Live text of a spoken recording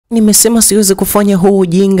Nimesema siwezi kufanya huu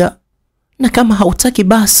ujinga. Na kama hautaki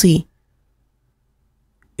basi.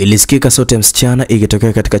 Ilisikika sauti ya msichana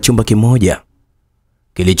ikitokea katika chumba kimoja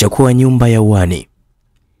kilichokuwa nyumba ya uani.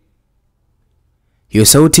 Hiyo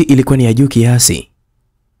sauti ilikuwa ni ya juu kiasi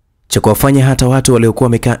cha kuwafanya hata watu waliokuwa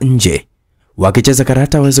wamekaa nje wakicheza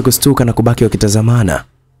karata waweze kustuka na kubaki wakitazamana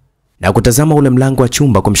na kutazama ule mlango wa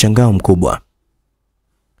chumba kwa mshangao mkubwa.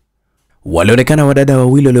 Walionekana wadada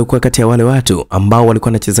wawili waliokuwa kati ya wale watu ambao walikuwa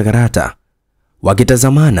wanacheza karata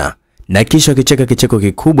wakitazamana na kisha wakicheka kicheko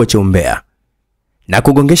kikubwa cha umbea na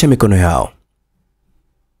kugongesha mikono yao.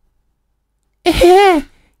 Ehe,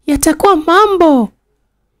 yatakuwa mambo.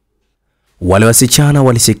 Wale wasichana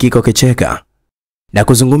walisikika wakicheka na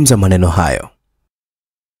kuzungumza maneno hayo.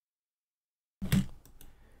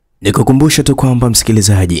 Nikukumbusha tu kwamba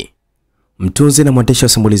msikilizaji, mtunzi na mwandishi wa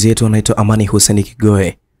simulizi yetu anaitwa Amani Hussein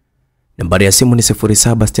Kigoe. Nambari ya simu ni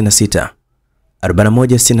 0766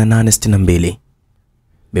 416862.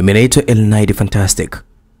 Mimi naitwa Elnaid Fantastic.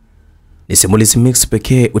 Ni simulizi mix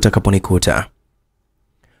pekee utakaponikuta.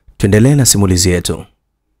 Tuendelee na simulizi yetu.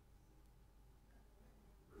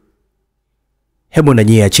 Hebu na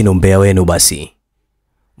nyie achini umbea wenu basi.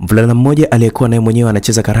 Mvulana mmoja aliyekuwa naye mwenyewe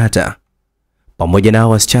anacheza karata pamoja na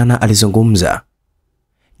wasichana alizungumza,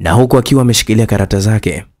 na huku akiwa ameshikilia karata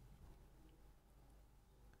zake.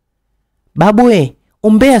 Babue,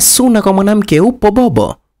 umbea suna kwa mwanamke upo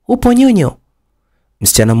bobo, upo nyonyo.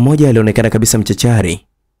 Msichana mmoja alionekana kabisa mchachari,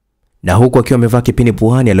 na huku akiwa amevaa kipini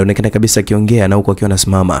puani alionekana kabisa akiongea na huku akiwa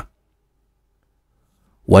anasimama.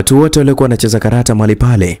 Watu wote waliokuwa wanacheza karata mahali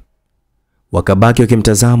pale wakabaki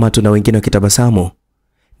wakimtazama tu, na wengine wakitabasamu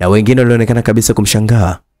na wengine walionekana kabisa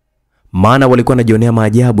kumshangaa, maana walikuwa wanajionea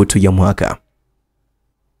maajabu tu ya mwaka.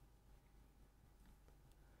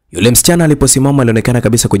 Yule msichana aliposimama alionekana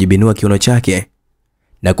kabisa kujibinua kiuno chake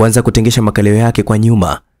na kuanza kutingisha makalio yake kwa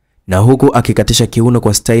nyuma, na huku akikatisha kiuno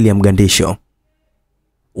kwa staili ya mgandisho.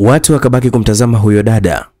 Watu wakabaki kumtazama huyo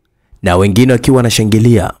dada, na wengine wakiwa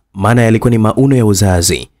wanashangilia, maana yalikuwa ni mauno ya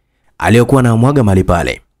uzazi aliyokuwa na mwaga mahali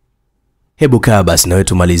pale. Hebu kaa basi na wewe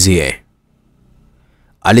tumalizie,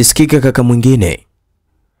 alisikika kaka mwingine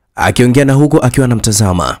akiongea na huko akiwa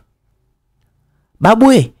anamtazama.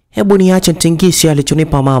 Babue, hebu niache ntingisi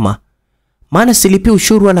alichonipa mama, maana silipi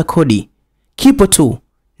ushuru wala kodi, kipo tu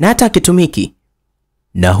na hata akitumiki.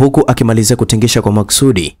 Na huku akimalizia kutingisha kwa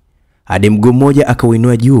maksudi hadi mguu mmoja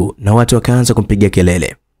akauinua juu, na watu wakaanza kumpigia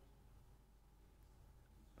kelele.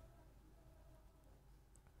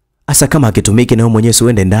 Asa kama akitumiki na wewe mwenyewe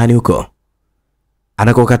suende ndani huko,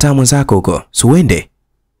 anakokataa mwenzako huko suende,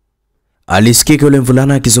 alisikika yule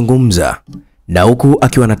mvulana akizungumza na huku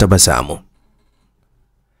akiwa na tabasamu.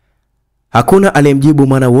 Hakuna aliyemjibu,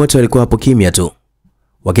 maana wote walikuwa hapo kimya tu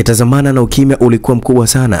wakitazamana, na ukimya ulikuwa mkubwa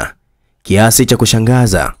sana kiasi cha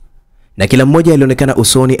kushangaza, na kila mmoja alionekana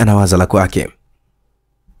usoni anawaza la kwake.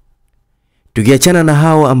 Tukiachana na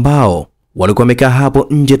hao ambao walikuwa wamekaa hapo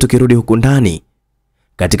nje, tukirudi huku ndani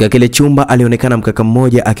katika kile chumba, alionekana mkaka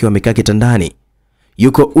mmoja akiwa amekaa kitandani,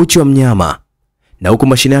 yuko uchi wa mnyama, na huku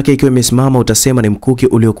mashine yake ikiwa imesimama, utasema ni mkuki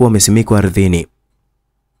uliokuwa umesimikwa ardhini.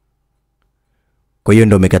 Kwa hiyo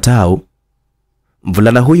ndio umekataa?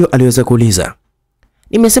 Mvulana huyo aliweza kuuliza.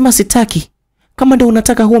 Nimesema sitaki. Kama ndio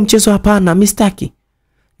unataka huo mchezo, hapana, mimi sitaki.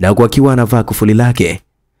 Na huku akiwa anavaa kufuli lake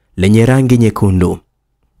lenye rangi nyekundu.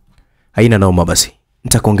 Haina naoma basi,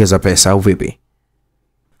 nitakuongeza pesa au vipi?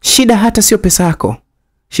 Shida hata sio pesa yako.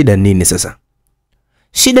 Shida nini sasa?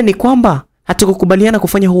 Shida ni kwamba hatukukubaliana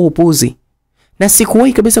kufanya huo upuzi, na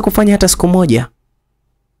sikuwahi kabisa kufanya hata siku moja.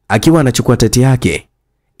 Akiwa anachukua teti yake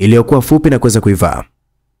iliyokuwa fupi na kuweza kuivaa.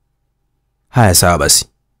 Haya sawa basi,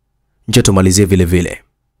 njoo tumalizie vile vile.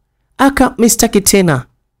 Aka, mimi sitaki tena.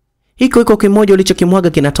 Hiko kimoja ulichokimwaga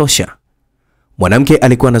kinatosha. Mwanamke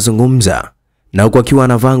alikuwa anazungumza na huku akiwa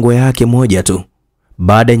anavaa nguo yake moja tu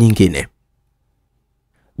baada nyingine.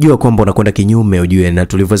 Jua kwamba unakwenda kinyume ujue na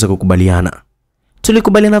tulivyoweza kukubaliana.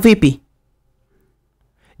 Tulikubaliana vipi?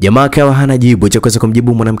 Jamaa akawa hana jibu cha kuweza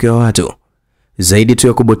kumjibu mwanamke wa watu, zaidi tu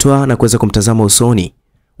ya kubotoa na kuweza kumtazama usoni,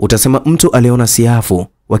 utasema mtu aliona siafu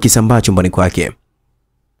wakisambaa chumbani kwake.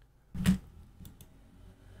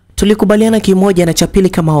 Tulikubaliana kimoja na cha pili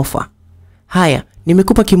kama ofa. Haya,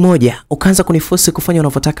 nimekupa kimoja, ukaanza kuniforce kufanya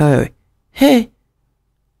unavyotaka wewe.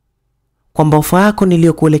 Kwamba ofa yako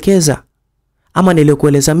niliyokuelekeza ama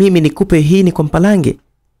niliyokueleza mimi nikupe hii ni kwa mpalange?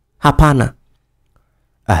 Hapana.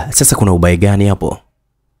 Sasa kuna ubaya gani hapo?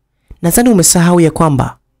 Nadhani umesahau ya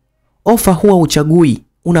kwamba ofa huwa uchagui,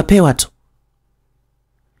 unapewa tu.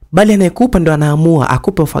 Bali anayekupa ndo anaamua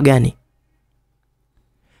akupe ofa gani.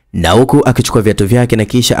 Na huku akichukua viatu vyake na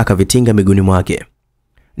kisha akavitinga miguuni mwake.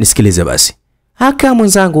 Nisikilize basi. Haka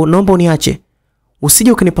mwenzangu, naomba uniache.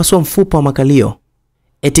 Usije ukanipasua mfupa wa makalio.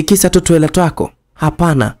 Eti kisa tu tuela twako.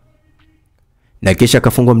 Hapana. Na kisha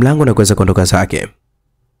akafungua mlango na kuweza kuondoka zake.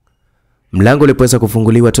 Mlango ulipoweza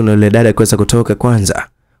kufunguliwa tu na yule dada kuweza kutoka kwanza,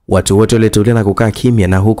 watu wote walitulia na kukaa kimya,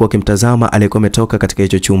 na huko wakimtazama aliyekuwa ametoka katika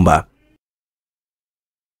hicho chumba.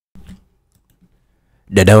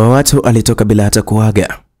 Dada wa watu alitoka bila hata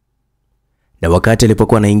kuaga. Na wakati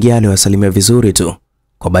alipokuwa anaingia aliwasalimia vizuri tu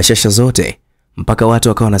kwa bashasha zote, mpaka watu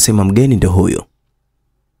wakawa wanasema mgeni ndio huyo.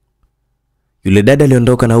 Yule dada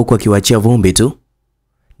aliondoka na huko akiwaachia vumbi tu,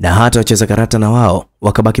 na hata wacheza karata na wao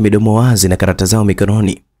wakabaki midomo wazi na karata zao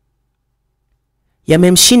mikononi.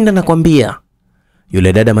 Yamemshinda na kwambia.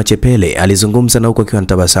 Yule dada machepele alizungumza na huko akiwa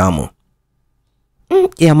anatabasamu.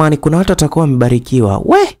 Jamani, kuna watu watakuwa wamebarikiwa.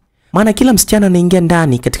 Maana kila msichana anaingia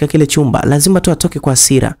ndani katika kile chumba lazima tu atoke kwa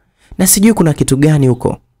hasira. Na sijui kuna kitu gani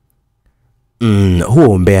huko. Huo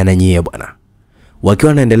umbea na nyie bwana. Wakiwa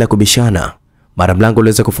wanaendelea kubishana, mara mlango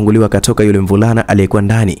uliweza kufunguliwa, katoka yule mvulana aliyekuwa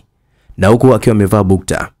ndani, na huku akiwa amevaa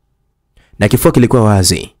bukta na kifua kilikuwa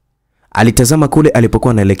wazi. Alitazama kule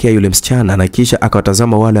alipokuwa anaelekea yule msichana, na kisha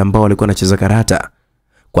akawatazama wale ambao walikuwa wanacheza karata.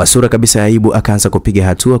 Kwa sura kabisa ya aibu akaanza kupiga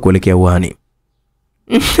hatua kuelekea uani.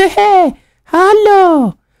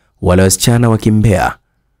 Halo. Wale wasichana wakimbea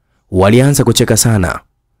walianza kucheka sana,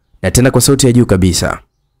 na tena kwa sauti ya juu kabisa.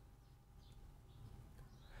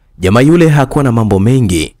 Jamaa yule hakuwa na mambo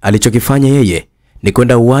mengi, alichokifanya yeye ni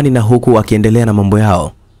kwenda uani na huku akiendelea na mambo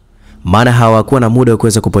yao, maana hawakuwa na muda wa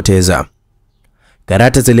kuweza kupoteza.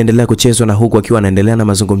 Karata ziliendelea kuchezwa na huku akiwa anaendelea na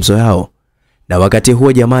mazungumzo yao, na wakati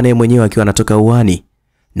huo jamaa naye mwenyewe akiwa anatoka uani,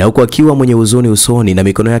 na huku akiwa mwenye huzuni usoni na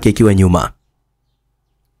mikono yake ikiwa nyuma.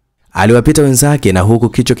 Aliwapita wenzake na huku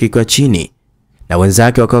kichwa kikiwa chini, na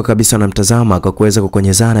wenzake wakawa kabisa wanamtazama kwa kuweza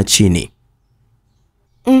kukonyezana chini.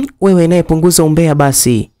 Wewe naye punguza umbea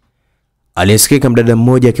basi. Alisikika mdada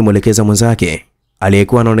mmoja akimwelekeza mwenzake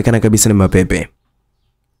aliyekuwa anaonekana kabisa ni mapepe.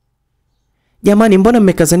 Jamani, mbona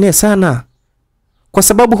mmekazania sana? Kwa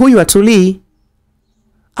sababu huyu atulii?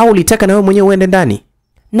 Au ulitaka na wewe mwenyewe uende ndani?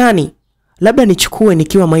 Nani? Labda nichukue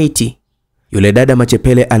nikiwa maiti. Yule dada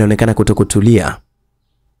machepele alionekana kutokutulia.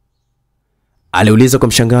 Aliuliza kwa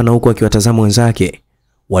mshangao na huku akiwatazama wenzake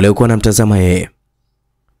waliokuwa wanamtazama yeye.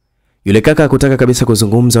 Yule kaka hakutaka kabisa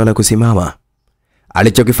kuzungumza wala kusimama.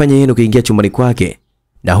 Alichokifanya yeye ni kuingia chumbani kwake,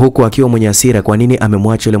 na huku akiwa mwenye hasira kwa nini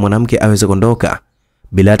amemwacha yule mwanamke aweze kuondoka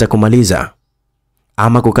bila hata kumaliza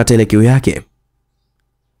ama kukata ile kiu yake.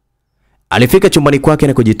 Alifika chumbani kwake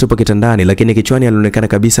na kujitupa kitandani, lakini kichwani alionekana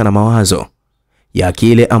kabisa na mawazo ya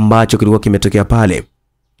kile ambacho kilikuwa kimetokea pale,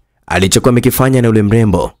 alichokuwa amekifanya na yule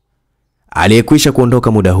mrembo aliyekwisha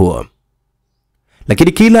kuondoka muda huo.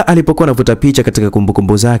 Lakini kila alipokuwa anavuta picha katika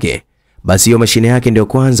kumbukumbu zake, basi hiyo mashine yake ndio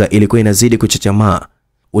kwanza ilikuwa inazidi kuchachamaa.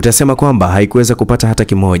 Utasema kwamba haikuweza kupata hata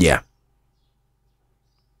kimoja.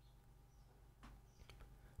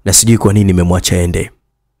 Na sijui kwa nini nimemwacha ende,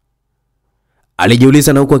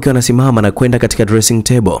 alijiuliza, na huko akiwa anasimama na kwenda katika dressing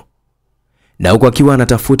table, na huko akiwa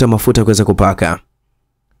anatafuta mafuta kuweza kupaka.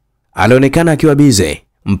 Alionekana akiwa bize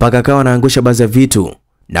mpaka akawa anaangusha baadhi ya vitu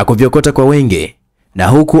na kuviokota kwa wengi, na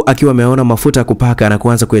huku akiwa ameona mafuta ya kupaka na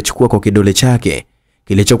kuanza kuyachukua kwa kidole chake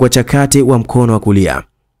kilichokuwa cha kati wa mkono wa kulia.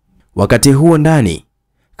 Wakati huo ndani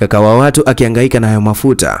kaka wa watu akihangaika na hayo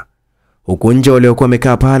mafuta, huku nje waliokuwa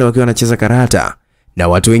wamekaa pale wakiwa wanacheza karata na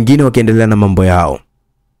watu wengine wakiendelea na mambo yao.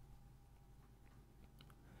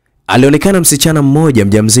 Alionekana msichana mmoja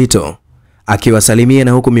mjamzito akiwasalimia,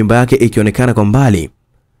 na huku mimba yake ikionekana kwa mbali,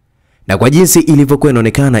 na kwa jinsi ilivyokuwa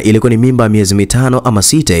inaonekana ilikuwa ni mimba ya miezi 5 ama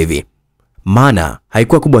 6 hivi, maana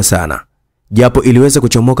haikuwa kubwa sana japo iliweza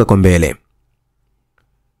kuchomoka kwa mbele.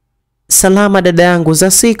 Salama dada yangu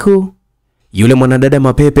za siku. Yule mwanadada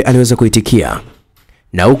mapepe aliweza kuitikia,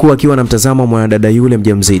 na huku akiwa anamtazama mwanadada yule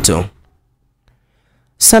mjamzito.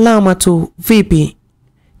 Salama tu, vipi?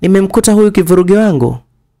 Nimemkuta huyu kivuruge wangu.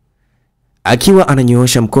 Akiwa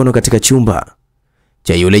ananyoosha mkono katika chumba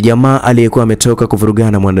cha yule jamaa aliyekuwa ametoka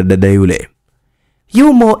kuvurugana mwanadada yule.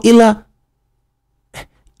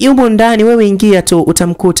 Yumo ndani, wewe ingia tu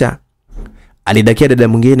utamkuta. Alidakia dada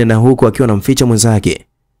mwingine, na huku akiwa anamficha mwenzake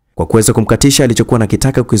kwa kuweza kumkatisha alichokuwa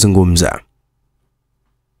nakitaka kukizungumza.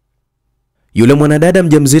 Yule mwanadada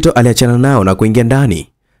mjamzito aliachana nao na kuingia ndani,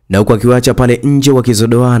 na huku akiwaacha pale nje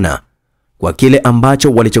wakizodoana kwa kile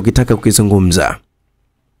ambacho walichokitaka kukizungumza.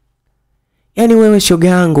 Yaani wewe shoga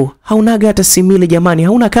yangu, haunaga hata simile jamani,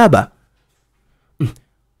 hauna kaba.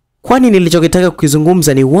 Kwani nilichokitaka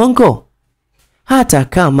kukizungumza ni uongo? Hata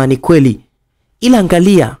kama ni kweli, ila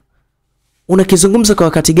angalia unakizungumza kwa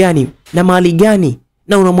wakati gani na mahali gani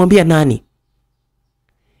na unamwambia nani?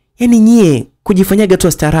 Yaani nyie kujifanyaga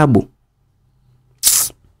tu staarabu.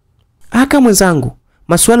 Kaka mwenzangu,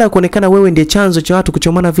 masuala ya kuonekana wewe ndiye chanzo cha watu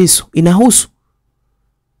kuchomana visu inahusu.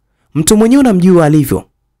 Mtu mwenyewe unamjua alivyo.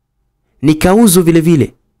 Nikauzu vile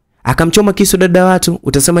vile. Akamchoma kisu dada watu,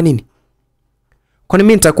 utasema nini? Kwani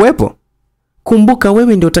mimi nitakuepo? Kumbuka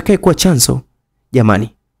wewe ndio utakaye kuwa chanzo. Jamani,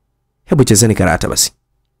 hebu chezeni karata basi.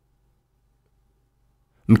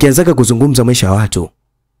 Mkianzaka kuzungumza maisha ya watu,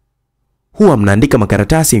 huwa mnaandika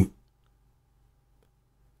makaratasi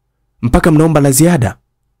mpaka mnaomba la ziada.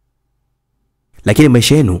 Lakini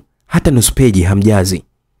maisha yenu hata nusu peji hamjazi.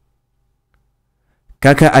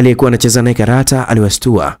 Kaka aliyekuwa anacheza naye karata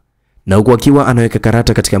aliwastua na huku akiwa anaweka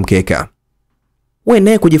karata katika mkeka. Wewe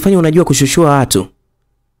naye kujifanya unajua kushushua watu.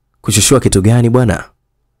 Kushushua kitu gani bwana?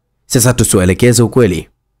 Sasa tusiwaelekeze ukweli.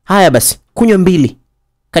 Haya basi, kunywa 2.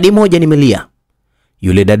 Kadi moja nimelia.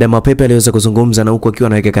 Yule dada mapepe aliweza kuzungumza na huku akiwa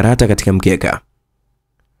anaweka karata katika mkeka.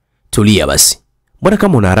 Tulia basi. Mbona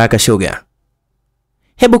kama una haraka shoga?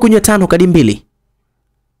 Hebu kunywa 5 kadi 2.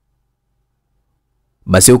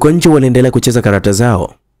 Basi huko nje waliendelea kucheza karata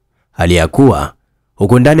zao. Hali ya kuwa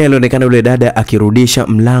huko ndani alionekana yule dada akirudisha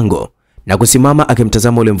mlango na kusimama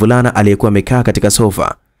akimtazama yule mvulana aliyekuwa amekaa katika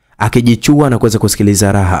sofa, akijichua na kuweza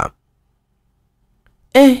kusikiliza raha.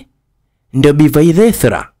 Ndio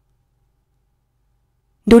Bivaithra.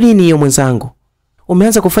 Ndio nini hiyo mwenzangu?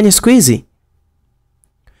 Umeanza kufanya siku hizi?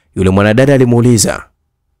 Yule mwanadada alimuuliza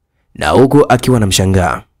na huko akiwa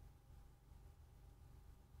anamshangaa.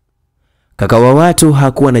 Kaka wa watu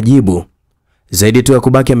hakuwa na jibu zaidi tu ya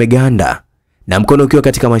kubaki ameganda na mkono ukiwa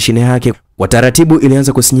katika mashine yake. Kwa taratibu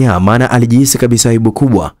ilianza kusinyaa, maana alijihisi kabisa aibu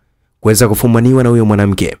kubwa kuweza kufumaniwa na huyo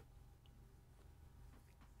mwanamke.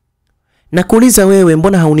 Nakuuliza wewe,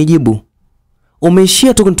 mbona haunijibu?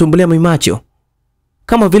 Umeishia tu kunitumbulia mimacho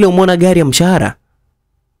kama vile umeona gari ya mshahara.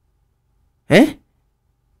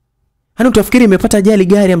 Hani utafikiri imepata ajali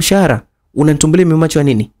gari ya mshahara, unanitumbulia mimacho ya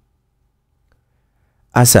nini?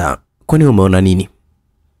 Asa, kwani umeona nini?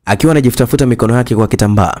 Akiwa anajifutafuta mikono yake kwa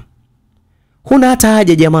kitambaa. Huna hata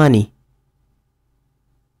haja jamani.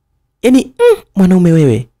 Yaani mwanaume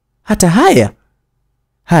wewe, hata haya.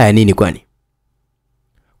 Haya nini kwani?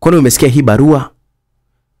 Kwani umesikia hii barua?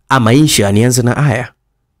 Ama insha nianze na haya.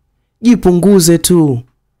 Jipunguze tu.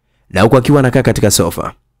 Na huko akiwa anakaa katika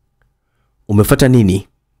sofa. Umefuata nini?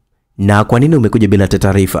 Na kwa nini umekuja bila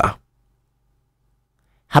taarifa?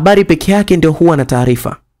 Habari peke yake ndio huwa na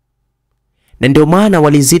taarifa. Na ndio maana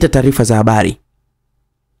waliziita taarifa za habari.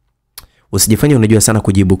 Usijifanye unajua sana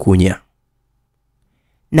kujibu kunya.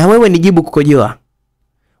 Na wewe nijibu kukojoa.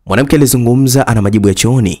 Mwanamke alizungumza ana majibu ya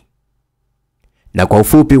chooni. Na kwa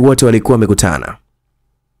ufupi wote walikuwa wamekutana.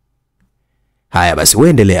 Haya basi wewe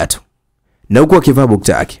endelea tu. Na huko akivaa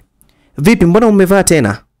bukta yake. Vipi, mbona umevaa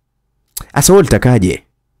tena? Asa wewe utakaje?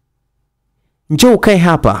 Njoo ukae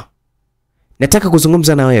hapa. Nataka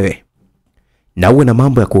kuzungumza na wewe. Na uwe na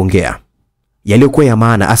mambo ya kuongea yaliyokuwa ya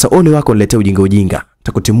maana. Asa ole wako niletee ujinga.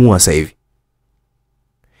 Takutimua sasa hivi.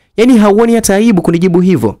 Yaani hauoni hata aibu kunijibu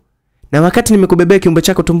hivyo? Na wakati nimekubebea kiumbe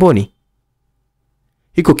chako tumboni.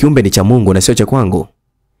 Hiko kiumbe ni cha Mungu na sio cha kwangu.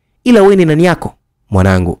 Ila wewe ni nani yako,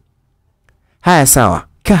 mwanangu? Haya sawa,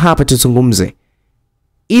 kaa hapa tuzungumze.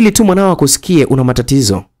 Ili tu mwanao akusikie una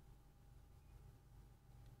matatizo.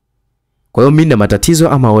 Kwa hiyo mimi na matatizo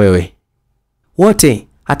ama wewe? Wote,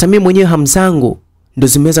 hata mimi mwenyewe hamzangu ndo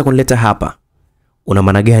zimeweza kunileta hapa. Una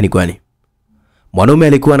maana gani kwani? Mwanaume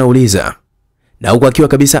alikuwa anauliza. Na huko akiwa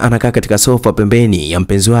kabisa anakaa katika sofa pembeni ya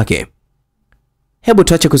mpenzi wake. Hebu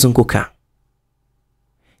tuache kuzunguka.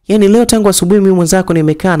 Yaani leo tangu asubuhi mimi mwenzako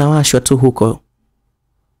nimekaa na washwa tu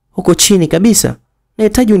huko chini kabisa.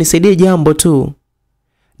 Nahitaji unisaidie jambo tu.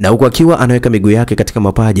 Na huko akiwa anaweka miguu yake katika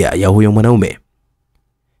mapaja ya huyo mwanaume.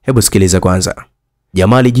 Hebu sikiliza kwanza.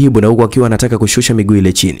 Jamaa alijibu na huko akiwa anataka kushusha miguu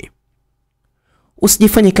ile chini.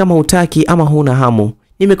 Usijifanye kama utaki ama huna hamu.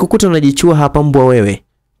 Nimekukuta unajichua hapa mbwa wewe.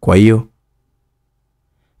 Kwa hiyo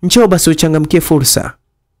njoo basi uchangamkie fursa.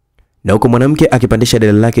 Na huko mwanamke akipandisha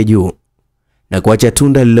dela lake juu na kuacha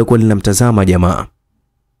tunda lililokuwa linamtazama jamaa.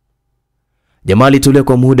 Jamaa alitulia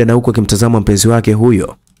kwa muda na huko akimtazama mpenzi wake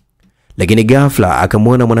huyo. Lakini ghafla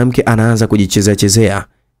akamwona mwanamke anaanza kujichezea.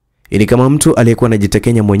 Ili kama mtu aliyekuwa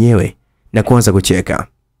anajitekenya mwenyewe na kuanza kucheka.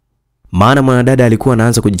 Maana mwanadada alikuwa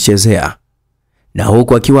anaanza kujichezea. Na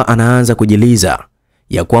huko akiwa anaanza kujiliza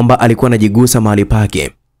ya kwamba alikuwa anajigusa mahali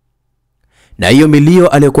pake. Na hiyo milio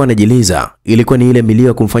aliyokuwa anajiliza ilikuwa ni ile milio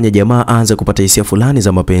ya kumfanya jamaa aanze kupata hisia fulani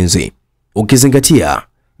za mapenzi. Ukizingatia,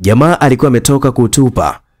 jamaa alikuwa ametoka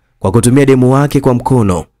kutupa kwa kutumia demu wake kwa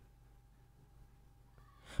mkono.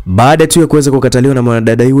 Baada tu ya kuweza kukataliwa na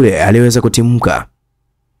mwanadada yule aliweza kutimka.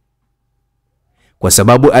 Kwa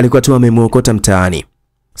sababu alikuwa tu amemwokota mtaani.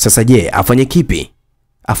 Sasa je, afanye kipi?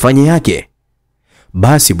 afanye yake.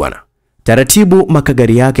 Basi bwana, taratibu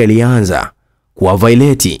makagari yake yalianza kuwa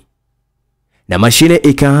vaileti na mashine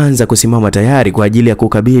ikaanza kusimama tayari kwa ajili ya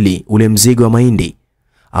kukabili ule mzigo wa mahindi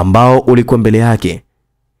ambao ulikuwa mbele yake,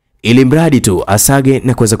 ili mradi tu asage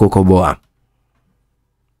na kuweza kukoboa.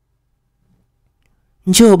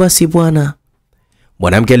 Njoo basi bwana,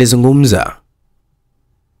 mwanamke alizungumza,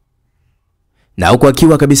 na huku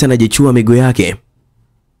akiwa kabisa anajichua miguu yake,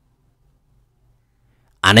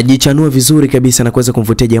 anajichanua vizuri kabisa na kuweza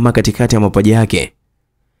kumvutia jamaa katikati ya mapaja yake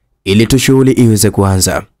ili tu shughuli iweze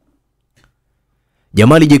kuanza.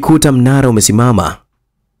 Jamaa alijikuta mnara umesimama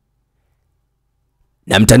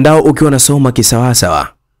na mtandao ukiwa unasoma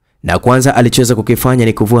kisawasawa, na kwanza alichoweza kukifanya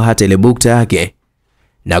ni kuvua hata ile bukta yake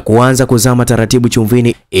na kuanza kuzama taratibu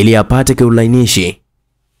chumvini ili apate kiulainishi,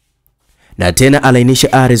 na tena alainishe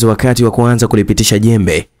ardhi wakati wa kuanza kulipitisha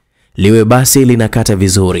jembe liwe basi linakata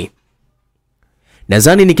vizuri.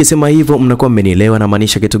 Nadhani nikisema hivyo mnakuwa mmenielewa na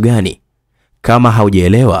maanisha kitu gani. Kama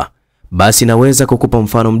haujaelewa, basi naweza kukupa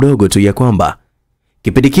mfano mdogo tu ya kwamba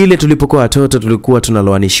kipindi kile tulipokuwa watoto tulikuwa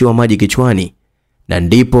tunaloanishiwa maji kichwani, na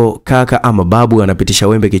ndipo kaka ama babu anapitisha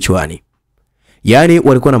wembe kichwani. Yaani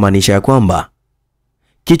walikuwa na maanisha ya kwamba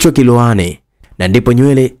kichwa kiloane na ndipo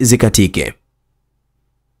nywele zikatike.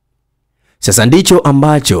 Sasa ndicho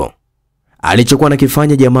ambacho alichokuwa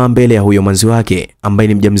nakifanya jamaa mbele ya huyo mwanzi wake ambaye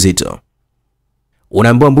ni mjamzito.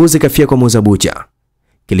 Unaambiwa mbuzi kafia kwa muuza bucha.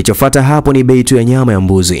 Kilichofuata hapo ni bei tu ya nyama ya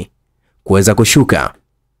mbuzi kuweza kushuka.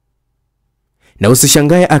 Na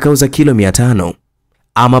usishangae akauza kilo 500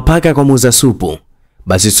 ama paka kwa muuza supu.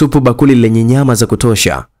 Basi supu bakuli lenye nyama za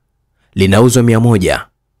kutosha linauzwa 100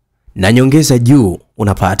 na nyongeza juu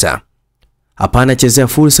unapata. Hapana, chezea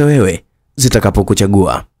fursa wewe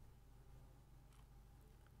zitakapokuchagua.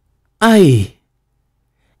 Ai,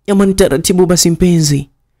 jamani taratibu basi mpenzi.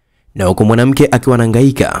 Na huko mwanamke akiwa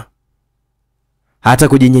anahangaika hata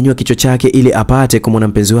kujinyanyua kichwa chake ili apate kumwona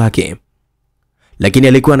mpenzi wake, lakini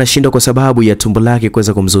alikuwa anashindwa kwa sababu ya tumbo lake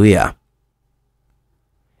kuweza kumzuia.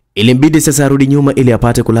 Ilimbidi sasa arudi nyuma ili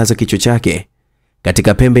apate kulaza kichwa chake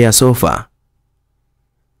katika pembe ya sofa,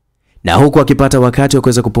 na huku akipata wakati wa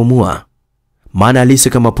kuweza kupumua, maana alisi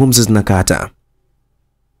kama pumzi zinakata.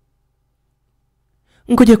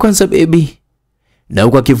 Ngoja kwanza baby. Na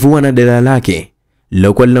huku akivua na dela lake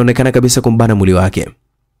lilokuwa linaonekana kabisa kumbana mwili wake.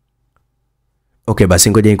 Okay basi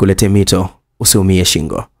ngoja nikuletee mito, usiumie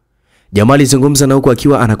shingo. Jamaa alizungumza na huku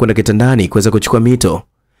akiwa anakwenda kitandani kuweza kuchukua mito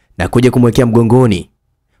na kuja kumwekea mgongoni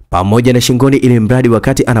pamoja na shingoni, ili mradi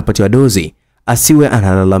wakati anapatiwa dozi asiwe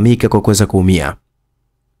analalamika kwa kuweza kuumia.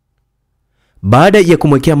 Baada ya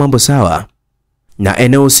kumwekea mambo sawa na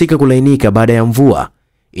eneo husika kulainika baada ya mvua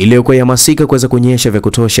iliyokuwa ya masika kuweza kunyesha vya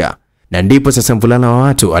kutosha, na ndipo sasa mvulana wa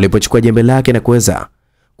watu alipochukua jembe lake na kuweza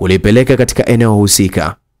kulipeleka katika eneo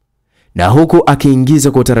husika, na huku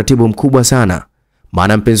akiingiza kwa utaratibu mkubwa sana,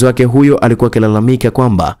 maana mpenzi wake huyo alikuwa akilalamika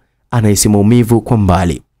kwamba anahisi maumivu kwa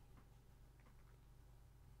mbali.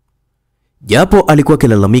 Japo alikuwa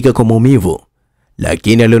akilalamika kwa maumivu,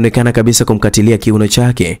 lakini alionekana kabisa kumkatilia kiuno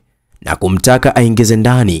chake na kumtaka aingize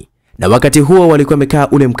ndani, na wakati huo walikuwa wamekaa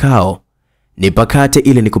ule mkao ni pakate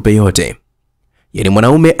ile nikupe yote. Yaani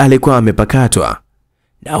mwanaume alikuwa amepakatwa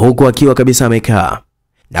na huku akiwa kabisa amekaa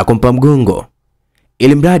na kumpa mgongo,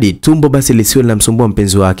 ili mradi tumbo basi lisiwe linamsumbua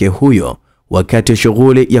mpenzi wake huyo wakati wa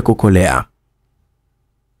shughuli ya kukolea.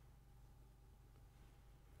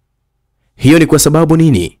 Hiyo ni kwa sababu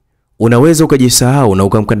nini? Unaweza ukajisahau na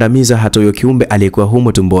ukamkandamiza hata huyo kiumbe aliyekuwa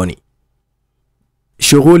humo tumboni.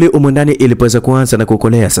 Shughuli umo ndani ilipoweza kuanza na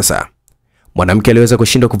kukolea sasa, mwanamke aliweza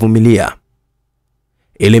kushindwa kuvumilia.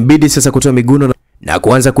 Ilimbidi sasa kutoa miguno na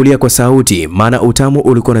kuanza kulia kwa sauti, maana utamu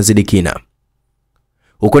ulikuwa unazidi kina.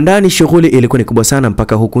 Huko ndani shughuli ilikuwa ni kubwa sana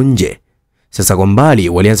mpaka huku nje. Sasa kwa mbali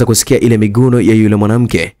walianza kusikia ile miguno ya yule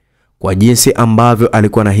mwanamke kwa jinsi ambavyo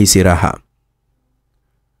alikuwa anahisi raha.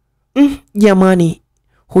 Jamani,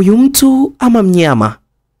 huyu mtu ama mnyama?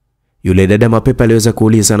 Yule dada mapepe aliweza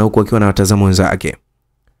kuuliza, na huku akiwa na watazamo wenzake.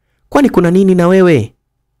 Kwani kuna nini na wewe?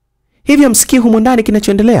 Hivi amsikii humo ndani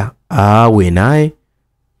kinachoendelea? We naye.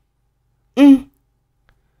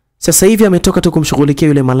 Sasa hivi ametoka tu kumshughulikia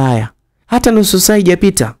yule malaya. Hata nusu saa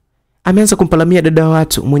haijapita ameanza kumpalamia dada wa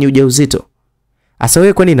watu mwenye ujauzito. Asa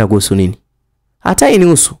wewe kwani inakuhusu nini? Hata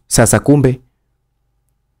inihusu. Sasa kumbe.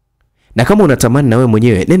 Na kama unatamani na wewe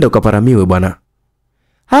mwenyewe nenda ukaparamiwe bwana.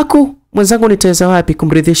 Haku, mwenzangu nitaweza wapi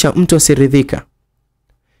kumridhisha mtu asiridhika?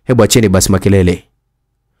 Hebu acheni basi makelele,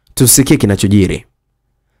 tusikie kinachojiri.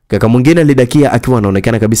 Kaka mwingine alidakia akiwa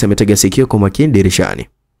anaonekana kabisa ametega sikio kwa makini dirishani.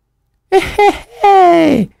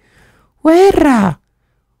 Wera.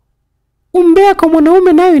 Umbea kwa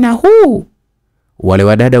mwanaume nayo na huu. Wale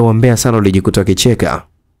wadada wa umbea sana walijikuta wakicheka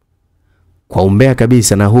kwa umbea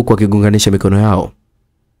kabisa, na huku wakigunganisha mikono yao.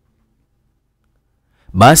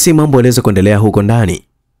 Basi mambo yaliweza kuendelea huko ndani,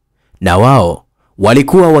 na wao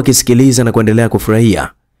walikuwa wakisikiliza na kuendelea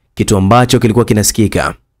kufurahia kitu ambacho kilikuwa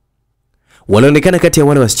kinasikika. Walionekana kati ya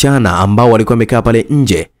wale wasichana ambao walikuwa wamekaa pale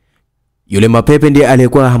nje, yule mapepe ndiye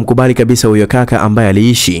aliyekuwa hamkubali kabisa huyo kaka ambaye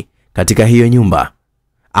aliishi katika hiyo nyumba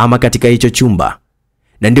ama katika hicho chumba,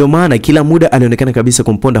 na ndio maana kila muda alionekana kabisa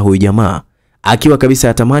kumponda huyu jamaa, akiwa kabisa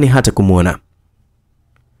hatamani hata kumuona.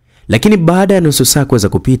 Lakini baada ya nusu saa kuweza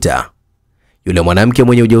kupita, yule mwanamke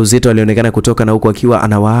mwenye ujauzito alionekana kutoka, na huko akiwa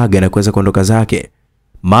anawaaga na kuweza kuondoka zake,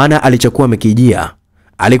 maana alichokuwa amekijia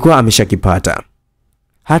alikuwa ameshakipata.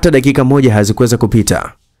 Hata dakika moja hazikuweza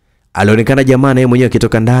kupita, alionekana jamaa naye mwenyewe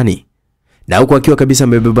akitoka ndani, na huko akiwa kabisa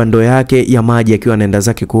amebeba ndoo yake ya maji, akiwa anaenda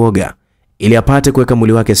zake kuoga ili apate kuweka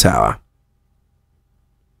mwili wake sawa.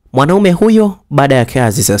 Mwanaume huyo baada ya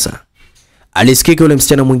kazi sasa alisikika yule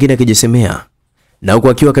msichana mwingine akijisemea, na huko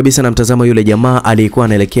akiwa kabisa na mtazama yule jamaa aliyekuwa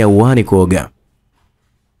anaelekea uani kuoga.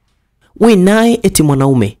 "Wewe naye eti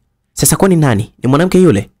mwanaume. Sasa kwani nani? Ni mwanamke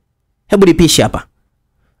yule? Hebu nipishe hapa."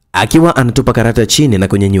 Akiwa anatupa karata chini na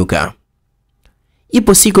kunyanyuka.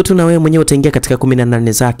 "Ipo siku tu na wewe mwenyewe utaingia katika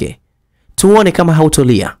 18 zake. Tuone kama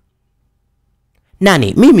hautolia."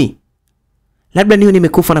 "Nani? Mimi? Labda niyo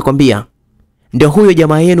nimekufa na kwambia. Ndio huyo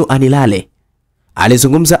jamaa yenu anilale."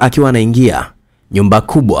 Alizungumza akiwa anaingia nyumba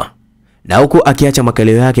kubwa, na huku akiacha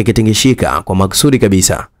makalio yake kitingishika kwa makusudi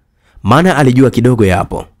kabisa, maana alijua kidogo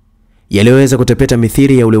yapo yaliweza kutepeta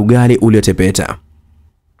mithiri ya ule ugali uliotepeta.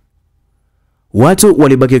 Watu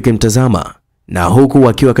walibaki wakimtazama, na huku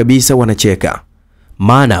wakiwa kabisa wanacheka,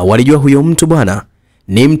 maana walijua huyo mtu bwana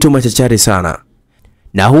ni mtu machachari sana,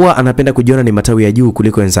 na huwa anapenda kujiona ni matawi ya juu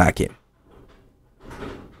kuliko wenzake.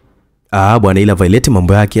 Bwana, ila Violet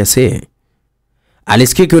mambo yake yase.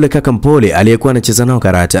 Alisikika yule kaka mpole aliyekuwa anacheza nao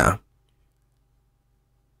karata.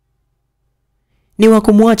 "Ni wa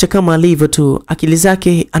kumwacha kama alivyo tu, akili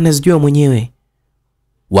zake anazijua mwenyewe."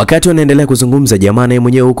 Wakati wanaendelea kuzungumza, jamaa naye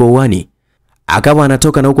mwenyewe huko uani akawa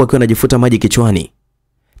anatoka, na huko akiwa anajifuta maji kichwani,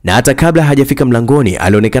 na hata kabla hajafika mlangoni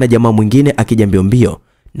alionekana jamaa mwingine akija mbio mbio,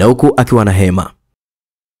 na huku akiwa na hema.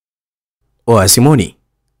 "Oa Simoni."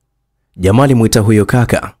 Jamaa alimuita huyo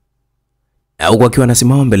kaka, na huko akiwa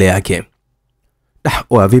anasimama mbele yake.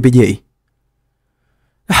 "Oa vipi je?"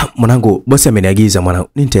 "Mwanangu, bosi ameniagiza mwanangu."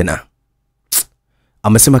 "Nini tena?"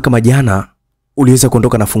 "Amesema kama jana uliweza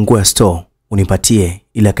kuondoka na funguo ya store unipatie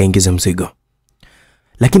ili akaingize mzigo.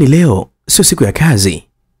 Lakini leo sio siku ya kazi."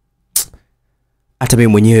 "Hata mimi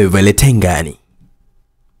mwenyewe Violet ngani."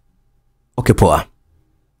 "Okay poa.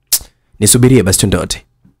 Nisubirie basi twende wote."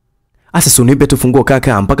 "Asa unipe tu funguo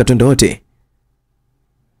kaka mpaka twende wote."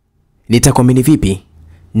 "Nitakuamini vipi?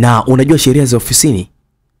 Na unajua sheria za ofisini.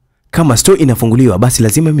 Kama store inafunguliwa basi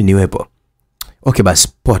lazima mimi niwepo." "Okay basi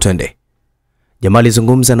poa twende." Jamaa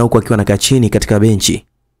alizungumza, na huko akiwa anakaa chini katika benchi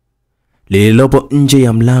lililopo nje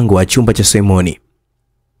ya mlango wa chumba cha Simoni.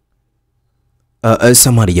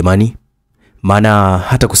 Samahani jamani, maana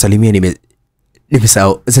hata kusalimia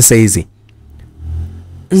nimesahau sasa hizi."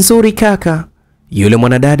 "Nzuri kaka." Yule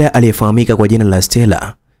mwanadada aliyefahamika kwa jina la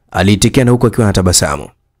Stella aliitikia, na huko akiwa anatabasamu.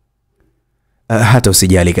 "Hata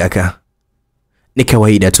usijali kaka, ni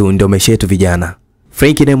kawaida tu, ndio maisha yetu vijana."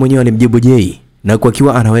 Frankie naye mwenyewe alimjibu Jay, na huko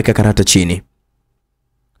akiwa anaweka karata chini.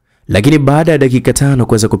 Lakini baada ya dakika 5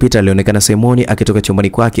 kuweza kupita, alionekana Simoni akitoka chumbani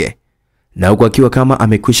kwake, na huko akiwa kama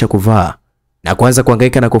amekwisha kuvaa na kuanza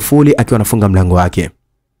kuhangaika na kufuli akiwa anafunga mlango wake.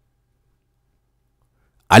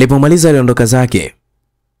 Alipomaliza aliondoka zake,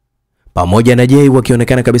 pamoja na Jay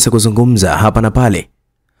wakionekana kabisa kuzungumza hapa na pale,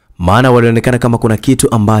 maana walionekana kama kuna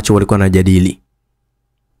kitu ambacho walikuwa wanajadili.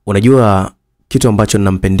 Unajua kitu ambacho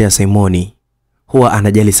ninampendea Simoni, huwa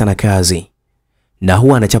anajali sana kazi na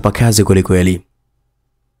huwa anachapa kazi kweli kweli.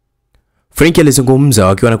 Frankie alizungumza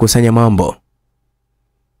wakiwa wanakusanya mambo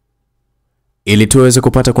ili tuweze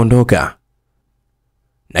kupata kuondoka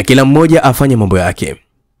na kila mmoja afanye mambo yake.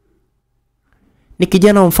 "Ni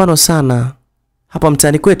kijana wa mfano sana hapa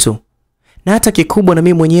mtaani kwetu, na hata kikubwa na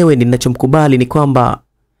mimi mwenyewe ninachomkubali ni kwamba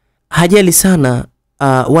hajali sana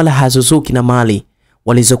wala hazuzuki na mali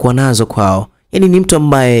walizokuwa nazo kwao. Yaani ni mtu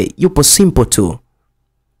ambaye yupo simple tu."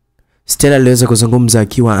 Stella aliweza kuzungumza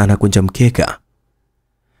akiwa anakunja mkeka.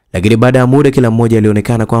 Lakini baada ya muda kila mmoja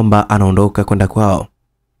alionekana kwamba anaondoka kwenda kwao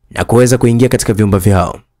na kuweza kuingia katika vyumba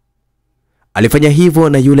vyao. Alifanya hivyo,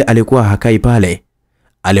 na yule aliyekuwa hakai pale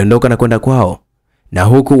aliondoka na kwenda kwao, na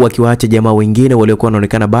huku wakiwaacha jamaa wengine waliokuwa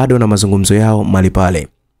wanaonekana bado na mazungumzo yao mali pale.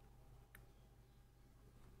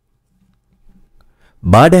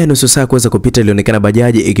 Baada ya nusu saa kuweza kupita, ilionekana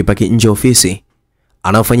bajaji ikipaki nje ofisi,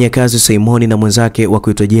 anaofanyia kazi Simoni na mwenzake wa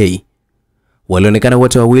kuitwa Jay walionekana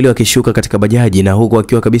wote wawili wakishuka katika bajaji, na huku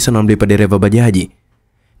wakiwa kabisa na mlipa dereva bajaji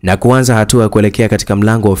na kuanza hatua ya kuelekea katika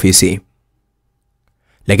mlango wa ofisi.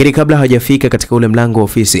 Lakini kabla hawajafika katika ule mlango wa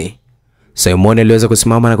ofisi, Simoni aliweza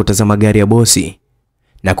kusimama na kutazama gari ya bosi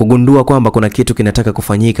na kugundua kwamba kuna kitu kinataka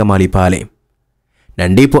kufanyika mahali pale. Na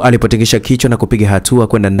ndipo alipotingisha kichwa na kupiga hatua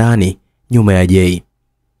kwenda ndani nyuma ya Jay.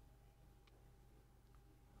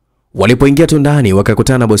 Walipoingia tu ndani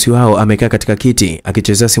wakakutana na bosi wao amekaa katika kiti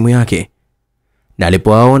akichezea simu yake. Na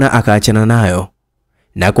alipowaona akaachana nayo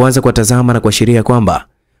na kuanza kuwatazama na kuashiria kwamba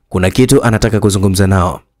kuna kitu anataka kuzungumza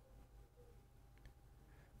nao.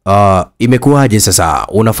 Imekuwaje sasa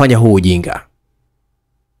unafanya huu ujinga?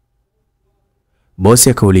 Bosi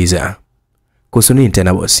akauliza. Kuhusu nini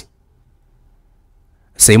tena bosi?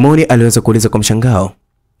 Simoni aliweza kuuliza kwa mshangao.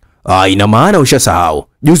 Ina maana ushasahau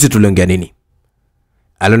juzi tuliongea nini?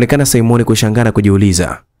 Alionekana Simoni kushangaa na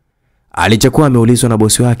kujiuliza alichokuwa ameulizwa na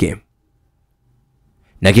bosi wake.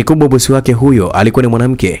 Na kikubwa bosi wake huyo alikuwa ni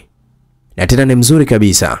mwanamke, na tena ni mzuri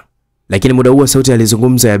kabisa. Lakini muda huo sauti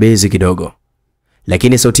alizungumza ya bezi kidogo.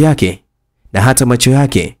 Lakini sauti yake na hata macho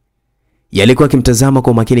yake yalikuwa kimtazama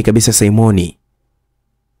kwa makini kabisa Simoni.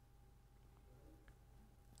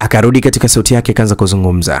 Akarudi katika sauti yake kaanza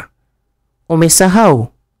kuzungumza. Umesahau?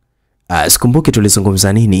 Sikumbuki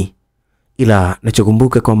tulizungumza nini, ila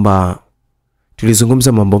nachokumbuka kwamba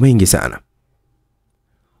tulizungumza mambo mengi sana.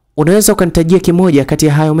 Unaweza ukanitajia kimoja kati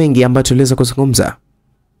ya hayo mengi ambayo tuliweza kuzungumza?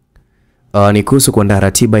 Ni kuhusu kuandaa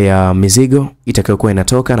ratiba ya mizigo itakayokuwa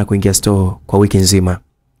inatoka na kuingia store kwa wiki nzima.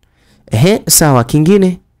 Sawa,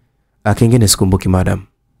 kingine? Kingine sikumbuki madam.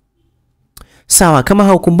 Sawa, kama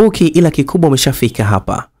haukumbuki ila kikubwa umeshafika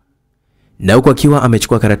hapa. Na huko akiwa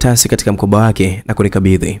amechukua karatasi katika mkoba wake na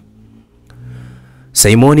kunikabidhi.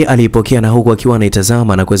 Simoni aliipokea na huko akiwa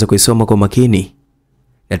anaitazama na kuweza kuisoma kwa makini.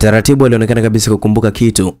 Na taratibu alionekana kabisa kukumbuka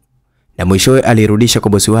kitu, na mwishowe alirudisha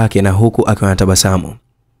kwa bosi wake na huku akiwa anatabasamu.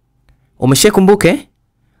 Umeshakumbuke?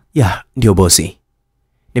 Ya, ndio bosi.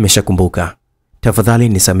 Nimeshakumbuka. Tafadhali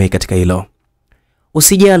nisamehe katika hilo.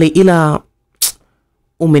 Usijali, ila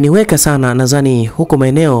umeniweka sana, nadhani huko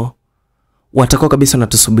maeneo watakuwa kabisa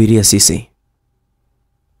natusubiria sisi.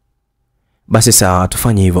 Basi sawa,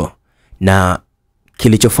 tufanye hivyo. Na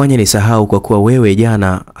kilichofanya ni sahau kwa kuwa wewe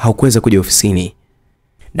jana haukuweza kuja ofisini.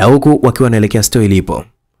 Na huku wakiwa wanaelekea store ilipo.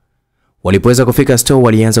 Walipoweza kufika store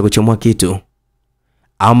walianza kuchomoa kitu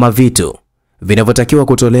ama vitu vinavyotakiwa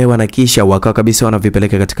kutolewa, na kisha wakawa kabisa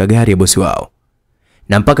wanavipeleka katika gari ya bosi wao.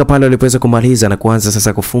 Na mpaka pale walipoweza kumaliza na kuanza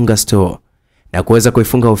sasa kufunga store na kuweza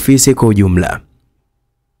kuifunga ofisi kwa ujumla.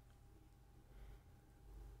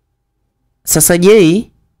 Sasa Jay,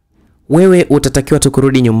 wewe utatakiwa tu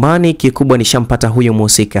kurudi nyumbani, kikubwa nishampata huyo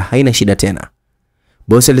mhusika, haina shida tena.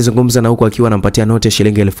 Bosi alizungumza na huku akiwa anampatia noti ya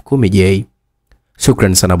shilingi 10,000 Jay.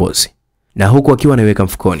 Shukrani sana bosi. Na huku akiwa anaiweka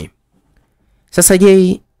mfukoni. Sasa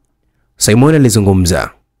Jay, Simoni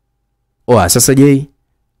alizungumza. Sasa Jay.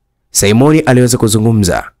 Simoni aliweza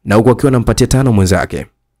kuzungumza na huku akiwa anampatia 5 mwenzake.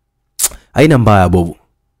 Haina mbaya bobu.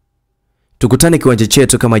 Tukutane kiwanja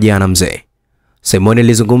chetu kama jana mzee. Simoni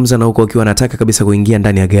alizungumza na huku akiwa anataka kabisa kuingia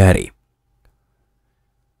ndani ya gari.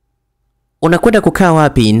 Unakwenda kukaa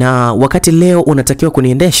wapi na wakati leo unatakiwa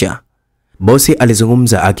kuniendesha? Bosi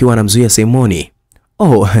alizungumza akiwa anamzuia Simoni.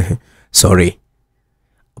 Sorry.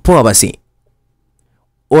 Poa basi.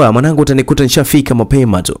 Mwanangu utanikuta nishafika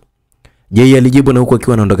mapema tu. Jay alijibu na huku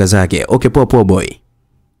akiwa anaondoka zake. Poa boy.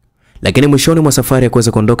 Lakini mwishoni mwa safari ya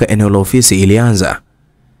kuweza kuondoka eneo la ofisi ilianza.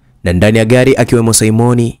 Na ndani ya gari akiwemo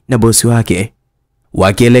Simoni na bosi wake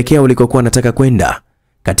wakielekea ulikokuwa anataka kwenda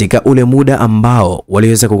katika ule muda ambao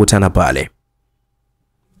waliweza kukutana pale.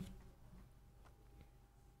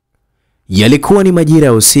 Yalikuwa ni majira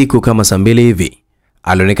ya usiku kama saa 2 hivi.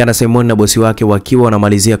 Alionekana Simoni na bosi wake wakiwa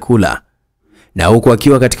wanamalizia kula, na huku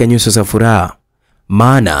akiwa katika nyuso za furaha,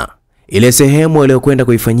 maana ile sehemu waliokwenda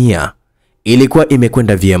kuifanyia ilikuwa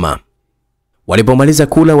imekwenda vyema. Walipomaliza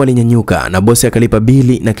kula walinyanyuka na bosi akalipa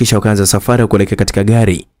bili na kisha wakaanza safari kuelekea katika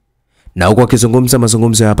gari, na huku akizungumza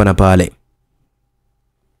mazungumzo hapa na pale.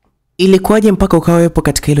 Ilikuwaje mpaka ukawepo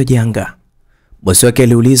katika hilo janga? Bosi wake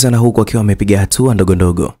aliuliza na huku akiwa amepiga hatua ndogo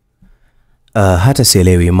ndogo. Hata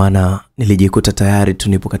sielewi, maana nilijikuta tayari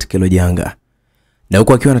tunipo katika hilo janga. Na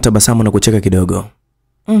huku akiwa anatabasamu na kucheka kidogo.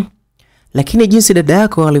 Lakini jinsi dada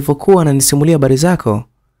yako alivyokuwa ananisimulia habari zako,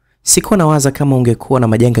 sikuwa nawaza kama ungekuwa na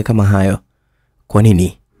majanga kama hayo. Kwa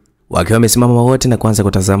nini? Wakiwa wamesimama wote na kuanza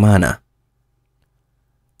kutazamana.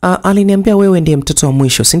 Aliniambia wewe ndiye mtoto wa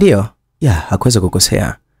mwisho, si ndio? Ya, hakuweza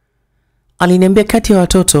kukosea. Aliniambia kati ya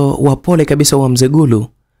watoto wapole kabisa wa Mzee Gulu,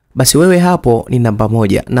 basi wewe hapo ni namba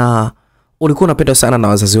 1 na ulikuwa unapendwa sana na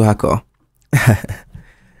wazazi wako.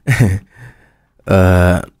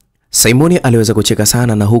 Simoni aliweza kucheka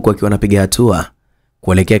sana na huku akiwa anapiga hatua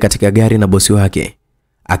kuelekea katika gari na bosi wake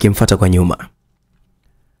akimfuata kwa nyuma.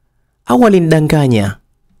 Au alinidanganya?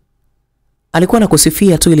 Alikuwa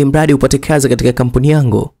anakusifia tu ili mradi upate kazi katika kampuni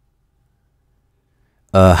yangu.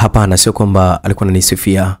 Hapana, sio kwamba alikuwa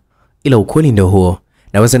ananisifia, ila ukweli ndio huo.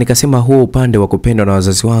 Naweza nikasema huo upande wa kupendwa na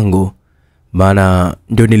wazazi wangu, maana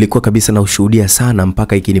ndio nilikuwa kabisa na ushuhudia sana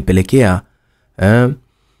mpaka ikinipelekea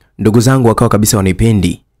ndugu zangu wakawa kabisa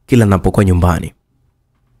wanipendi kila ninapokuwa nyumbani.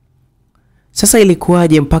 Sasa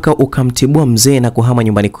ilikuwaje mpaka ukamtibua mzee na kuhama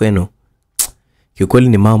nyumbani kwenu? Kiukweli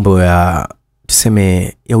ni mambo ya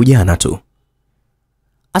tuseme ya ujana tu.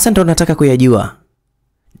 Asa ndo nataka kuyajua.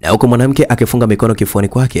 Na huko mwanamke akifunga mikono kifuani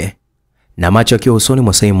kwake na macho akiwa usoni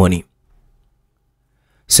mwa Simoni.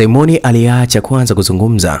 Simoni aliacha kwanza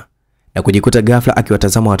kuzungumza na kujikuta ghafla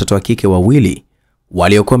akiwatazama watoto wa kike wawili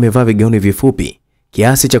waliokuwa wamevaa vigauni vifupi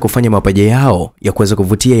kiasi cha kufanya mapaja yao ya kuweza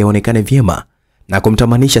kuvutia yaonekane vyema na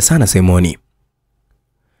kumtamanisha sana Simoni.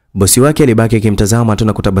 Bosi wake alibaki akimtazama tu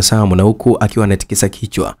na kutabasamu, na huku akiwa anatikisa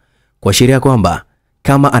kichwa kuashiria kwamba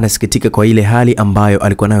kama anasikitika kwa ile hali ambayo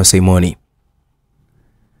alikuwa nayo Simoni.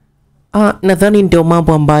 Nadhani ndio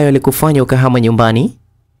mambo ambayo alikufanya ukahama nyumbani,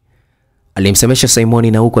 alimsemesha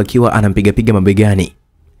Simoni, na huku akiwa anampiga mabegani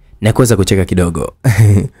na kuweza kucheka kidogo.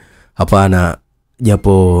 Hapana,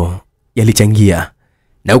 japo yalichangia,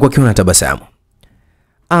 na huku akiwa anatabasamu.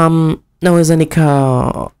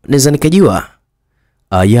 Naweza nikajua.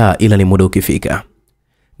 Ya, ila ni muda ukifika.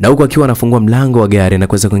 Na huku akiwa anafungua mlango wa gari na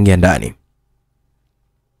kuweza kuingia ndani.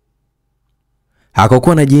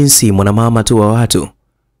 Hakukuwa na jinsi, mwanamama tu wa watu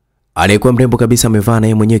aliyekuwa mrembo kabisa amevaa na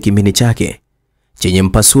yeye mwenyewe kimini chake chenye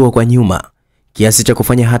mpasuo kwa nyuma kiasi cha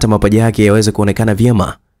kufanya hata mapaja yake yaweze kuonekana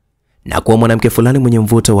vyema na kuwa mwanamke fulani mwenye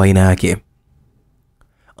mvuto wa aina yake.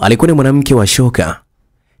 Alikuwa ni mwanamke wa shoka,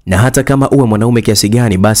 na hata kama uwe mwanaume kiasi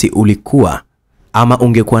gani basi ulikuwa ama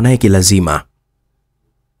ungekuwa naye kilazima.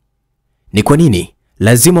 Ni kwa nini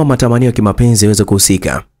lazima matamanio ya kimapenzi yaweze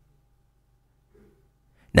kuhusika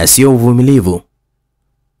na sio uvumilivu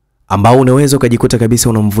ambao unaweza ukajikuta kabisa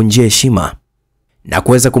unamvunjia heshima na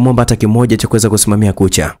kuweza kumwomba hata kimoja cha kuweza kusimamia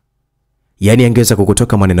kucha? Yaani angeweza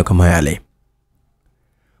kukutoka maneno kama yale.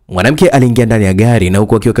 Mwanamke aliingia ndani ya gari na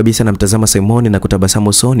huku akiwa kabisa anamtazama Simoni na kutabasamu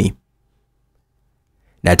usoni.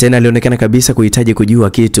 Na tena alionekana kabisa kuhitaji kujua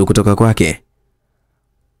kitu kutoka kwake,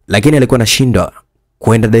 lakini alikuwa anashindwa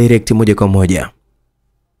kwenda direct moja kwa moja.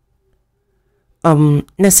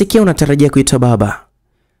 Nasikia unatarajia kuitwa baba.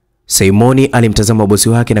 Simoni alimtazama bosi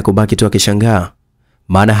wake na kubaki tu akishangaa,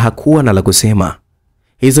 maana hakuwa na la kusema.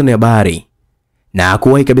 Hizo ni habari, na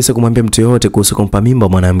hakuwahi kabisa kumwambia mtu yote kuhusu kumpa mimba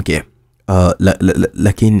mwanamke.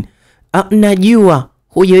 Lakini najua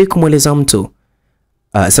hujawahi kumweleza mtu.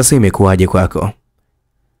 Sasa imekuwaje kwako?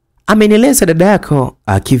 Amenieleza dada yako.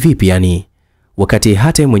 Kivipi yani, wakati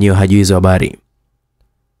hata mwenyewe hajui hizo habari?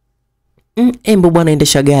 Embo bwana,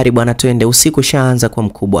 endesha gari bwana, twende, usiku shaanza kwa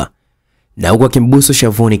mkubwa. Na huko akimbusu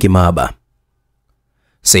shavuni kimaba.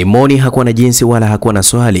 Simoni hakuwa na jinsi wala hakuwa na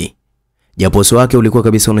swali, japo uso wake ulikuwa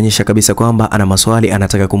kabisa unaonyesha kabisa kwamba ana maswali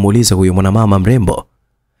anataka kumuuliza huyo mwanamama mrembo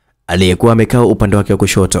aliyekuwa amekaa upande wake wa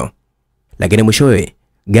kushoto. Lakini mwishowe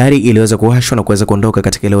gari iliweza kuwashwa na kuweza kuondoka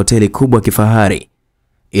katika ile hoteli kubwa kifahari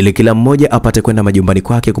ili kila mmoja apate kwenda majumbani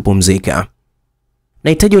kwake kupumzika.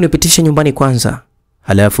 Nahitaji unipitishe nyumbani kwanza.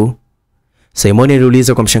 Halafu Simoni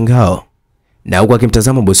aliuliza kwa mshangao, na huko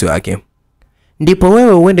akimtazama bosi wake. Ndipo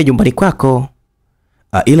wewe uende nyumbani kwako?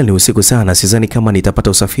 Ila ni usiku sana, sidhani kama nitapata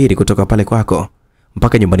usafiri kutoka pale kwako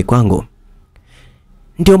mpaka nyumbani kwangu.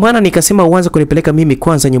 Ndio maana nikasema uanze kunipeleka mimi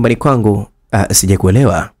kwanza nyumbani kwangu.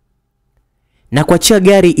 Sijakuelewa. Na kuachia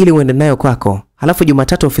gari ili uende nayo kwako, halafu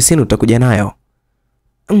Jumatatu ofisini utakuja nayo.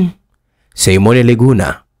 Simoni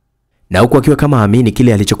aliguna, na huku akiwa kama amini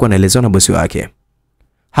kile alichokuwa anaelezewa na bosi wake.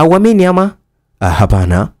 Hauamini ama?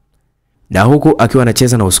 Hapana. Na huku akiwa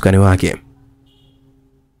anacheza na usukani wake.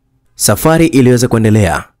 Safari iliweza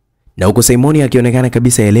kuendelea, na huku Simoni akionekana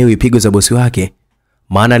kabisa elewi pigo za bosi wake,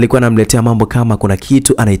 maana alikuwa anamletea mambo kama kuna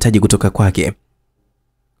kitu anahitaji kutoka kwake.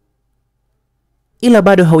 Ila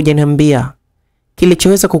bado haujaniambia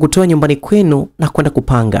kilichoweza kukutoa nyumbani kwenu na kwenda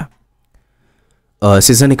kupanga.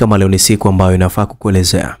 Sidhani kama leo ni siku ambayo inafaa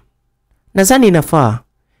kukuelezea. Nadhani inafaa.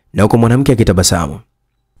 Na huko mwanamke akitabasamu.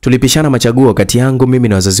 Tulipishana machaguo kati yangu mimi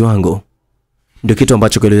na wazazi wangu. Ndio kitu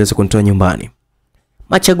ambacho kiliweza kunitoa nyumbani.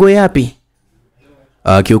 Machaguo yapi?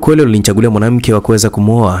 Kiukweli ulinichagulia mwanamke wa kuweza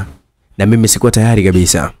kumuoa, na mimi sikuwa tayari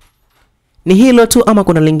kabisa. Ni hilo tu ama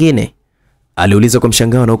kuna lingine? Aliuliza kwa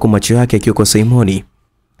mshangao, na huko macho yake akiwa kwa Simoni.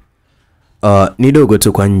 Ni dogo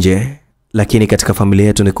tu kwa nje, lakini katika familia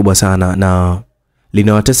yetu ni kubwa sana na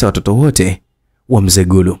linawatesa watoto wote wa mzee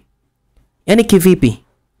Gulu. Yaani kivipi?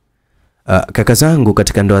 Kaka zangu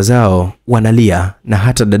katika ndoa zao wanalia na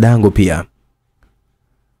hata dadangu pia.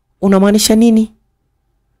 Unamaanisha nini?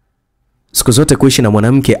 Siku zote kuishi na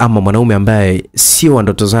mwanamke ama mwanaume ambaye sio wa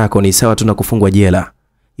ndoto zako ni sawa tu na kufungwa jela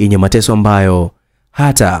yenye mateso ambayo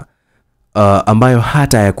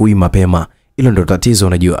hata hayakui mapema. Hilo ndio tatizo,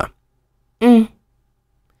 unajua.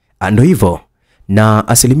 Ndio hivyo. Na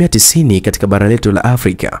 90% katika bara letu la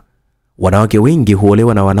Afrika, wanawake wengi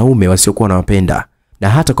huolewa na wanaume wasiokuwa wanawapenda, na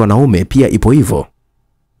hata kwa wanaume pia ipo hivyo.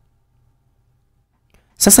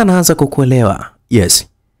 Sasa naanza kukuelewa. Yes.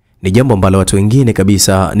 Ni jambo ambalo watu wengine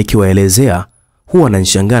kabisa nikiwaelezea huwa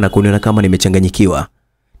wananishangaa na kuniona kama nimechanganyikiwa.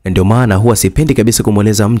 Na ndio maana huwa sipendi kabisa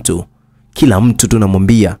kumweleza mtu. Kila mtu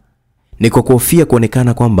tunamwambia ni kwa kuhofia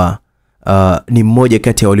kuonekana kwamba ni mmoja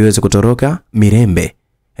kati ya walioweza kutoroka Mirembe.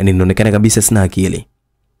 Yaani inaonekana kabisa sina akili.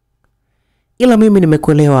 Ila mimi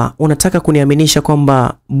nimekuelewa. Unataka kuniaminisha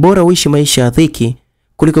kwamba bora uishi maisha ya dhiki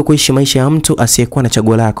kuliko kuishi maisha ya mtu asiyekuwa na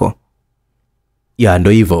chaguo lako. Ya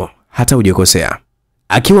ndio hivyo, hata hujakosea.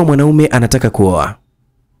 Akiwa mwanaume anataka kuoa,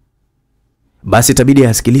 basi itabidi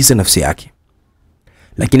asikilize nafsi yake.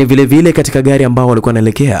 Lakini vile vile katika gari ambao walikuwa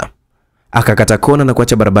wanaelekea, akakata kona na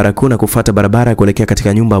kuacha barabara kuu na kufuata barabara kuelekea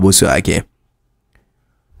katika nyumba ya bosi wake.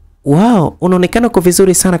 Wow, unaonekana uko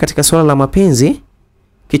vizuri sana katika swala la mapenzi.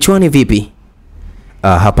 Kichwani vipi?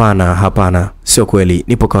 Hapana, sio kweli,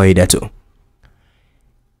 nipo kawaida tu.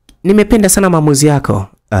 Nimependa sana maamuzi yako.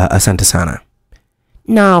 Asante sana.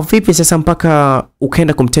 Na vipi sasa mpaka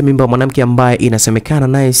ukaenda kumtia mimba mwanamke ambaye inasemekana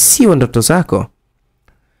naye sio ndoto zako?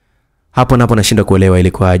 Hapo napo nashinda kuelewa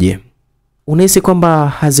ilikuwaje. Unahisi kwamba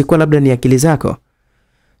hazikuwa labda ni akili zako?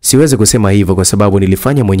 Siwezi kusema hivyo kwa sababu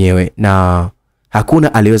nilifanya mwenyewe na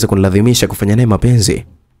hakuna aliweza kunilazimisha kufanya naye mapenzi.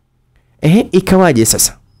 Ikawaje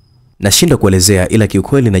sasa? Nashinda kuelezea, ila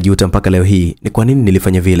kiukweli najuta mpaka leo hii ni kwa nini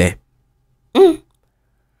nilifanya vile.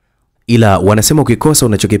 Ila wanasema ukikosa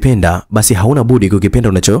unachokipenda basi hauna budi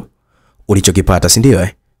kukipenda ulichokipata, si ndio?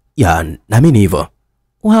 Ya, naamini hivyo.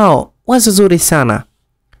 Wow, wazo zuri sana.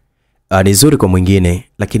 Ni zuri kwa mwingine,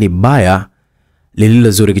 lakini baya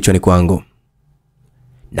lililo zuri kichwani kwangu.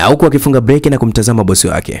 Na huku akifunga breki na kumtazama bosi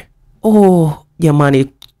wake. Oh, jamani,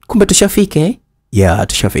 kumbe tushafika. Ya,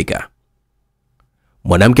 tushafika.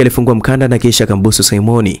 Mwanamke alifungua mkanda na kisha akambusu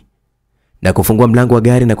Simoni na kufungua mlango wa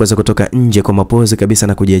gari na kuweza kutoka nje kwa mapozi kabisa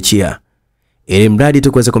na kujiachia. Ili mradi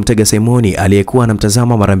tu kuweza kumtega Simoni aliyekuwa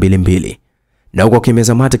anamtazama mara mbili na huko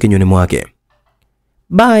akimeza mate kinywani mwake.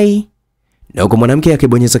 Bye. Na huko mwanamke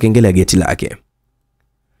akibonyeza kengele ya geti lake.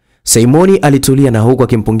 Simoni alitulia na huko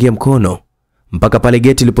akimpungia mkono mpaka pale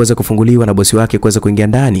geti lilipoweza kufunguliwa na bosi wake kuweza kuingia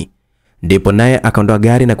ndani, ndipo naye akaondoa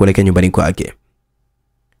gari na kuelekea nyumbani kwake.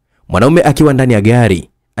 Mwanaume akiwa ndani ya gari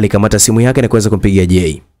alikamata simu yake na kuweza kumpigia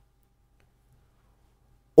Jay.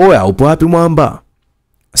 Oya, upo wapi mwamba?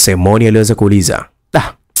 Simoni aliweza kuuliza.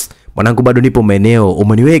 Mwanangu bado nipo maeneo,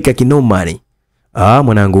 umeniweka kinomani.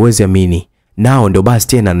 Mwanangu huwezi amini. Nao ndio basi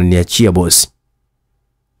tena ananiachia boss.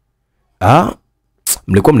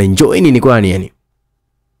 Mlikuwa mnaenjoy nini kwani yani?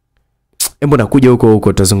 Embo nakuja huko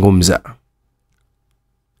tutazungumza.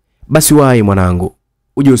 Basi wahi mwanangu,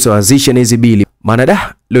 uje usawazishe na hizi bili.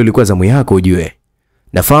 Maana leo ilikuwa zamu yako ujue.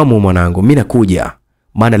 Nafahamu mwanangu, mimi nakuja.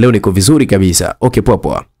 Maana leo niko vizuri kabisa. Okay,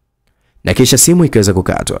 poa. Na kisha simu ikaweza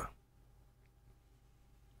kukatwa.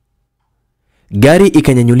 Gari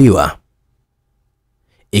ikanyanyuliwa.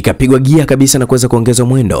 Ikapigwa gia kabisa na kuweza kuongezwa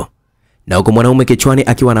mwendo. Na huko mwanaume kichwani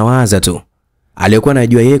akiwa anawaza tu aliyokuwa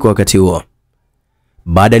anajua yeye kwa wakati huo.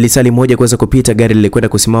 Baada ya lisali moja kuweza kupita, gari lilikwenda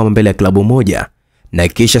kusimama mbele ya klabu moja na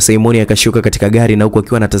kisha Simoni akashuka katika gari na huko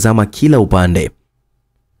akiwa anatazama kila upande.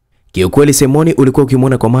 Kiukweli Simoni ulikuwa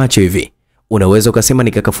ukimwona kwa macho hivi, unaweza ukasema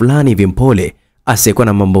ni kaka fulani hivi mpole, asiyekuwa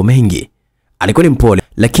na mambo mengi. Alikuwa ni mpole,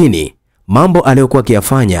 lakini mambo aliyokuwa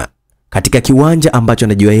akiyafanya katika kiwanja ambacho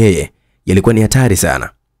anajua yeye yalikuwa ni hatari sana.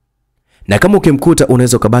 Na kama ukimkuta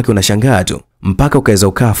unaweza ukabaki unashangaa tu mpaka ukaweza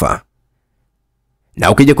ukafa.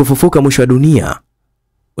 Na ukija kufufuka mwisho wa dunia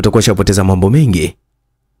utakuwa ushapoteza mambo mengi,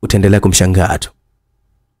 utaendelea kumshangaa tu.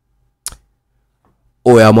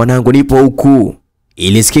 Oya mwanangu, nipo huku,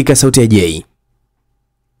 ilisikika sauti ya Jay.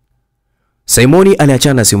 Simoni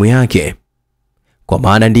aliachana na simu yake kwa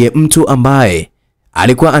maana ndiye mtu ambaye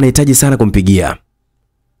alikuwa anahitaji sana kumpigia.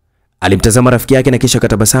 Alimtazama rafiki yake na kisha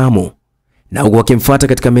katabasamu na huku akimfuata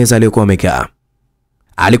katika meza aliyokuwa amekaa.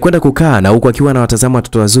 Alikwenda kukaa na huku akiwa anawatazama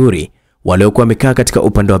watoto wazuri waliokuwa wamekaa katika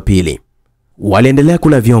upande wa pili. Waliendelea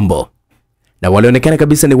kula vyombo na walionekana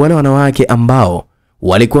kabisa ni wale wanawake ambao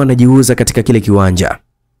walikuwa wanajiuza katika kile kiwanja.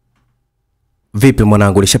 Vipi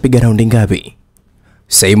mwanangu, ulishapiga raundi ngapi?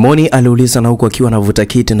 Simoni aliuliza na huku akiwa anavuta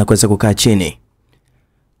kiti na kuweza kukaa chini.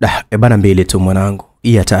 Bana 2 tu mwanangu,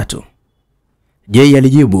 hii ya 3. Jay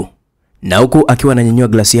alijibu na huku akiwa ananyanyua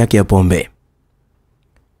glasi yake ya pombe.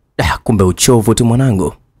 Kumbe uchovu tu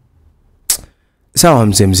mwanangu. Sawa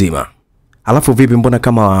mzee mzima. Alafu vipi, mbona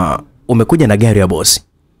kama umekuja na gari ya bosi?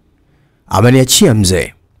 Ameniachia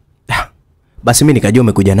mzee. Basi mimi nikajua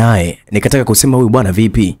umekuja naye, nikataka kusema huyu bwana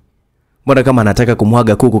vipi? Mbona kama anataka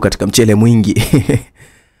kumwaga kuku katika mchele mwingi.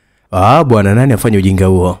 Bwana, nani afanye ujinga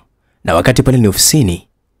huo? Na wakati pale ni ofisini,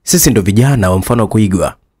 sisi ndo vijana wa mfano wa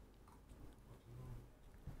kuigwa.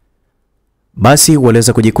 Basi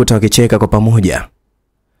waliweza kujikuta wakicheka kwa pamoja.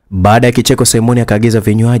 Baada ya kicheko, Simoni akaagiza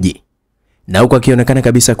vinywaji na huko akionekana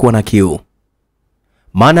kabisa kuwa na kiu.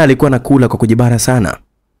 Maana alikuwa nakula kwa kujibara sana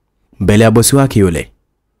mbele ya bosi wake yule.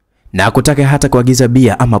 Na hakutaka hata kuagiza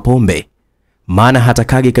bia ama pombe, maana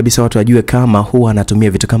hatakagi kabisa watu wajue kama huwa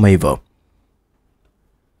anatumia vitu kama hivyo.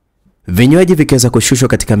 Vinywaji vikaweza kushushwa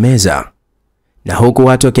katika meza, na huku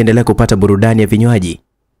watu wakiendelea kupata burudani ya vinywaji.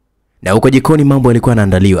 Na huko jikoni mambo yalikuwa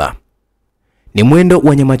yanaandaliwa. Ni mwendo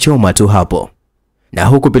wa nyama choma tu hapo. Na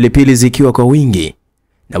huku pilipili zikiwa kwa wingi,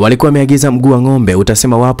 na walikuwa wameagiza mguu wa ng'ombe,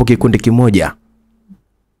 utasema wapo kikundi kimoja.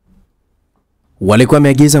 Walikuwa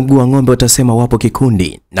wameagiza mguu wa ng'ombe, utasema wapo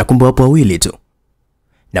kikundi, na kumbe wapo wawili tu.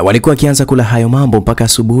 Na walikuwa kianza kula hayo mambo mpaka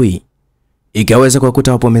asubuhi. Ikaweza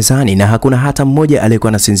kuwakuta wapo mezani na hakuna hata mmoja aliyekuwa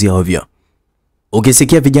anasinzia ovyo.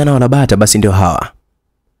 Ukisikia vijana wanabata basi ndio hawa.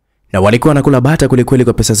 Na walikuwa wanakula bata kweli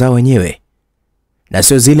kwa pesa zao wenyewe. Na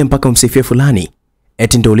sio zile mpaka umsifie fulani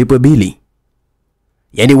eti ndio ulipwe bili.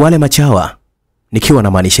 Yaani wale machawa, nikiwa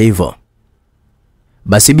na maanisha hivyo.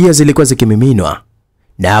 Basi bia zilikuwa zikimiminwa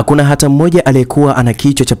na hakuna hata mmoja aliyekuwa ana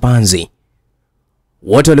kichwa cha panzi.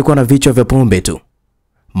 Wote walikuwa na vichwa vya pombe tu.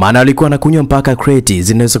 Maana walikuwa wanakunywa mpaka kreti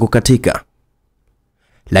zinaweza kukatika.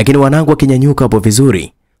 Lakini wanangu wakinyanyuka hapo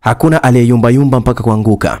vizuri, hakuna aliyeyumba mpaka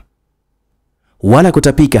kuanguka. Wala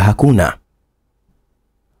kutapika hakuna.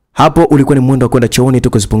 Hapo ulikuwa ni mwendo wa kwenda chooni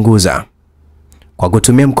tu kuzipunguza kwa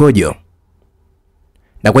kutumia mkojo.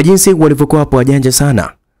 Na kwa jinsi walivyokuwa hapo wajanja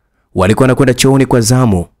sana, walikuwa wanakwenda chooni kwa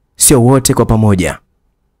zamu, sio wote kwa pamoja.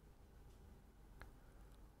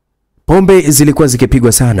 Pombe zilikuwa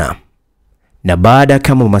zikipigwa sana. Na baada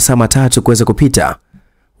kama masaa 3 kuweza kupita,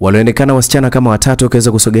 walionekana wasichana kama 3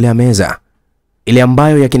 wakaweza kusogelea meza ile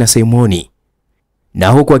ambayo ya kina Simoni. Na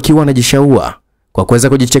huku akiwa anajishaua kwa kuweza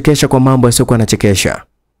kujichekesha kwa mambo yasiyokuwa yanachekesha.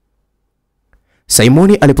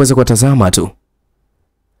 Simoni alipoweza kutazama tu,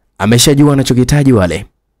 ameshajua anachokitaji wale.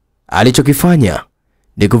 Alichokifanya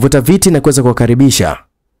ni kuvuta viti na kuweza kuwakaribisha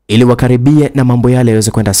ili wakaribie na mambo yale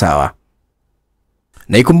yaweze kwenda sawa.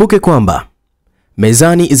 Na ikumbuke kwamba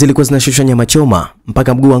mezani zilikuwa zinashushwa nyama choma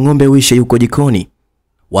mpaka mguu wa ng'ombe uishe yuko jikoni.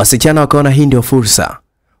 Wasichana wakaona hii ndio fursa,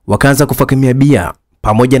 wakaanza kufakamia bia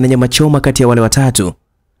pamoja na nyama choma kati ya wale 3.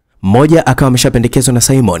 Mmoja akawa ameshapendekezwa na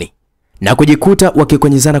Simoni na kujikuta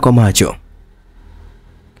wakikonyezana kwa macho.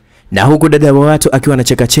 Na huku dada wa watu akiwa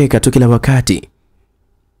anacheka tu kila wakati.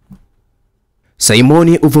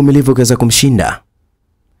 Simoni uvumilivu kaza kumshinda.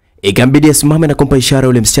 Ikambidi asimame na kumpa ishara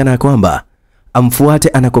yule msichana kwamba amfuate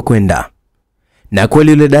anakokwenda. Na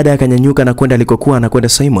kweli yule dada akanyanyuka na kwenda alikokuwa anakwenda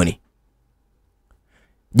Simoni.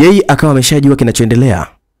 Jay akawa ameshajua kinachoendelea.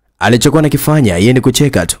 Alichokuwa anakifanya yeye ni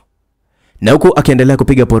kucheka tu. Na huku akiendelea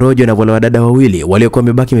kupiga porojo na wale wadada wawili waliokuwa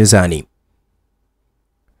wamebaki mezani.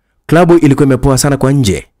 Klabu ilikuwa imepoa sana kwa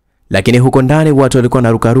nje, lakini huko ndani watu walikuwa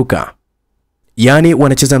wanarukaruka. Yaani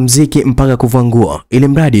wanacheza mziki mpaka kuvua nguo ili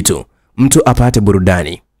mradi tu mtu apate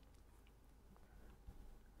burudani.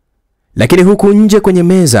 Lakini huku nje kwenye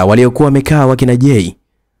meza waliokuwa wamekaa wakina Jay,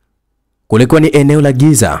 kulikuwa ni eneo la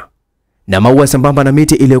giza na maua sambamba na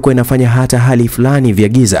miti iliyokuwa inafanya hata hali fulani vya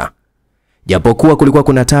giza. Japokuwa kulikuwa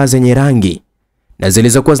kuna taa zenye rangi na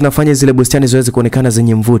zilizokuwa zinafanya zile bustani ziweze kuonekana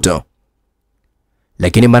zenye mvuto.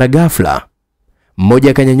 Lakini mara ghafla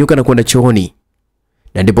mmoja akanyanyuka na kwenda chooni.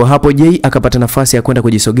 Na ndipo hapo Jay akapata nafasi ya kwenda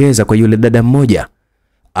kujisogeza kwa yule dada mmoja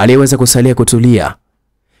aliyeweza kusalia kutulia,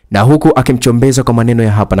 na huku akimchombeza kwa maneno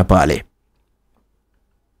ya hapa na pale.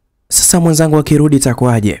 Sasa mwenzangu akirudi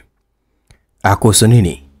takwaje? Kuhusu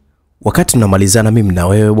nini? Wakati tunamalizana mimi na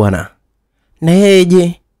wewe bwana. Na yeye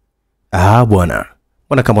je? Bwana.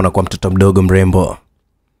 Mbona kama unakuwa mtoto mdogo mrembo?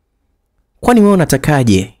 Kwani wewe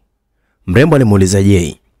unatakaje? Mrembo alimuuliza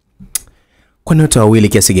Jay. Kwani wote wawili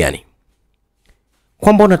kiasi gani?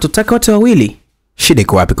 Kwamba unatutaka wote wawili? Shida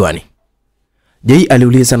iko wapi kwani? Jay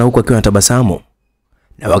aliuliza na huku akiwa anatabasamu.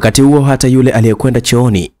 Na wakati huo hata yule aliyekwenda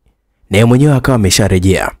chooni naye mwenyewe akawa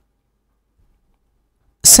amesharejea.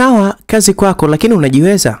 Sawa, kazi kwako lakini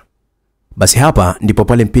unajiweza. Basi hapa ndipo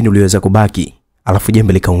pale mpini uliweza kubaki. alafu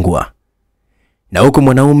jembe likaungua, na huku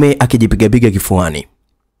mwanaume akijipigapiga kifuani.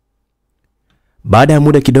 Baada ya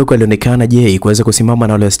muda kidogo alionekana Jay kuweza kusimama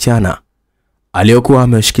na wale wasichana aliokuwa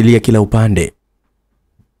ameshikilia kila upande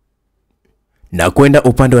na kwenda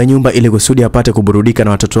upande wa nyumba ili kusudi apate kuburudika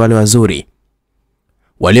na watoto wale wazuri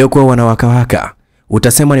waliokuwa wanawakawaka,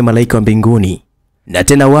 utasema ni malaika wa mbinguni, na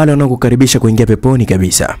tena wale wanaokukaribisha kuingia peponi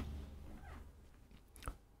kabisa.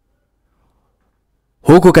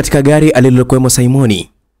 Huko katika gari alilokuwemo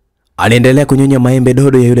Simoni, aliendelea kunyonya maembe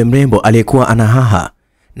dodo ya yule mrembo aliyekuwa anahaha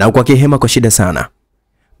na kwa kihema kwa shida sana,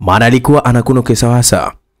 maana alikuwa anakuno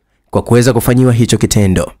kisawasa kwa kuweza kufanyiwa hicho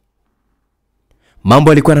kitendo.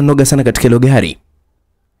 Mambo alikuwa ananoga sana katika ile gari,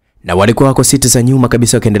 na walikuwa wako siti za nyuma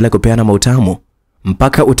kabisa wakiendelea kupeana mautamu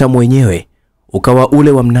mpaka utamu wenyewe ukawa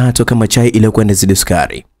ule wa mnato kama chai iliyokuwa inazidi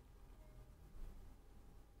sukari.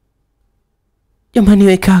 Jamani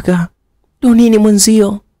we kaka, ndo nini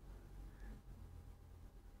mwenzio?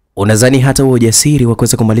 Unadhani hata huo ujasiri wa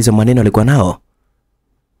kuweza kumaliza maneno alikuwa nao?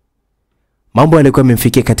 Mambo yalikuwa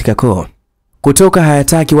yamemfikia katika koo. Kutoka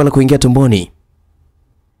hayataki wala kuingia tumboni.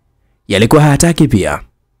 Yalikuwa hayataki pia.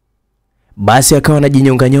 Basi akawa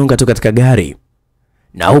anajinyonga nyonga tu katika gari,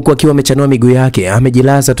 na huku akiwa amechanua miguu yake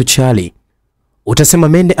amejilaza tu chali. Utasema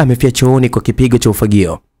mende amefia chooni kwa kipigo cha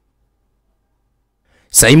ufagio.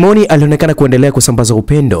 Simoni alionekana kuendelea kusambaza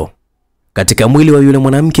upendo katika mwili wa yule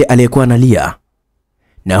mwanamke aliyekuwa analia,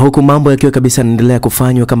 na huku mambo yakiwa kabisa yanaendelea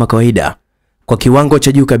kufanywa kama kawaida kwa kiwango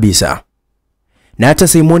cha juu kabisa. Na hata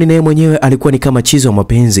Simoni naye mwenyewe alikuwa ni kama chizo wa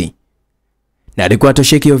mapenzi, na alikuwa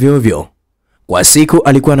atosheki ovyo ovyo. Kwa siku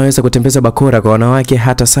alikuwa anaweza kutembeza bakora kwa wanawake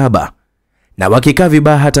hata 7, na wakikaa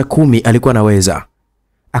vibaya hata 10 alikuwa anaweza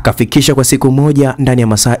akafikisha kwa siku moja ndani ya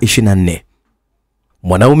masaa 24.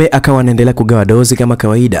 Mwanaume akawa anaendelea kugawa dozi kama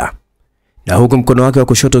kawaida, na huku mkono wake wa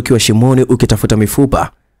kushoto ukiwa shimoni ukitafuta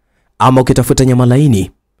mifupa ama ukitafuta nyama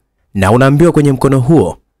laini, na unaambiwa kwenye mkono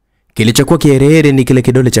huo kilichokuwa kiherehere ni kile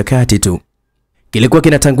kidole cha kati tu. Kilikuwa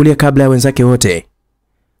kinatangulia kabla ya wenzake wote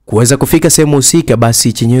kuweza kufika sehemu husika.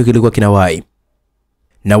 Basi chenyewe kilikuwa kinawai,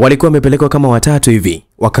 na walikuwa wamepelekwa kama watatu hivi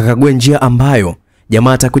wakakagua njia ambayo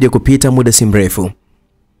jamaa atakuja kupita muda si mrefu.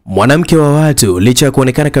 Mwanamke wa watu licha ya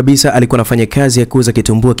kuonekana kabisa alikuwa anafanya kazi ya kuuza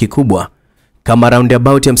kitumbua kikubwa kama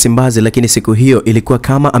roundabout ya Msimbazi, lakini siku hiyo ilikuwa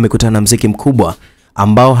kama amekutana na mziki mkubwa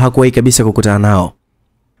ambao hakuwahi kabisa kukutana nao.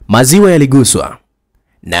 Maziwa yaliguswa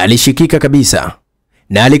na alishikika kabisa,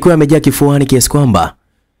 na alikuwa amejaa kifuani kiasi kwamba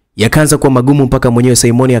yakaanza kuwa magumu mpaka mwenyewe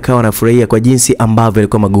Simoni akawa anafurahia kwa jinsi ambavyo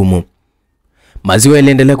yalikuwa magumu. Maziwa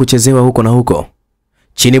yaliendelea kuchezewa huko na huko.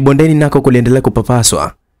 Chini bondeni nako kuliendelea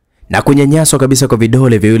kupapaswa na kunyanyaswa kabisa kwa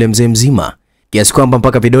vidole vya yule mzee mzima kiasi kwamba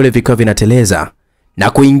mpaka vidole vikawa vinateleza na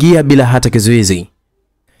kuingia bila hata kizuizi.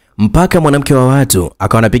 Mpaka mwanamke wa watu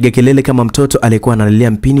akawa anapiga kelele kama mtoto aliyekuwa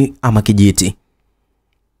analilia mpini ama kijiti.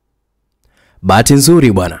 Bahati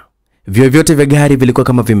nzuri bwana, vioo vyote vya gari vilikuwa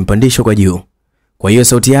kama vimepandishwa kwa juu, kwa hiyo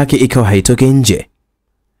sauti yake ikawa haitoke nje.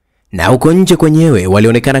 Na huko nje kwenyewe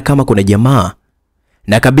walionekana kama kuna jamaa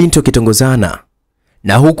na kabinti wakitongozana,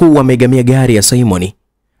 na huku wamegamia gari ya Simoni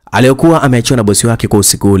aliyokuwa ameachiwa na bosi wake kwa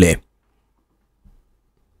usiku ule.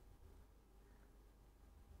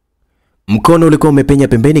 Mkono ulikuwa umepenya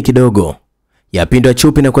pembeni kidogo ya pindo ya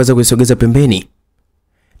chupi na kuweza kuisogeza pembeni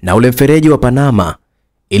na ule mfereji wa Panama,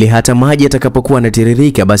 ili hata maji yatakapokuwa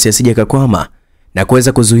yanatiririka basi asije kakwama na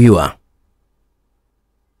kuweza kuzuiwa.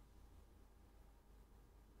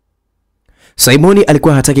 Simoni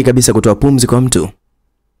alikuwa hataki kabisa kutoa pumzi kwa mtu,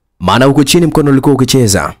 maana huko chini mkono ulikuwa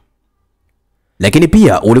ukicheza, lakini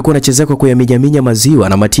pia ulikuwa unacheza kwa kuyaminya maziwa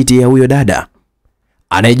na matiti ya huyo dada.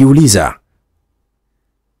 Anajiuliza,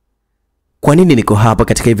 kwa nini niko hapa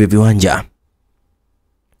katika hivi viwanja?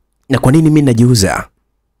 Na kwa nini mimi najiuza?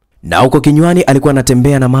 Na huko kinywani alikuwa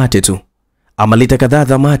anatembea na mate tu, ama lita kadhaa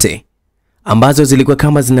za mate ambazo zilikuwa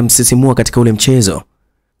kama zinamsisimua katika ule mchezo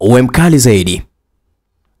uwe mkali zaidi.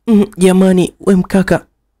 Jamani, we mkaka,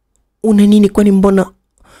 una nini kwani mbona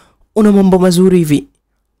una mambo mazuri hivi?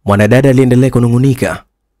 Mwanadada aliendelea kunungunika,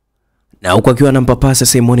 na huko akiwa anampapasa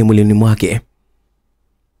Simoni mwilini mwake.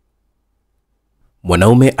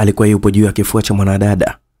 Mwanaume alikuwa yupo juu ya kifua cha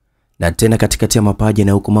mwanadada, na tena katikati ya mapaja,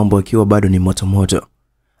 na huko mambo akiwa bado ni moto moto,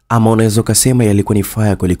 ama unaweza kusema yalikuwa ni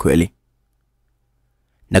fire kweli kweli.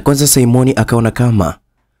 Na kwanza Simoni akaona kama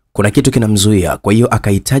kuna kitu kinamzuia, kwa hiyo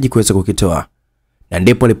akahitaji kuweza kukitoa, na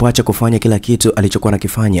ndipo alipoacha kufanya kila kitu alichokuwa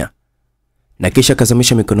nakifanya, na kisha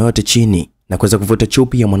akazamisha mikono yote chini na kuweza kuvuta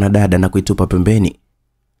chupi ya mwanadada na kuitupa pembeni,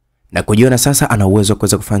 na kujiona sasa ana uwezo wa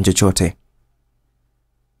kuweza kufanya chochote.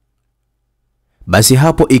 Basi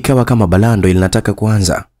hapo ikawa kama balando ilinataka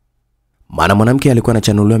kuanza, maana mwanamke alikuwa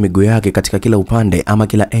anachanuliwa miguu yake katika kila upande ama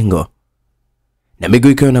kila engo, na miguu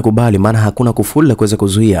ikawa inakubali, maana hakuna kufuli la kuweza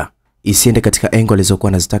kuzuia isiende katika engo alizokuwa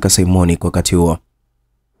anazitaka Simoni kwa wakati huo.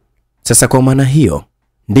 Sasa kwa maana hiyo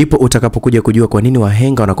ndipo utakapokuja kujua kwa nini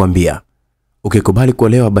wahenga wanakuambia ukikubali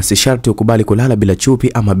kuolewa basi sharti ukubali kulala bila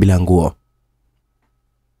chupi ama bila nguo.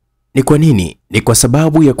 Ni kwa nini? Ni kwa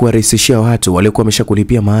sababu ya kuwarahisishia watu waliokuwa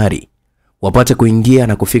wameshakulipia mahari wapate kuingia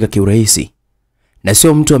na kufika kiurahisi, na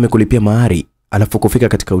sio mtu amekulipia mahari alafu kufika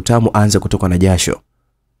katika utamu aanze kutoka na jasho,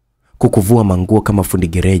 kukuvua manguo kama fundi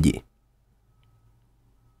gereji.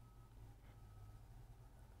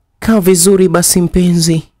 Kaa vizuri basi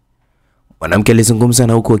mpenzi, Mwanamke alizungumza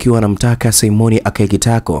na huku akiwa anamtaka Simoni akae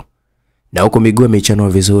kitako, na huko miguu imechanua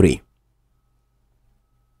vizuri.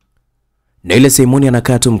 Na ile Simoni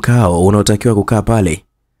anakaa tu mkao unaotakiwa kukaa pale,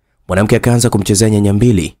 mwanamke akaanza kumchezea nyanya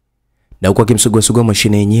mbili, na huko akimsugua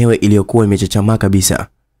mashine yenyewe iliyokuwa imechachamaa kabisa,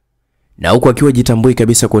 na huko akiwa jitambui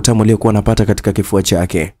kabisa kwa utamu aliokuwa anapata katika kifua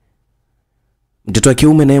chake. Mtoto wa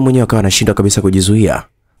kiume naye mwenyewe akawa anashindwa kabisa kujizuia,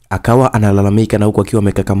 akawa analalamika, na huko akiwa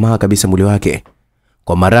amekakamaa kabisa mwili wake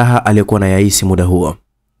kwa maraha aliyokuwa na yaisi muda huo.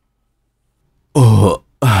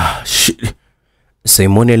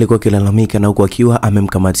 Simoni alikuwa akilalamika, na huko akiwa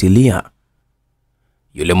amemkamatilia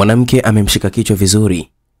yule mwanamke, amemshika kichwa vizuri,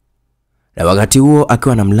 na wakati huo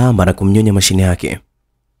akiwa anamlamba na kumnyonya mashine yake.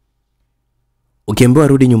 Ukiambiwa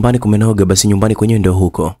rudi nyumbani kumenoga, basi nyumbani kwenyewe ndio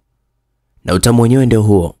huko, na utamu wenyewe ndio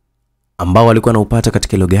huo ambao alikuwa anaupata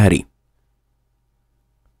katika ile gari.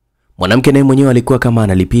 Mwanamke naye mwenyewe alikuwa kama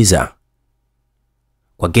analipiza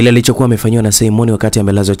kwa kile alichokuwa amefanywa na Simoni wakati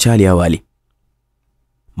amelazwa chali awali,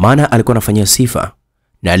 maana alikuwa anafanyia sifa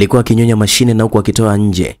na alikuwa akinyonya mashine na huko akitoa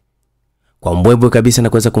nje kwa mbwebwe kabisa, na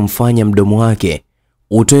kuweza kumfanya mdomo wake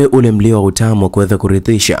utoe ule mlio wa utamu kuweza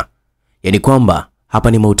kuridhisha, yani kwamba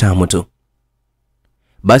hapa ni mautamu tu.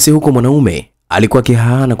 Basi huko mwanaume alikuwa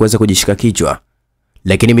kihaana kuweza kujishika kichwa,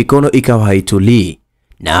 lakini mikono ikawa haitulii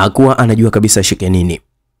na hakuwa anajua kabisa ashike nini,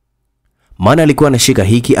 maana alikuwa anashika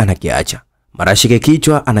hiki anakiacha, mara ashike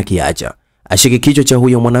kichwa anakiacha, ashike kichwa cha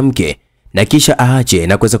huyo mwanamke na kisha aache,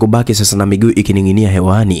 na kuweza kubaki sasa na miguu ikining'inia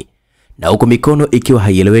hewani, na huko mikono ikiwa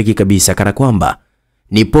haieleweki kabisa, kana kwamba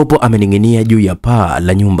ni popo amening'inia juu ya paa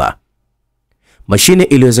la nyumba. Mashine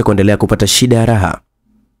iliweza kuendelea kupata shida ya raha,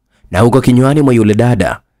 na huko kinywani mwa yule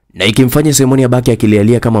dada, na ikimfanya Simoni abaki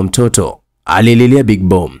akilialia kama mtoto alililia Big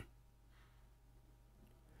Bomb.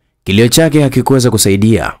 Kilio chake hakikuweza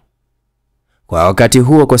kusaidia kwa wakati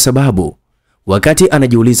huo, kwa sababu wakati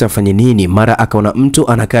anajiuliza afanye nini, mara akaona mtu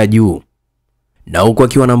anakaa juu, na huko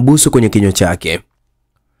akiwa anambusu kwenye kinywa chake.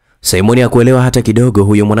 Simoni hakuelewa hata kidogo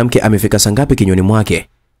huyo mwanamke amefika sangapi kinywani mwake,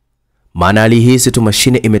 maana alihisi tu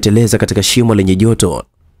mashine imeteleza katika shimo lenye joto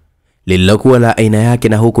lililokuwa la aina yake,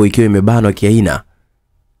 na huko ikiwa imebanwa kiaina,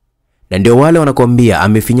 na ndio wale wanakuambia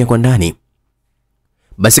amefinya kwa ndani.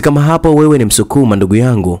 Basi kama hapo wewe ni Msukuma ndugu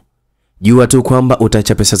yangu, jua tu kwamba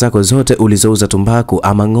utacha pesa zako zote ulizouza tumbaku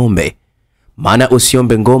ama ng'ombe, maana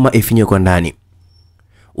usiombe ngoma ifinye kwa ndani.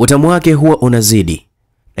 Utamu wake huwa unazidi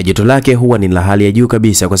na joto lake huwa ni la hali ya juu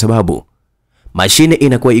kabisa, kwa sababu mashine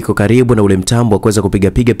inakuwa iko karibu na ule mtambo wa kuweza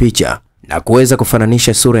kupiga picha na kuweza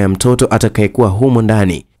kufananisha sura ya mtoto atakayekuwa humo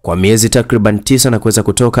ndani kwa miezi takriban 9 na kuweza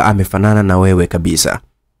kutoka amefanana na wewe kabisa.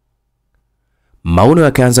 Mauno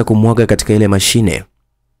yakaanza kumwaga katika ile mashine,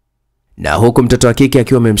 na huku mtoto wa kike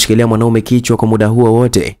akiwa amemshikilia mwanaume kichwa kwa muda huo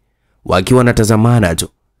wote, wakiwa wanatazamana tu,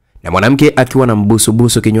 na mwanamke akiwa na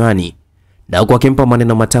mbusu kinywani, na huku akimpa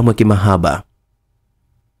maneno matamu ya kimahaba.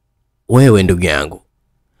 Wewe ndugu yangu,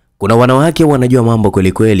 kuna wanawake wanajua mambo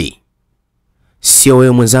kweli kweli. Sio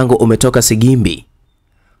wewe mwenzangu umetoka Sigimbi,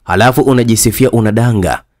 halafu unajisifia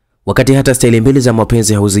unadanga, wakati hata staili mbili za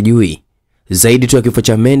mapenzi hauzijui, zaidi tu ya kifo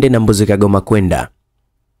cha mende na mbuzi kagoma kwenda.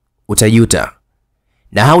 Utajuta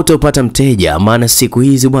na hautopata mteja, maana siku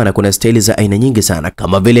hizi bwana kuna staili za aina nyingi sana,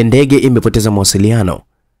 kama vile ndege imepoteza mawasiliano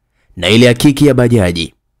na ile hakiki ya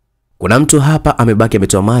bajaji. Kuna mtu hapa amebaki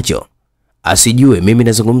ametoa macho asijue mimi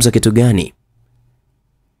nazungumza kitu gani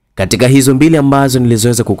katika hizo mbili ambazo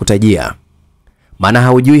nilizoweza kukutajia, maana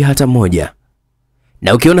haujui hata moja.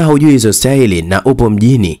 Na ukiona haujui hizo staili na upo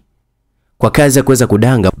mjini kwa kazi ya kuweza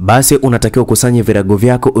kudanga, basi unatakiwa kusanya virago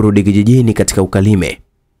vyako urudi kijijini katika ukalime,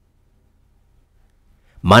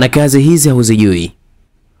 maana kazi hizi hauzijui,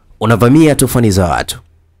 unavamia tufani za watu.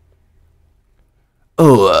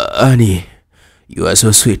 Ani, you are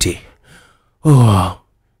so sweet.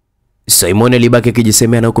 Simon alibaki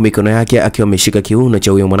akijisemea na huku mikono yake akiwa ameshika kiuno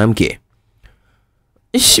cha huyo mwanamke.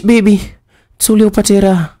 Baby, tuli upate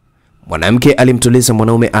raha. Mwanamke alimtuliza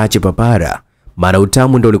mwanaume aache papara, mara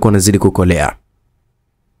utamu ndio ulikuwa unazidi kukolea.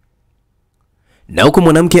 Na huku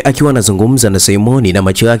mwanamke akiwa anazungumza na Simoni na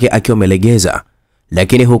macho yake akiwa amelegeza,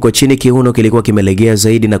 lakini huko chini kiuno kilikuwa kimelegea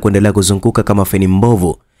zaidi na kuendelea kuzunguka kama feni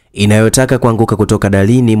mbovu inayotaka kuanguka kutoka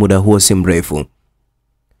dalini muda huo si mrefu.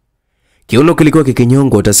 Kiuno kilikuwa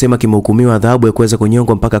kikinyongwa, utasema kimehukumiwa adhabu ya kuweza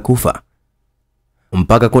kunyongwa mpaka kufa.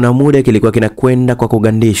 Mpaka kuna muda kilikuwa kinakwenda kwa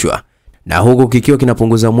kugandishwa, na huku kikiwa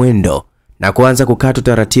kinapunguza mwendo na kuanza kukata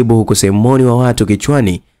taratibu, huku Simoni wa watu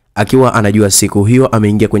kichwani akiwa anajua siku hiyo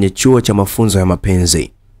ameingia kwenye chuo cha mafunzo ya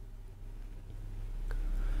mapenzi.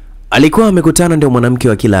 Alikuwa amekutana ndio mwanamke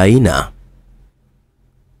wa kila aina,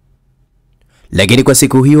 lakini kwa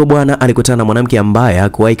siku hiyo bwana alikutana na mwanamke ambaye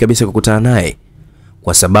hakuwahi kabisa kukutana naye,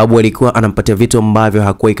 kwa sababu alikuwa anampatia vitu ambavyo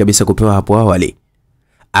hakuwahi kabisa kupewa hapo awali.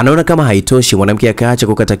 Anaona kama haitoshi, mwanamke akaacha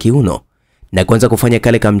kukata kiuno na kuanza kufanya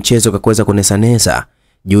kale kama mchezo kwa kuweza kunesanesa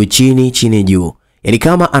juu chini chini juu, yani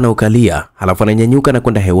kama anaukalia halafu ananyanyuka na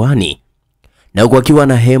kwenda hewani, na huku akiwa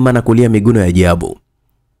na hema na kulia miguno ya ajabu.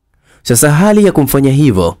 Sasa hali ya kumfanya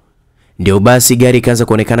hivyo ndio basi gari ikaanza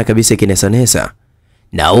kuonekana kabisa kinesanesa,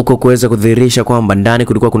 na huko kuweza kudhihirisha kwamba ndani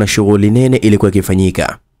kulikuwa kuna shughuli nene ilikuwa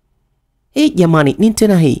ikifanyika. Jamani, nini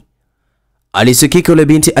tena hii? Alisikika yule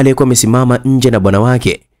binti aliyekuwa amesimama nje na bwana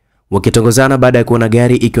wake wakitongozana baada ya kuona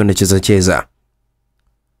gari ikiwa inacheza cheza.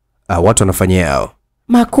 Watu wanafanya yao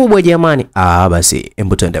makubwa jamani. Basi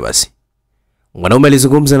hebu twende basi. Mwanaume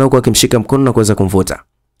alizungumza na huko akimshika mkono na kuweza kumvuta.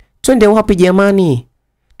 Twende wapi jamani?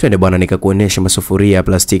 Twende bwana, nikakuonesha masufuria ya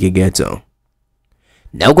plastiki ghetto.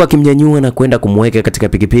 Na huko akimnyanyua na kwenda kumweka katika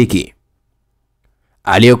pikipiki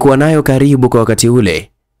aliyokuwa nayo karibu kwa wakati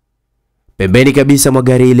ule, pembeni kabisa mwa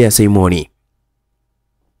gari ile ya Simoni.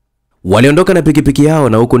 Waliondoka na pikipiki yao,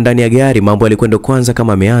 na huko ndani ya gari mambo yalikwenda kwanza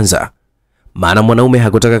kama ameanza, maana mwanaume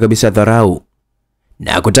hakutaka kabisa dharau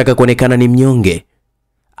na hakutaka kuonekana ni mnyonge.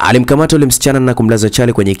 Alimkamata yule msichana na kumlaza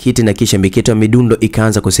chali kwenye kiti, na kisha mikito ya midundo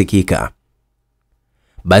ikaanza kusikika.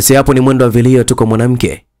 Basi hapo ni mwendo wa vilio tu kwa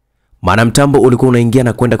mwanamke, maana mtambo ulikuwa unaingia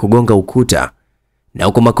na kwenda kugonga ukuta, na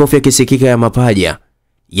huko makofi yakisikika ya mapaja,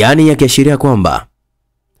 yani yakiashiria kwamba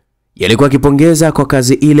yalikuwa kipongeza kwa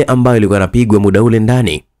kazi ile ambayo ilikuwa inapigwa muda ule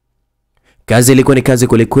ndani. Kazi ilikuwa ni kazi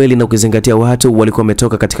kweli kweli, na ukizingatia watu walikuwa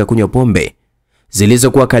wametoka katika kunywa pombe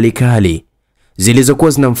zilizokuwa kali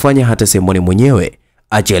zilizokuwa zinamfanya hata Simoni mwenyewe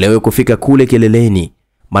achelewe kufika kule kileleni,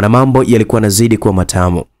 maana mambo yalikuwa nazidi kuwa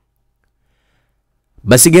matamu.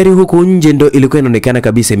 Basi gari huku nje ndo ilikuwa inaonekana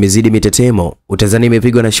kabisa imezidi mitetemo, utazani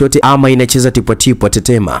imepigwa na shoti ama inacheza tipwa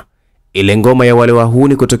tetema, ile ngoma ya wale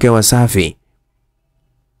wahuni kutokea Wasafi.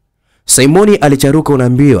 Simoni alicharuka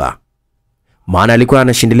unaambiwa, maana alikuwa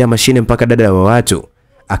anashindilia mashine mpaka dada wa watu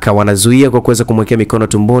akawa anazuia kwa kuweza kumwekea mikono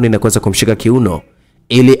tumboni na kuweza kumshika kiuno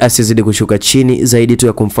ili asizidi kushuka chini zaidi tu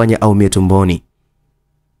ya kumfanya aumie tumboni.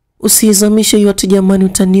 Usizamishe yote jamani,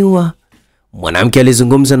 utaniua, mwanamke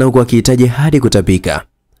alizungumza na huku akihitaji hadi kutapika.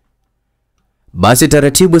 Basi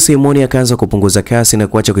taratibu Simoni akaanza kupunguza kasi na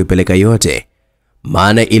kuacha kuipeleka yote,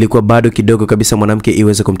 maana ilikuwa bado kidogo kabisa mwanamke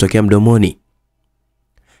iweze kumtokea mdomoni.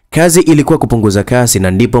 Kazi ilikuwa kupunguza kasi,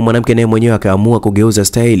 na ndipo mwanamke naye mwenyewe akaamua kugeuza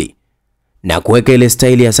staili na kuweka ile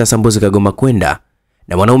staili ya sasa mbuzi kagoma kwenda,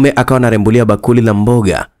 na mwanaume akawa anarembulia bakuli la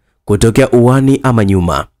mboga kutokea uwani ama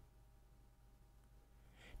nyuma.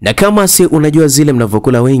 Na kama si unajua zile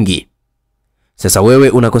mnavokula wengi, sasa wewe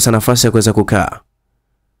unakosa nafasi ya kuweza kukaa,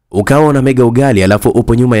 ukawa una mega ugali alafu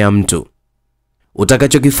upo nyuma ya mtu.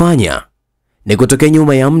 Utakachokifanya ni kutokea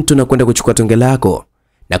nyuma ya mtu na kwenda kuchukua tonge lako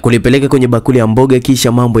na kulipeleka kwenye bakuli ya mboga,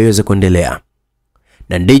 kisha mambo yaweze kuendelea.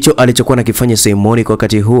 Na ndicho alichokuwa nakifanya Simoni kwa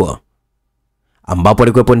wakati huo, ambapo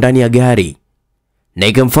alikuwa ndani ya gari na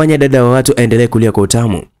ikamfanya dada wa watu aendelee kulia kwa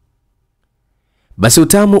utamu. Basi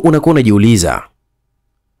utamu unakuwa unajiuliza,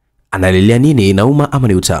 analilia nini? Inauma ama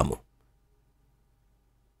ni utamu?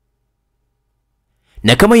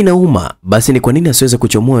 Na kama inauma, basi ni kwa nini asiweze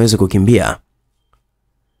kuchomoa aweze kukimbia?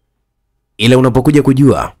 Ila unapokuja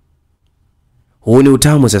kujua huu ni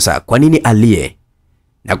utamu, sasa kwa nini alie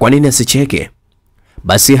na kwa nini asicheke?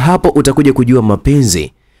 Basi hapo utakuja kujua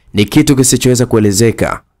mapenzi ni kitu kisichoweza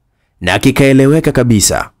kuelezeka na kikaeleweka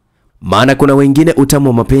kabisa. Maana kuna wengine utamu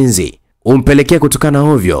wa mapenzi umpelekea kutokana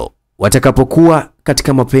ovyo watakapokuwa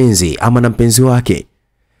katika mapenzi ama na mpenzi wake,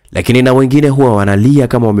 lakini na wengine huwa wanalia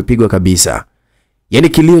kama wamepigwa kabisa, yani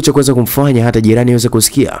kilio cha kuweza kumfanya hata jirani aweze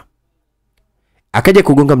kusikia. Akaja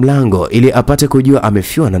kugonga mlango ili apate kujua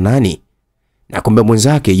amefiwa na nani, na kumbe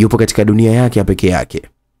mwenzake yupo katika dunia yake ya peke yake.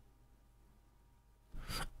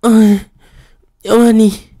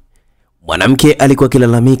 Jamani, mwanamke alikuwa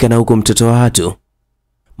akilalamika, na huko mtoto wa watu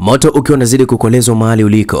moto ukiwa unazidi kukolezwa mahali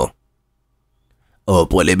uliko.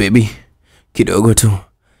 Pole baby, kidogo tu,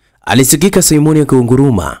 alisikika Simoni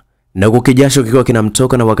akiunguruma na huko kijasho kikiwa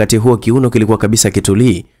kinamtoka, na wakati huo kiuno kilikuwa kabisa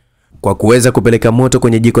kitulii kwa kuweza kupeleka moto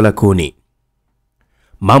kwenye jiko la kuni.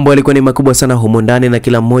 Mambo yalikuwa ni makubwa sana humo ndani, na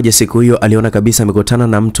kila mmoja siku hiyo aliona kabisa amekutana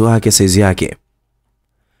na mtu wake saizi yake.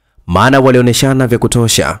 Maana walioneshana vya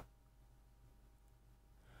kutosha.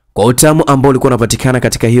 Kwa utamu ambao ulikuwa unapatikana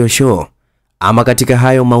katika hiyo show, ama katika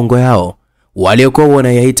hayo maungo yao waliokuwa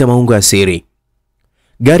wanayaita maungo ya siri.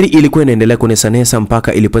 Gari ilikuwa inaendelea kunesanesa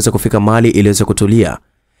mpaka ilipoweza kufika mahali iliweza kutulia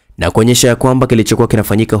na kuonyesha ya kwamba kilichokuwa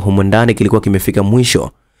kinafanyika humo ndani kilikuwa kimefika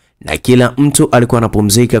mwisho, na kila mtu alikuwa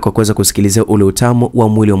anapumzika kwa kuweza kusikiliza ule utamu wa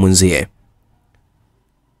mwili wa mwenzie.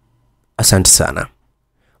 Asante sana.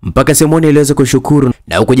 Mpaka Simoni aliweza kushukuru,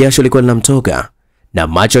 na huko jasho lilikuwa linamtoka na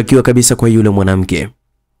macho akiwa kabisa kwa yule mwanamke.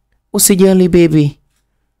 Usijali baby.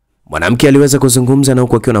 Mwanamke aliweza kuzungumza na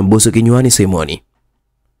huko akiwa na mbusu kinywani Simoni.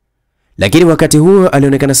 Lakini wakati huo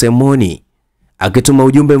alionekana Simoni akituma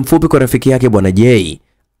ujumbe mfupi kwa rafiki yake Bwana J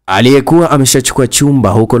aliyekuwa ameshachukua chumba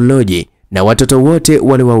huko loji na watoto wote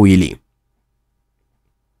wale wawili.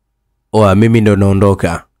 Mimi ndo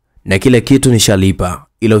naondoka na kila kitu nishalipa,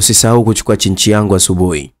 ila usisahau kuchukua chinchi yangu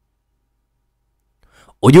asubuhi.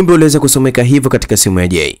 Ujumbe uliweza kusomeka hivyo katika simu ya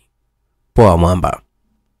J. Poa mwamba.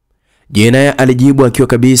 J naye alijibu akiwa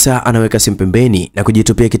kabisa anaweka simu pembeni na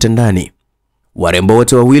kujitupia kitandani. Warembo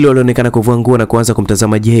wote wawili walionekana kuvua nguo na kuanza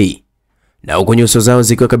kumtazama J, na huko nyuso zao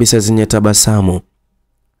zikiwa kabisa zenye tabasamu.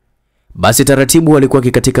 Basi taratibu walikuwa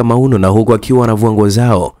kikatika mauno, na huko akiwa wanavua nguo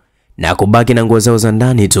zao na kubaki na nguo zao za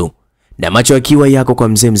ndani tu, na macho akiwa yako kwa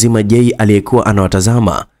mzee mzima J aliyekuwa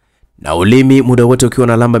anawatazama, na ulimi muda wote ukiwa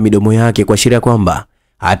na lamba midomo yake kuashiria kwamba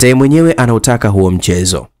hata yeye mwenyewe anautaka huo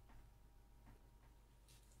mchezo.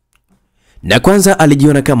 Na kwanza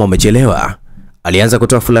alijiona kama umechelewa. Alianza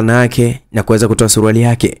kutoa fulana yake na kuweza kutoa suruali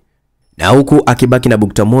yake, na huku akibaki na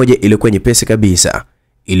bukta moja iliyokuwa nyepesi kabisa,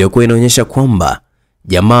 iliyokuwa inaonyesha kwamba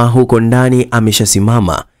jamaa huko ndani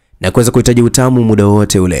ameshasimama na kuweza kuhitaji utamu muda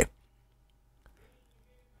wote ule.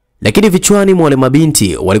 Lakini vichwani mwa wale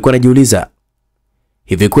mabinti walikuwa wanajiuliza,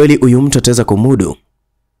 hivi kweli huyu mtu ataweza kumudu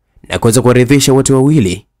na kuweza kuwaridhisha wote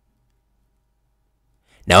wawili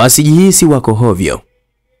na wasijihisi wako hovyo?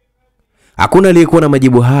 Hakuna aliyekuwa na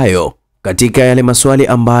majibu hayo katika yale maswali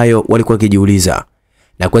ambayo walikuwa wakijiuliza,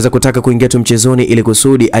 na kuweza kutaka kuingia tu mchezoni ili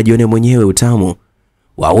kusudi ajione mwenyewe utamu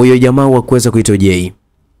wa huyo jamaa wa kuweza kuitwa J.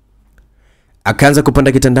 Akaanza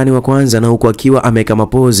kupanda kitandani wa kwanza, na huku akiwa ameweka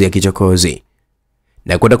mapozi ya kichokozi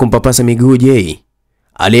na kwenda kumpapasa miguu J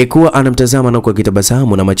aliyekuwa anamtazama na huku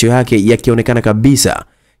akitabasamu, na macho yake yakionekana kabisa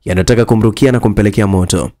yanataka kumrukia na kumpelekea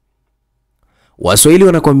moto. Waswahili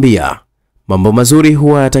wanakwambia mambo mazuri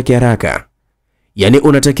huwa hayataki haraka. Yaani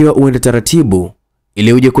unatakiwa uende taratibu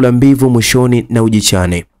ili uje kula mbivu mwishoni na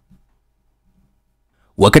ujichane.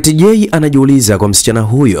 Wakati J anajiuliza kwa msichana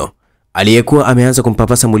huyo aliyekuwa ameanza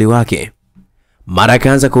kumpapasa mwili wake, mara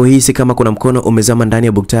akaanza kuhisi kama kuna mkono umezama ndani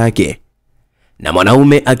ya bukta yake, na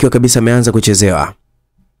mwanaume akiwa kabisa ameanza kuchezewa.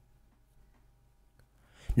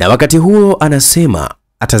 Na wakati huo anasema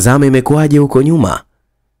atazame imekuaje huko nyuma,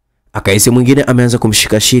 akahisi mwingine ameanza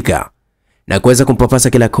kumshikashika na kuweza kumpapasa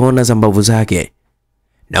kila kona za mbavu zake,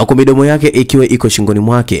 na huko midomo yake ikiwa iko shingoni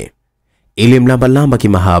mwake ili mlamba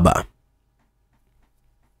kimahaba.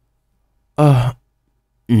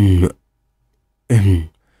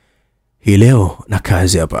 Hii leo na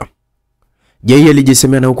kazi hapa, J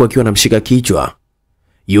alijisemea, na huko akiwa anamshika kichwa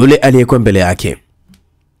yule aliyekuwa mbele yake.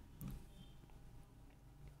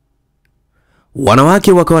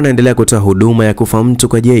 Wanawake wakawa wanaendelea kutoa huduma ya kufa mtu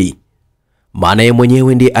kwa J, maana yeye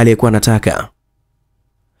mwenyewe ndiye aliyekuwa anataka.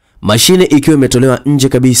 Mashine ikiwa imetolewa nje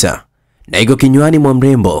kabisa na iko kinywani mwa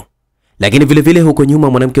mrembo, lakini vile vile huko nyuma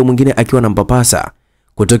mwanamke mwingine akiwa anampapasa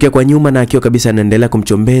kutokea kwa nyuma, na akiwa kabisa anaendelea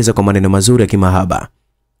kumchombeza kwa maneno mazuri ya kimahaba.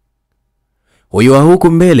 Huyo wa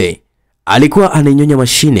huku mbele alikuwa anainyonya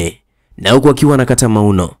mashine na huku akiwa anakata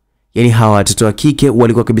mauno. Yaani hawa watoto wa kike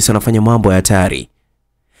walikuwa kabisa wanafanya mambo ya hatari,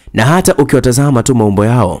 na hata ukiwatazama tu maumbo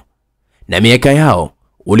yao na miaka yao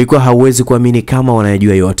ulikuwa hauwezi kuamini kama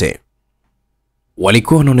wanayajua yote.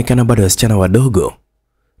 Walikuwa wanaonekana bado wasichana wadogo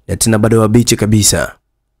na tena bado wabichi kabisa,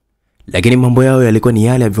 lakini mambo yao yalikuwa ni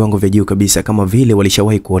yale ya viwango vya juu kabisa, kama vile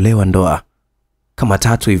walishawahi kuolewa ndoa kama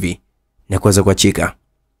 3 hivi na kuweza kuachika,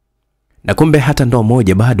 na kumbe hata ndoa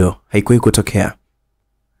moja bado haikuwahi kutokea.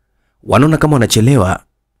 Wanaona kama wanachelewa.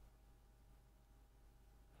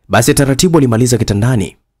 Basi taratibu walimaliza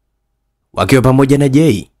kitandani wakiwa pamoja na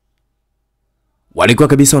J. Walikuwa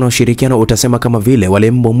kabisa wanaoshirikiana, utasema kama vile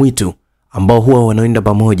wale mbwa mwitu ambao huwa wanaenda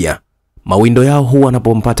pamoja. Mawindo yao huwa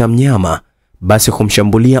wanapompata mnyama basi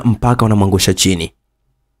kumshambulia mpaka wanamwangusha chini.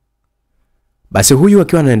 Basi huyu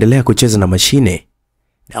akiwa anaendelea kucheza na mashine,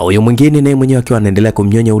 na huyo mwingine naye mwenyewe akiwa anaendelea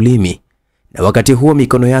kumnyonya ulimi, na wakati huo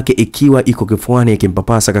mikono yake ikiwa iko kifuani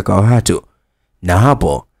ikimpapasa kaka wa watu, na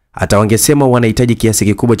hapo Hata wangesema wanahitaji kiasi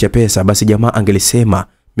kikubwa cha pesa, basi jamaa angelisema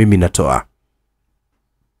mimi natoa.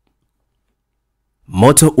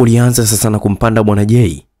 Moto ulianza sasa na kumpanda Bwana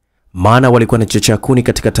J, maana walikuwa na chocha kuni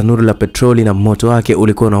katika tanuri la petroli na moto wake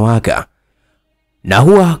ulikuwa unawaka. Na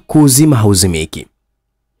huwa kuuzima hauzimiki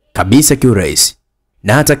kabisa kiurahisi.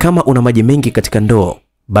 Na hata kama una maji mengi katika ndoo,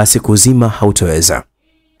 basi kuzima hautoweza.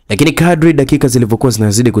 Lakini kadri dakika zilivyokuwa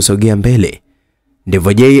zinazidi kusogea mbele,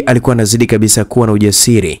 ndivyo J alikuwa anazidi kabisa kuwa na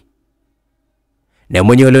ujasiri. Na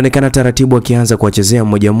mwenyewe alionekana taratibu akianza kuwachezea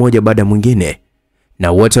mmoja mmoja baada mwingine,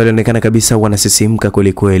 na wote walionekana kabisa wanasisimka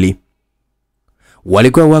kweli kweli.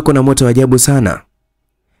 Walikuwa wako na moto ajabu sana.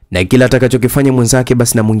 Na kila atakachokifanya mwenzake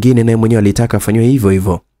basi na mwingine naye mwenyewe alitaka afanywe hivyo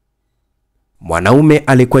hivyo. Mwanaume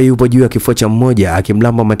alikuwa yupo juu ya kifua cha mmoja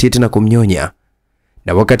akimlamba matiti na kumnyonya.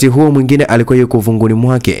 Na wakati huo mwingine alikuwa yuko vunguni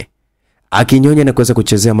mwake akinyonya na kuweza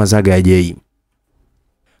kuchezea mazaga ya J.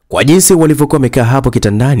 Kwa jinsi walivyokuwa wamekaa hapo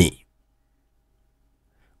kitandani,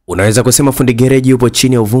 unaweza kusema fundi gereji yupo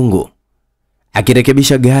chini ya uvungu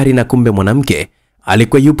akirekebisha gari, na kumbe mwanamke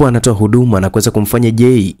alikuwa yupo anatoa huduma na kuweza kumfanya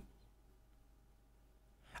J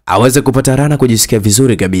aweze kupata raha na kujisikia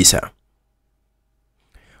vizuri kabisa.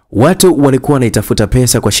 Watu walikuwa wanaitafuta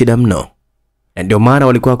pesa kwa shida mno, na ndio maana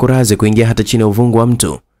walikuwa kurazi kuingia hata chini ya uvungu wa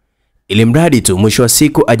mtu, ili mradi tu mwisho wa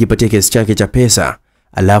siku ajipatie kiasi chake cha pesa,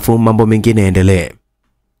 alafu mambo mengine yaendelee.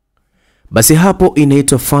 Basi hapo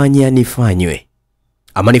inaitwa fanya nifanywe,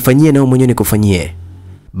 ama nifanyie na mwenyewe nikufanyie.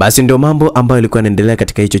 Basi ndio mambo ambayo yalikuwa yanaendelea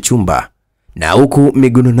katika hicho chumba, na huku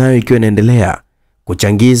miguno nayo ikiwa inaendelea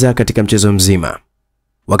kuchangiza katika mchezo mzima.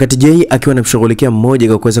 Wakati J akiwa anamshughulikia mmoja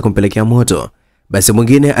kwa kuweza kumpelekea moto, basi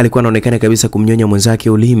mwingine alikuwa anaonekana kabisa kumnyonya mwenzake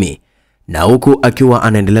ulimi, na huku akiwa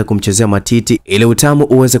anaendelea kumchezea matiti ili utamu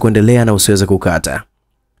uweze kuendelea na usiweze kukata.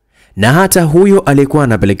 Na hata huyo alikuwa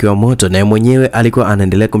anapelekewa moto naye mwenyewe alikuwa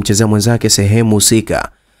anaendelea kumchezea mwenzake sehemu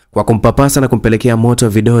husika kwa kumpapasa na kumpelekea moto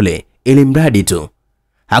vidole, ili mradi tu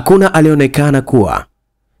hakuna alionekana kuwa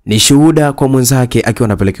ni shuhuda kwa mwenzake akiwa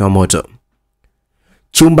anapelekewa moto.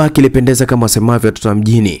 Chumba kilipendeza kama wasemavyo watoto wa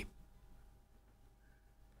mjini.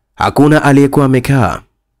 Hakuna aliyekuwa amekaa.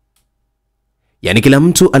 Yaani kila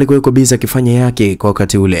mtu alikuwa yuko biza akifanya yake kwa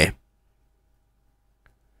wakati ule.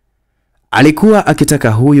 Alikuwa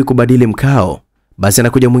akitaka huyu kubadili mkao, basi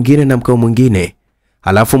anakuja mwingine na mkao mwingine,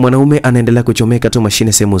 halafu mwanaume anaendelea kuchomeka tu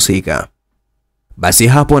mashine sehemu husika. Basi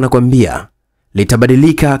hapo anakwambia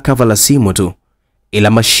litabadilika cover la simu tu,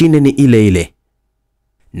 ila mashine ni ile ile.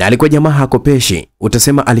 Na alikuwa jamaa hakopeshi,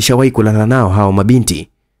 utasema alishawahi kulala nao hao mabinti.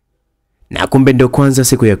 Na kumbe ndio kwanza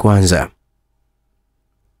siku ya kwanza.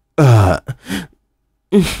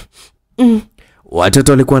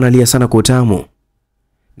 Watoto walikuwa wanalia sana kwa utamu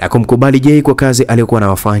na kumkubali J kwa kazi aliyokuwa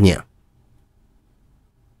anawafanya.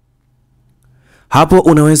 Hapo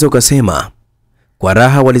unaweza ukasema kwa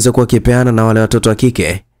raha walizokuwa kipeana na wale watoto wa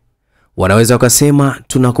kike, wanaweza wakasema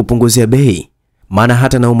tunakupunguzia bei, maana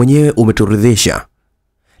hata na mwenyewe umeturidhisha.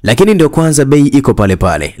 Lakini ndio kwanza bei iko pale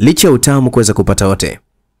pale, licha ya utamu kuweza kupata wote.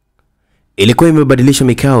 Ilikuwa imebadilisha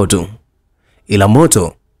mikao tu, ila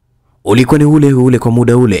moto ulikuwa ni ule ule kwa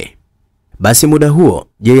muda ule. Basi muda huo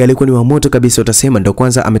J alikuwa ni wa moto kabisa, utasema ndio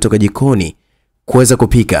kwanza ametoka jikoni kuweza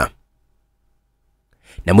kupika.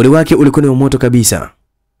 Na mwili wake ulikuwa ni wa moto kabisa,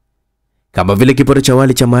 kama vile kiporo cha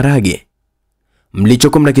wali cha marage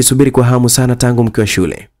mlichokuwa mnakisubiri kwa hamu sana tangu mkiwa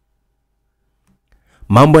shule.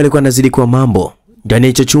 Mambo yalikuwa yanazidi kuwa mambo ndani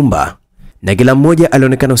ya chumba, na kila mmoja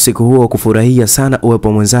alionekana usiku huo kufurahia sana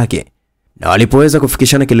uwepo mwenzake. Na walipoweza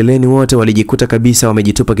kufikishana kileleni, wote walijikuta kabisa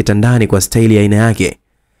wamejitupa kitandani kwa staili ya aina yake.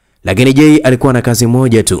 Lakini J alikuwa na kazi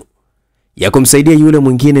moja tu ya kumsaidia yule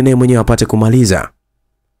mwingine naye mwenyewe apate kumaliza.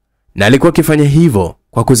 Na alikuwa akifanya hivyo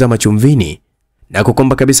kwa kuzama chumvini na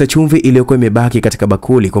kukomba kabisa chumvi iliyokuwa imebaki katika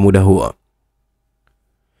bakuli kwa muda huo.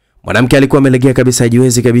 Mwanamke alikuwa amelegea kabisa,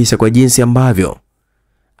 hajiwezi kabisa kwa jinsi ambavyo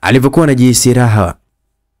alivyokuwa anajihisi raha.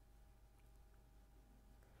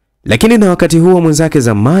 Lakini na wakati huo mwenzake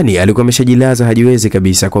zamani alikuwa ameshajilaza, hajiwezi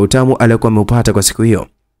kabisa kwa utamu aliokuwa ameupata kwa siku hiyo.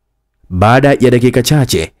 Baada ya dakika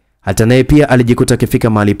chache hata naye pia alijikuta akifika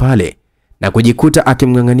mahali pale na kujikuta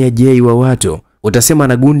akimngangania J wa watu, utasema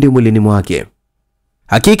na gundi mwilini mwake.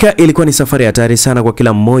 Hakika ilikuwa ni safari hatari sana kwa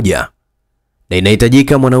kila mmoja, na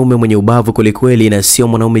inahitajika mwanaume mwenye ubavu kwelikweli na sio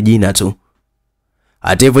mwanaume jina tu.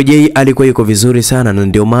 Hata hivyo J alikuwa yuko vizuri sana, na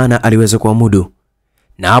ndio maana aliweza kuamudu.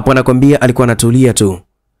 Na hapo anakwambia alikuwa anatulia tu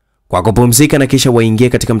kwa kupumzika, na kisha waingie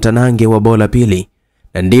katika mtanange wa bola pili,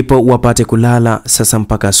 na ndipo wapate kulala sasa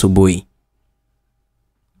mpaka asubuhi.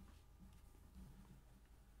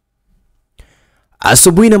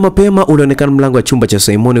 Asubuhi na mapema ulionekana mlango wa chumba cha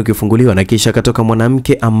Simoni ukifunguliwa, na kisha katoka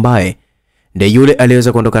mwanamke ambaye ndiye yule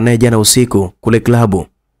aliweza kuondoka naye jana usiku kule klabu.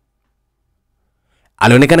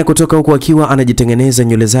 Alionekana kutoka huku akiwa anajitengeneza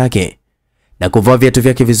nywele zake na kuvaa viatu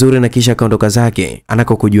vyake vizuri na kisha akaondoka zake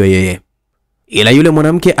anakokujua yeye. Ila yule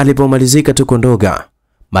mwanamke alipomalizika tu kuondoka,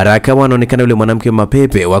 mara akawa anaonekana yule mwanamke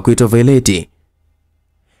mapepe wa kuitwa Violet.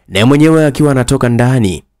 Na mwenyewe akiwa anatoka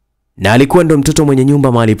ndani, na alikuwa ndo mtoto mwenye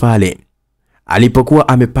nyumba mahali pale alipokuwa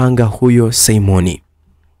amepanga huyo Simoni.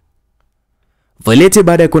 Violet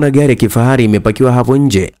baada ya kuona gari ya kifahari imepakiwa hapo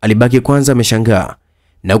nje, alibaki kwanza ameshangaa,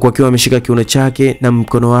 na huku akiwa ameshika kiuno chake na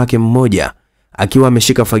mkono wake mmoja akiwa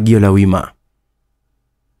ameshika fagio la wima.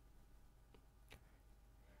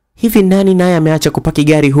 Hivi nani naye ameacha kupaki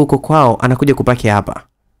gari huko kwao anakuja kupaki hapa?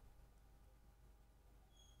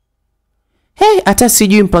 Hata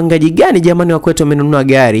sijui mpangaji gani jamani wa kwetu amenunua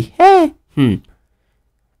gari.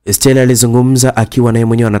 Stella alizungumza akiwa naye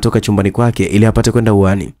mwenyewe anatoka chumbani kwake ili apate kwenda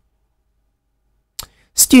uani.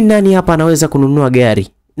 Sijui nani hapa anaweza kununua gari.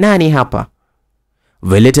 Nani hapa?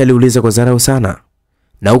 Violet aliuliza kwa dharau sana,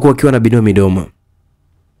 na huku akiwa anabinua midomo.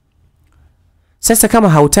 Sasa kama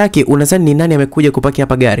hautaki, unadhani ni nani amekuja kupaki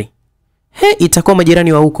hapa gari? Itakuwa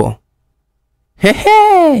majirani wa huko.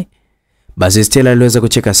 Basi Stella aliweza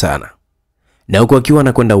kucheka sana, na huku akiwa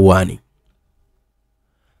anakwenda uani.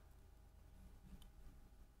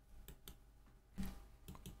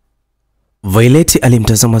 Violet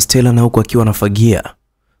alimtazama Stella na huku akiwa anafagia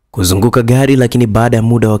kuzunguka gari, lakini baada ya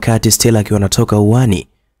muda wakati Stella akiwa anatoka uani,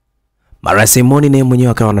 mara Simoni naye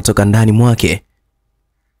mwenyewe akawa anatoka ndani mwake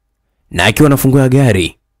na akiwa anafungua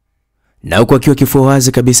gari, na huku akiwa kifua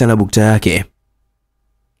wazi kabisa na bukta yake.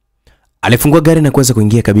 Alifungua gari na kuanza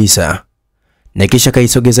kuingia kabisa, na kisha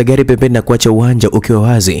kaisogeza gari pembeni na kuacha uwanja ukiwa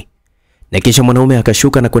wazi, na kisha mwanaume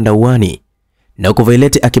akashuka na kwenda uani, na huku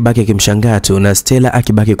Violet akibaki akimshangaa tu na Stella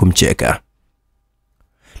akibaki kumcheka.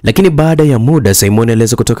 Lakini baada ya muda Simoni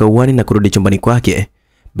aliweza kutoka uani na kurudi chumbani kwake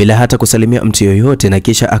bila hata kusalimia mtu yoyote, na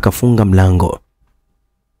kisha akafunga mlango.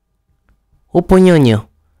 Upo nyonyo?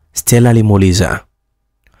 Stella alimuuliza.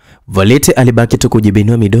 Violet alibaki tu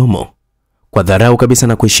kujibinua midomo kwa dharau kabisa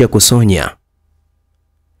na kuishia kusonya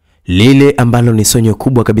lile ambalo ni sonyo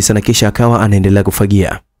kubwa kabisa, na kisha akawa anaendelea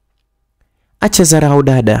kufagia. Acha dharau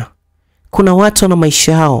dada. Kuna watu na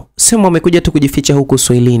maisha yao, sema wamekuja tu kujificha huku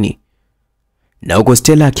Swahilini. Na huko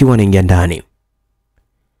Stella akiwa anaingia ndani.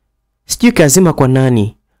 Sijui kazima kwa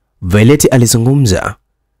nani, Violet alizungumza,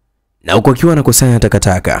 na huko akiwa anakusanya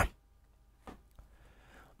takataka.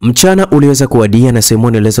 Mchana uliweza kuwadia na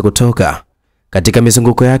Simoni aliweza kutoka katika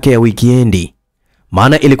mizunguko yake ya wikendi,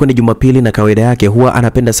 maana ilikuwa ni Jumapili na kawaida yake huwa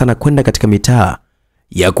anapenda sana kwenda katika mitaa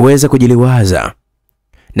ya kuweza kujiliwaza.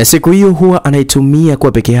 Na siku hiyo huwa anaitumia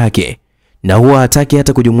kwa peke yake na huwa hataki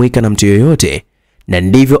hata kujumuika na mtu yoyote, na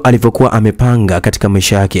ndivyo alivyokuwa amepanga katika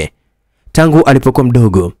maisha yake. Tangu alipokuwa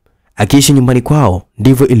mdogo akiishi nyumbani kwao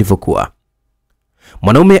ndivyo ilivyokuwa.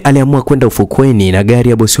 Mwanaume aliamua kwenda ufukweni na gari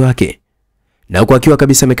ya bosi wake, na huko akiwa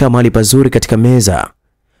kabisa amekaa mahali pazuri katika meza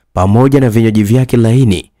pamoja na vinywaji vyake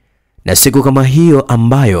laini. Na siku kama hiyo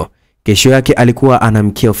ambayo kesho yake alikuwa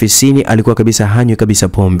anamkia ofisini, alikuwa kabisa hanywi kabisa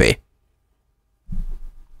pombe.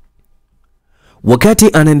 Wakati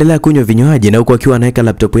anaendelea kunywa vinywaji na huko akiwa anaweka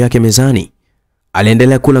laptop yake mezani,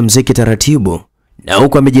 aliendelea kula mziki taratibu, na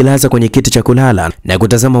huko amejilaza kwenye kiti cha kulala na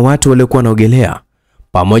kutazama watu waliokuwa wanaogelea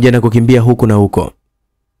pamoja na kukimbia huku na huko.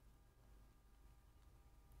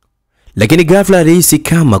 Lakini ghafla alihisi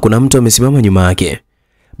kama kuna mtu amesimama nyuma yake.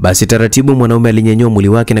 Basi taratibu mwanaume alinyanyua mwili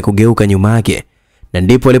wake na kugeuka nyuma yake, na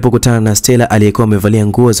ndipo alipokutana na Stella aliyekuwa amevalia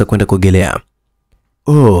nguo za kwenda kuogelea.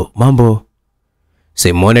 "Oh, mambo."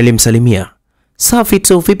 Simoni alimsalimia. "Safi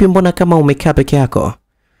tu, vipi mbona kama umekaa peke yako?"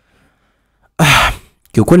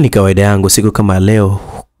 Kiukweli ni kawaida yangu siku kama leo.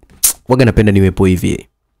 Waga napenda niwepo hivi.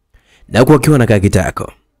 Na huko akiwa anakaa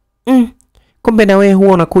kitako. Kumbe na wewe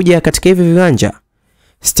huwa unakuja katika hivi viwanja?"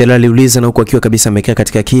 Stella aliuliza, na huko akiwa kabisa amekaa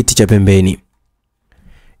katika kiti cha pembeni.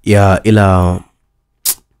 Ila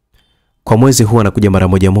kwa mwezi huwa anakuja mara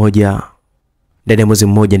moja. Ndani ya mwezi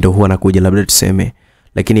mmoja ndio huwa anakuja labda tuseme,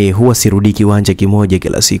 lakini huwa sirudi kiwanja kimoja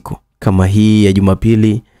kila siku. Kama hii ya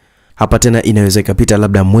Jumapili hapa tena inaweza ikapita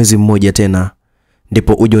labda mwezi mmoja tena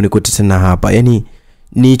ndipo uje unikute tena hapa. Yaani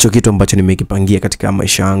ni hicho kitu ambacho nimekipangia katika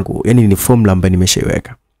maisha yangu. Yaani ni formula ambayo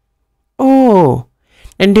nimeshaiweka. Oh,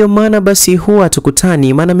 ndio maana basi huwa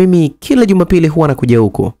tukutani, maana mimi kila Jumapili huwa nakuja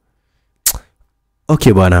huko.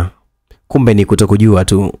 Okay bwana. Kumbe ni kutokujua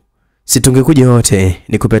tu. Situngekuja wote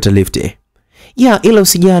nikupeta lift. Ila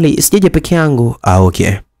usijali, sijaje peke yangu.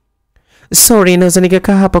 Okay. Sorry, naweza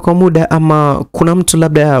nikakaa hapa kwa muda ama kuna mtu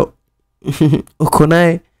labda uko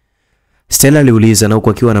naye? Stella aliuliza, na huko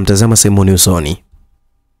akiwa anamtazama Simoni usoni.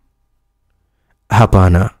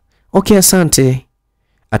 Hapana. Okay, asante.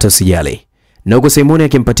 Hata usijali. Na huko Simoni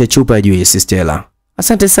akimpatia chupa ya juice Stella.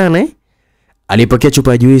 Asante sana eh. Alipokea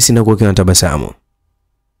chupa ya juisi na kuwa na tabasamu.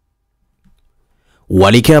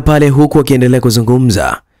 Walikaa pale huku wakiendelea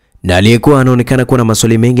kuzungumza, na aliyekuwa anaonekana kuwa na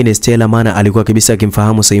maswali mengi ni Stella, maana alikuwa kabisa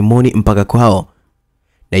akimfahamu Simoni mpaka kwao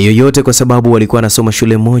na yoyote, kwa sababu walikuwa wanasoma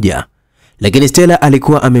shule moja. Lakini Stella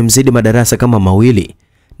alikuwa amemzidi madarasa kama mawili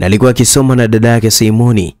na alikuwa akisoma na dada yake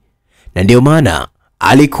Simoni, na ndio maana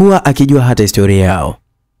alikuwa akijua hata historia yao.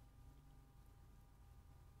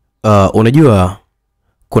 Unajua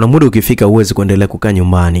kuna muda ukifika uweze kuendelea kukaa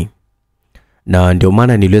nyumbani, na ndio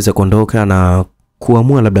maana niliweza kuondoka na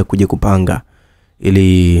kuamua labda kuja kupanga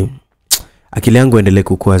ili akili yangu endelee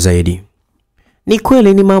kukua zaidi. Ni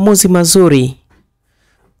kweli ni maamuzi mazuri.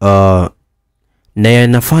 Na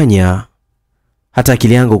yanafanya hata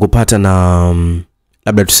akili yangu kupata na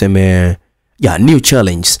labda tuseme new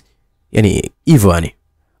challenge. Yani hivyo yani.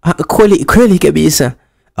 Kweli kabisa.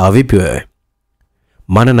 Vipi wewe?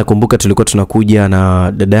 Maana nakumbuka tulikuwa tunakuja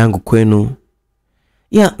na dada yangu kwenu.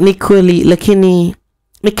 Ni kweli, lakini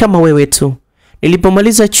ni kama wewe tu.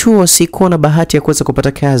 Nilipomaliza chuo sikuwa na bahati ya kuweza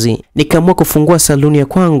kupata kazi. Nikaamua kufungua saluni ya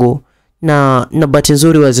kwangu na bahati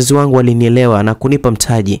nzuri wazazi wangu walinielewa na kunipa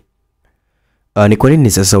mtaji. Ni kwa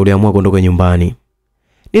nini sasa uliamua kuondoka nyumbani?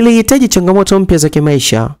 Nilihitaji changamoto mpya za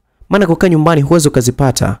kimaisha, maana kukaa nyumbani huwezi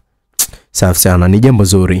ukazipata. Safi sana, ni jambo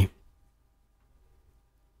zuri.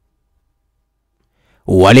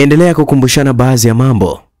 Waliendelea kukumbushana baadhi ya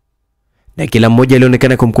mambo, na kila mmoja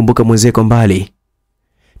alionekana kumkumbuka mwenzie kwa mbali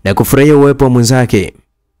na kufurahia uwepo wa mwenzake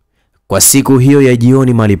kwa siku hiyo ya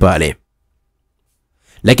jioni mahali pale.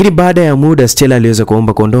 Lakini baada ya muda Stella aliweza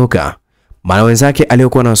kuomba kuondoka, maana wenzake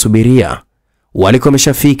aliokuwa anawasubiria walikuwa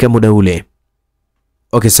wameshafika muda ule.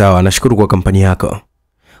 Okay sawa, nashukuru kwa kampani yako.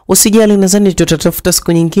 Usijali, nadhani tutatafuta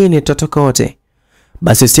siku nyingine tutatoka wote.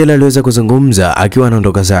 Basi Stella aliweza kuzungumza akiwa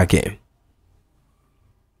anaondoka zake.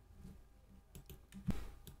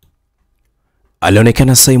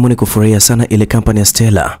 Alionekana Simon kufurahia sana ile kampani ya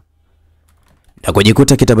Stella na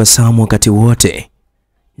kujikuta kitabasamu wakati wote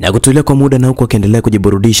na kutulia kwa muda, na huko akiendelea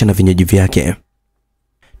kujiburudisha na vinywaji vyake.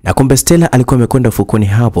 Na kumbe Stella alikuwa amekwenda ufukweni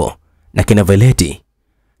hapo na kina Violeti,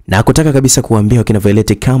 na hakutaka kabisa kuambia kina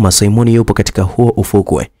Violeti kama Simon yupo katika huo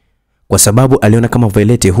ufukwe, kwa sababu aliona kama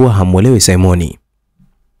Violeti huwa hamuelewi Simon.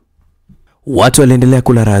 Watu waliendelea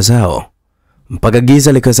kula raha zao mpaka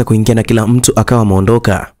giza likaweza kuingia na kila mtu akawa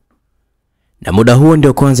ameondoka. Na muda huo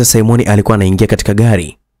ndio kwanza Simon alikuwa anaingia katika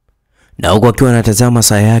gari, na huko akiwa anatazama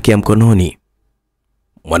saa yake ya mkononi.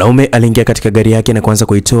 Mwanaume aliingia katika gari yake na kuanza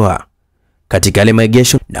kuitoa katika ile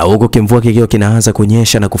maegesho, na huko kimvua kikiwa kinaanza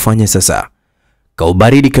kunyesha na kufanya sasa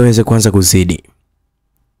kaubaridi kaweze kuanza kuzidi.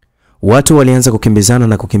 Watu walianza kukimbizana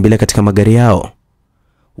na kukimbilia katika magari yao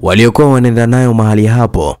waliokuwa wanaenda nayo mahali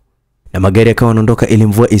hapo, na magari yakawa yanaondoka ili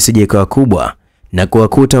mvua isije ikawa kubwa na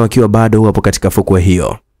kuwakuta wakiwa bado hapo katika fukwe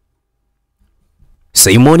hiyo.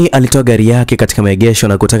 Simoni alitoa gari yake katika maegesho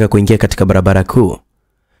na kutaka kuingia katika barabara kuu,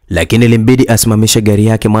 lakini ilimbidi asimamishe gari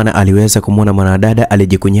yake, maana aliweza kumwona mwanadada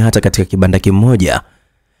alijikunyata katika kibanda kimoja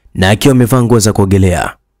na akiwa amevaa nguo za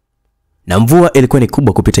kuogelea, na mvua ilikuwa ni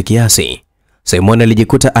kubwa kupita kiasi. Simoni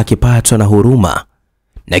alijikuta akipatwa na huruma,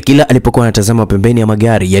 na kila alipokuwa anatazama pembeni ya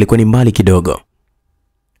magari yalikuwa ni mbali kidogo,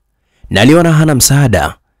 na aliona hana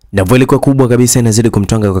msaada na mvua ilikuwa kubwa kabisa inazidi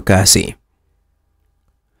kumtonga kwa kasi.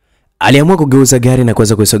 Aliamua kugeuza gari na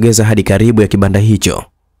kuweza kusogeza hadi karibu ya kibanda hicho,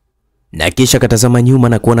 na kisha katazama nyuma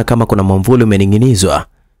na kuona kama kuna mwamvuli umening'inizwa,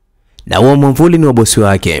 na huo mwamvuli ni wa bosi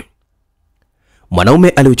wake. Mwanaume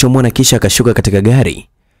aliuchomoa na kisha akashuka katika gari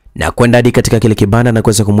na kwenda hadi katika kile kibanda na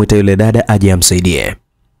kuweza kumuita yule dada aje amsaidie.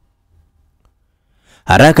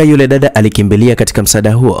 Haraka yule dada alikimbilia katika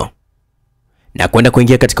msaada huo na kwenda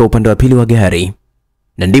kuingia katika upande wa pili wa gari,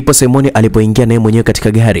 na ndipo Simoni alipoingia naye mwenyewe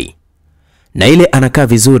katika gari. Na ile anakaa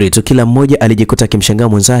vizuri tu, kila mmoja alijikuta akimshangaa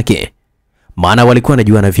mwenzake, maana walikuwa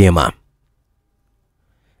wanajuana vyema.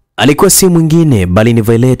 Alikuwa si mwingine bali ni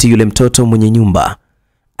Violet, yule mtoto mwenye nyumba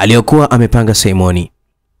aliyokuwa amepanga Simoni.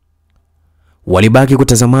 Walibaki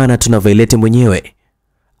kutazamana tu, na Violet mwenyewe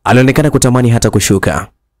alionekana kutamani hata kushuka,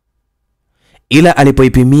 ila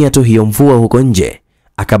alipoipimia tu hiyo mvua huko nje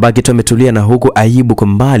akabaki tu ametulia, na huku aibu kwa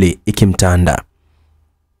mbali ikimtanda.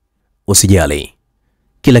 Usijali,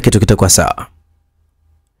 kila kitu kitakuwa sawa,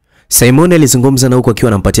 Simon alizungumza, na huku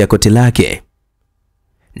akiwa anampatia koti lake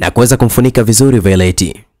na kuweza kumfunika vizuri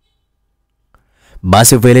Violet.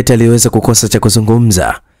 Basi Violet aliweza kukosa cha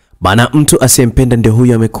kuzungumza, maana mtu asiyempenda ndio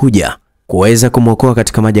huyo amekuja kuweza kumwokoa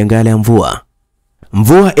katika majangala ya mvua.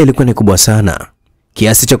 Mvua ilikuwa ni kubwa sana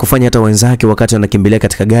kiasi cha kufanya hata wenzake wakati wanakimbilia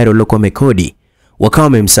katika gari walilokuwa wamekodi wakawa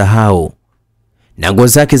wamemsahau, na nguo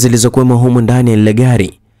zake zilizokuwa humu ndani ya ile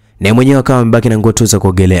gari, na mwenyewe akawa amebaki na nguo tu za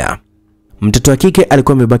kuogelea. Mtoto wa kike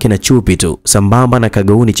alikuwa amebaki na chupi tu sambamba na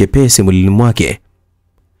kagauni chepesi mwilini mwake.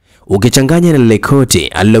 Ukichanganya na lile koti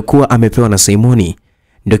alilokuwa amepewa na Simoni,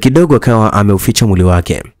 ndio kidogo akawa ameuficha mwili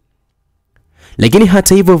wake. Lakini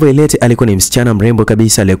hata hivyo Violet alikuwa ni msichana mrembo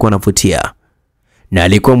kabisa aliyekuwa anavutia. Na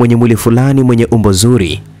alikuwa mwenye mwili fulani mwenye umbo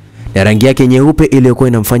zuri na rangi yake nyeupe iliyokuwa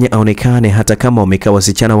inamfanya aonekane hata kama wamekaa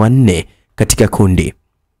wasichana wanne katika kundi.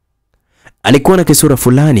 Alikuwa na kisura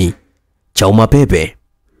fulani cha umapepe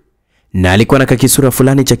na alikuwa na kisura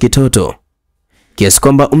fulani cha kitoto, kiasi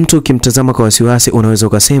kwamba mtu ukimtazama kwa wasiwasi unaweza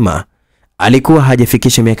ukasema alikuwa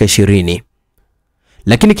hajafikisha miaka 20.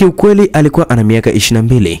 Lakini kiukweli alikuwa ana miaka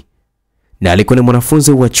 22 na alikuwa ni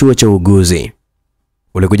mwanafunzi wa chuo cha uuguzi.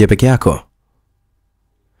 Ulikuja peke yako?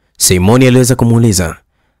 Simoni aliweza kumuuliza.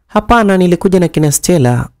 Hapana, nilikuja na kina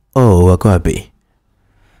Stella. Oh, wako wapi?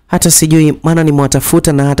 Hata sijui, maana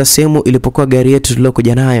nimewatafuta na hata sehemu ilipokuwa gari yetu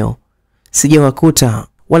tuliyokuja nayo sijawakuta,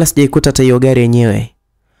 wala sijaikuta hata hiyo gari yenyewe.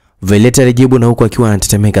 Violet alijibu na huku akiwa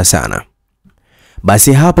anatetemeka sana.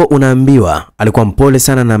 Basi hapo unaambiwa alikuwa mpole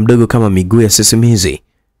sana na mdogo kama miguu ya sisimizi.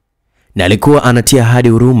 Na alikuwa anatia hadi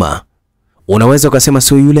huruma. Unaweza ukasema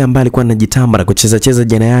sio yule ambaye alikuwa anajitamba na kucheza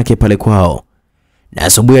jana yake pale kwao. Na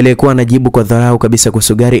asubuhi aliyekuwa anajibu kwa dharau kabisa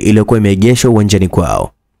kuhusu gari iliyokuwa imeegeshwa uwanjani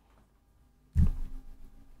kwao.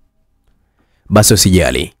 Basi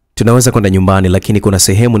usijali, tunaweza kwenda nyumbani, lakini kuna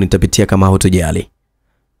sehemu nitapitia kama hutojali.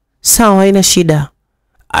 Sawa, haina shida.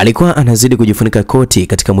 Alikuwa anazidi kujifunika koti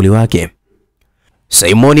katika mwili wake.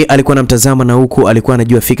 Simoni alikuwa anamtazama na huku alikuwa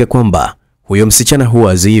anajua fika kwamba huyo msichana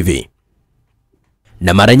huwa hivi.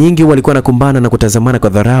 Na mara nyingi walikuwa nakumbana na kutazamana kwa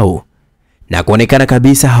dharau na kuonekana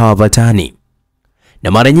kabisa hawavatani.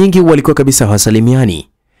 Na mara nyingi walikuwa kabisa hawasalimiani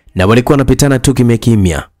na walikuwa wanapitana tu kimya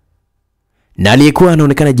kimya. Na aliyekuwa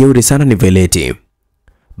anaonekana jeuri sana ni Violet.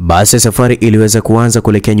 Basi safari iliweza kuanza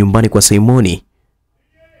kuelekea nyumbani kwa Simoni.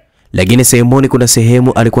 Lakini Simoni kuna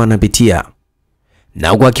sehemu alikuwa anapitia. Na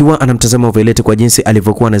huku akiwa anamtazama Violet kwa jinsi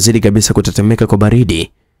alivyokuwa anazidi kabisa kutetemeka kwa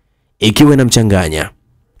baridi ikiwa inamchanganya.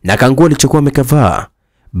 Na kanguo alichokuwa amekavaa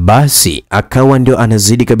basi akawa ndio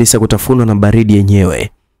anazidi kabisa kutafunwa na baridi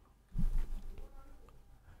yenyewe.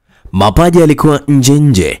 Mapaja yalikuwa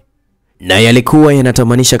nje na yalikuwa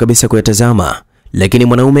yanatamanisha kabisa kuyatazama, lakini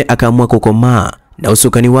mwanaume akaamua kukomaa na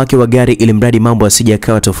usukani wake wa gari ili mradi mambo asije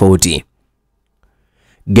yakawa tofauti.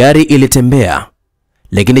 Gari ilitembea,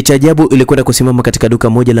 lakini cha ajabu ilikwenda kusimama katika duka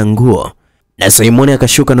moja la nguo, na Simoni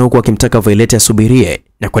akashuka na huku akimtaka Violet asubirie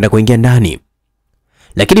na kwenda kuingia ndani.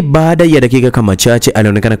 Lakini baada ya dakika kama chache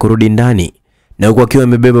alionekana kurudi ndani na huku akiwa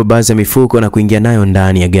amebeba baadhi ya mifuko na kuingia nayo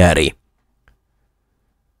ndani ya gari.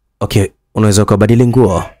 Okay, unaweza kubadili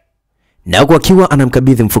nguo. Na huku akiwa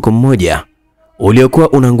anamkabidhi mfuko mmoja uliokuwa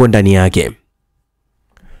una nguo ndani yake.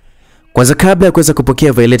 Kwanza kabla ya kuweza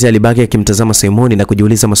kupokea, Violet alibaki akimtazama Simoni na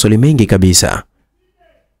kujiuliza maswali mengi kabisa.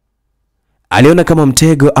 Aliona kama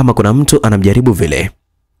mtego ama kuna mtu anamjaribu vile.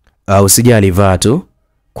 Au sijali, vaa tu.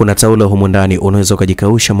 Kuna taulo humo ndani, unaweza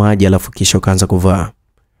kujikausha maji alafu kisha ukaanza kuvaa.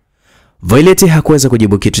 Violet hakuweza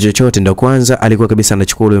kujibu kitu chochote, ndio kwanza alikuwa kabisa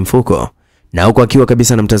anachukua ule mfuko na huko akiwa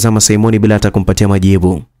kabisa anamtazama Simoni bila hata kumpatia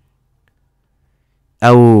majibu.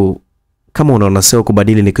 Au kama unaona sio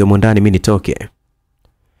kubadili nikiwemo ndani mimi nitoke.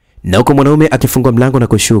 Na huko mwanaume akifungua mlango na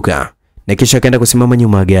kushuka na kisha akaenda kusimama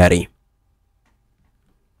nyuma ya gari.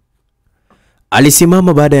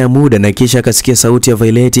 Alisimama baada ya muda na kisha akasikia sauti ya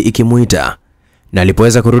Violet ikimuita. Na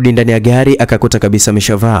alipoweza kurudi ndani ya gari akakuta kabisa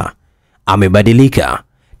ameshavaa, amebadilika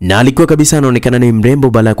na alikuwa kabisa anaonekana ni mrembo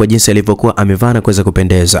bala kwa jinsi alivyokuwa amevaa na kuweza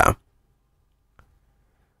kupendeza.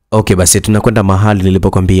 Okay, basi tunakwenda mahali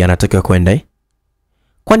nilipokuambia natakiwa kwenda.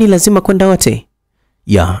 Kwani lazima kwenda wote?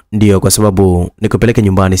 Ya, ndio, kwa sababu nikupeleke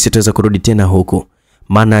nyumbani sitaweza kurudi tena huku,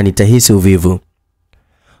 maana nitahisi uvivu.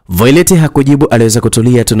 Violet hakujibu, aliweza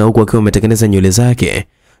kutulia tu na huku akiwa ametengeneza nywele zake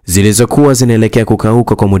zilizokuwa zinaelekea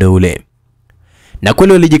kukauka kwa muda ule. Na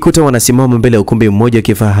kweli walijikuta wanasimama mbele ya ukumbi mmoja wa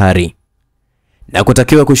kifahari. Na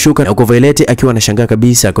kutakiwa kushuka na huko Violet akiwa anashangaa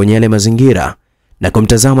kabisa kwenye yale mazingira na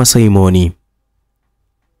kumtazama Simoni.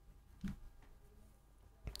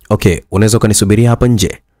 Okay, unaweza kunisubiria hapa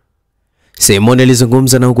nje? Simoni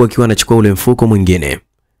alizungumza na huku akiwa anachukua ule mfuko mwingine.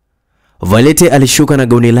 Violet alishuka na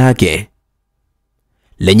gauni lake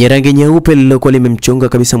lenye rangi nyeupe lililokuwa limemchonga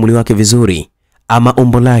kabisa mwili wake vizuri ama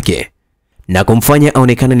umbo lake na kumfanya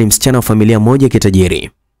aonekane ni msichana wa familia moja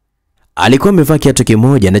kitajiri. Alikuwa amevaa kiatu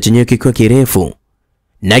kimoja na chenyewe kikiwa kirefu.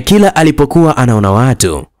 Na kila alipokuwa anaona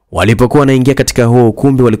watu walipokuwa wanaingia katika huo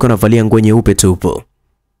ukumbi walikuwa wanavalia nguo nyeupe tupu.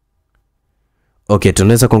 Okay,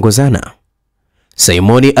 tunaweza kuongozana?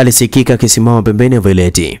 Simoni alisikika akisimama pembeni ya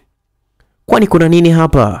Violet. Kwani kuna nini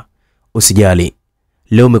hapa? Usijali,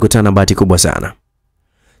 leo umekutana na bahati kubwa sana.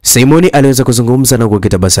 Simoni aliweza kuzungumza na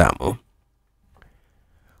kukitabasamu.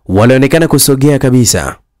 Walionekana kusogea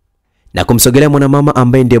kabisa na kumsogelea mwanamama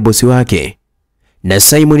ambaye ndiye bosi wake, na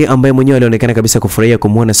Simoni ambaye mwenyewe alionekana kabisa kufurahia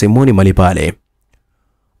kumwona Simoni mali pale.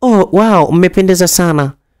 Oh, wow, mmependeza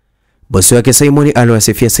sana. Bosi wake Simoni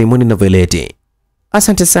aliwasifia Simoni na Violet.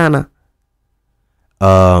 Asante sana.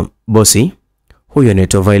 Bosi, huyu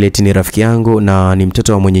anaitwa Violet, ni rafiki yangu na ni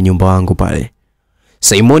mtoto wa mwenye nyumba wangu pale.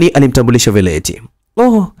 Simoni alimtambulisha Violet.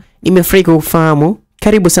 Oh, nimefurahi kufahamu.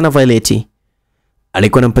 Karibu sana Violet.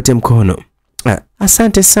 Alikuwa anampatia mkono.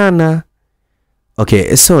 Asante sana.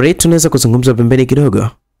 Okay, sorry, tunaweza kuzungumza pembeni kidogo?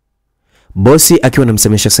 Bosi akiwa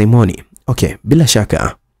anamsemesha Simoni. Okay, bila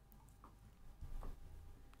shaka.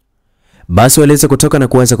 Basi waliweza kutoka na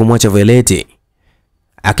kuanza kumwacha Violet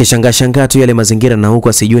akishangaa tu yale mazingira, na huko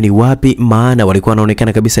asijue ni wapi, maana walikuwa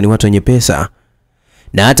wanaonekana kabisa ni watu wenye pesa,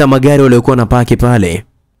 na hata magari waliokuwa na paki pale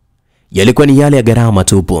yalikuwa ni yale ya gharama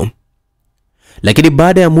tupu. Lakini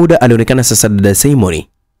baada ya muda alionekana sasa dada Simoni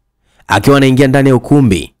akiwa anaingia ndani ya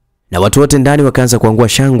ukumbi, na watu wote ndani wakaanza kuangua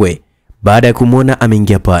shangwe baada ya kumwona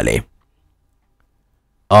ameingia pale.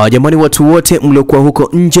 Jamani, watu wote mliokuwa huko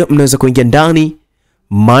nje mnaweza kuingia ndani,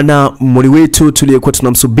 maana mwali wetu tuliyekuwa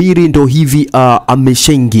tunamsubiri ndo hivi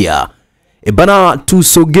ameshaingia. Bana,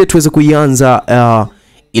 tusogee tuweze kuianza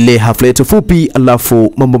ile hafla yetu fupi,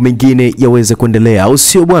 alafu mambo mengine yaweze kuendelea, au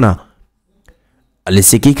sio bwana?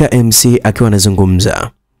 Alisikika MC akiwa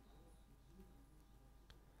anazungumza.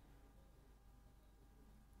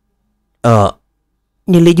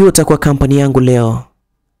 Nilijua utakuwa kampani yangu leo.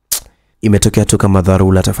 Imetokea tu kama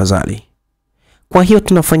dharura, tafadhali. Kwa hiyo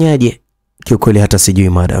tunafanyaje? Kiukweli hata sijui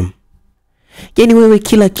madam. Yaani wewe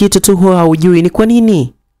kila kitu tu huwa haujui, ni kwa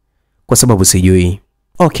nini? Kwa sababu sijui.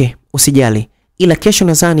 Okay, usijali. Ila kesho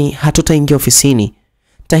nadhani hatutaingia ofisini.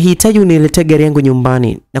 Tahitaji uniletee gari yangu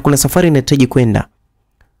nyumbani na kuna safari nahitaji kwenda.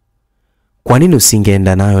 Kwa nini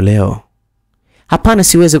usingeenda nayo leo? Hapana,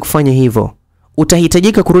 siwezi kufanya hivyo.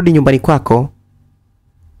 Utahitajika kurudi nyumbani kwako.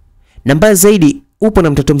 Na mbaya zaidi, upo na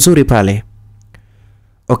mtoto mzuri pale.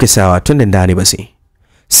 Okay, sawa, twende ndani basi.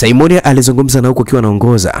 Simoni alizungumza na huko akiwa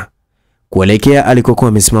anaongoza kuelekea alikokuwa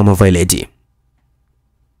amesimama Violet.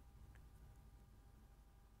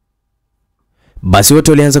 Basi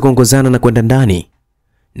wote walianza kuongozana na kwenda ndani,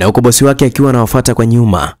 na huko bosi wake akiwa anawafuata kwa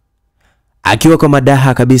nyuma, akiwa kwa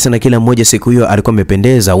madaha kabisa, na kila mmoja siku hiyo alikuwa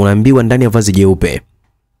amependeza, unaambiwa ndani ya vazi jeupe.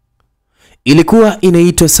 Ilikuwa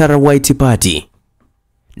inaitwa Sarah White Party,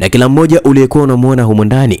 na kila mmoja uliyekuwa unamuona humo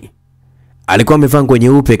ndani alikuwa amevaa nguo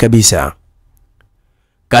nyeupe kabisa,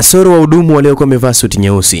 kasoro wahudumu waliokuwa wamevaa suti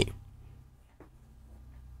nyeusi.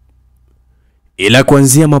 Ila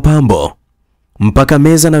kuanzia mapambo mpaka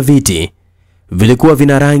meza na viti vilikuwa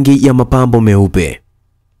vina rangi ya mapambo meupe.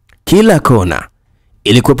 Kila kona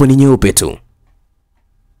ilikuwa ni nyeupe tu.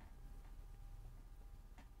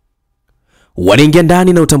 Waliingia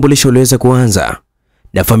ndani na utambulisho uliweza kuanza,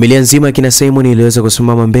 na familia nzima ya kina Simon iliweza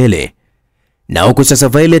kusimama mbele, na huku sasa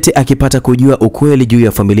Violet akipata kujua ukweli juu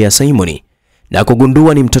ya familia ya Simon na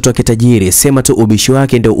kugundua ni mtoto wa kitajiri, sema tu ubishi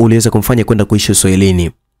wake ndio uliweza kumfanya kwenda kuishi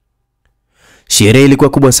Uswahilini. Sherehe ilikuwa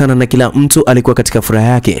kubwa sana na kila mtu alikuwa katika furaha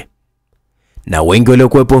yake, na wengi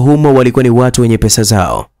waliokuwepo humo walikuwa ni watu wenye pesa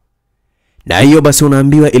zao. Na hiyo basi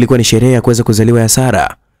unaambiwa ilikuwa ni sherehe ya kuweza kuzaliwa ya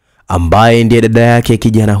Sarah, ambaye ndiye dada yake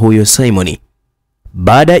kijana huyo Simon.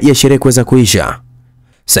 Baada ya sherehe kuweza kuisha,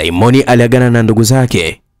 Simon aliagana na ndugu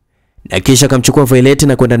zake na kisha akamchukua Violet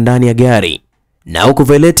na kwenda ndani ya gari, na huku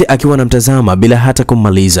Violet akiwa anamtazama bila hata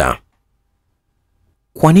kummaliza.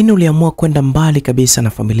 Kwa nini uliamua kwenda mbali kabisa na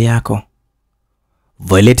familia yako?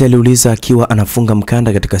 Violet aliuliza akiwa anafunga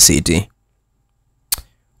mkanda katika siti.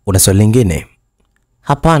 Una swali lingine?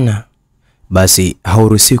 Hapana. Basi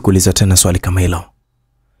hauruhusiwi kuuliza tena swali kama hilo.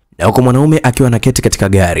 Na huko mwanaume akiwa anaketi katika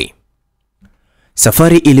gari.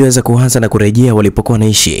 Safari iliweza kuanza na kurejea walipokuwa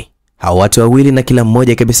naishi hao watu wawili, na kila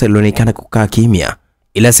mmoja kabisa alionekana kukaa kimya,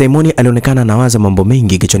 ila Simoni alionekana anawaza mambo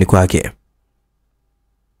mengi kichwani kwake.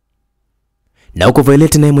 Na huko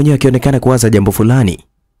Violet naye mwenyewe akionekana kuwaza jambo fulani,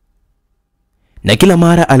 na kila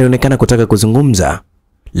mara alionekana kutaka kuzungumza,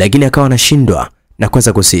 lakini akawa anashindwa na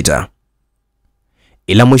kuanza kusita.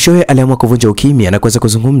 Ila mwishowe aliamua kuvunja ukimya na kuanza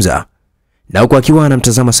kuzungumza, na huko akiwa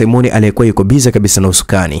anamtazama Simoni aliyekuwa yuko biza kabisa na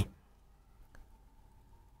usukani.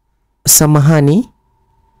 Samahani.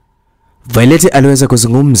 Violet aliweza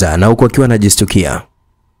kuzungumza na huko akiwa anajistukia.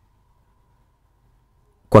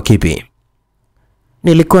 Kwa kipi?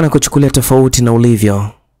 Nilikuwa nakuchukulia tofauti na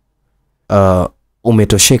ulivyo.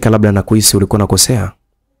 Umetosheka labda na kuhisi ulikuwa nakosea?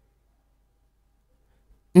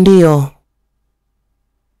 Ndiyo.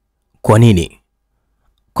 Kwa nini?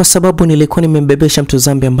 Kwa sababu nilikuwa nimembebesha mtu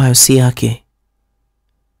dhambi ambayo si yake.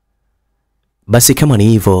 Basi kama ni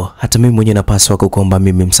hivyo, hata mimi mwenyewe napaswa kukuomba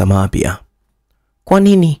mimi msamaha pia. Kwa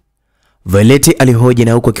nini? Violet alihoji,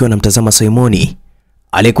 na huko akiwa anamtazama Simoni.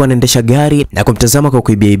 Alikuwa anaendesha gari na kumtazama kwa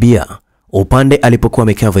kuibiaibia upande alipokuwa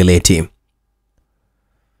amekaa Violet.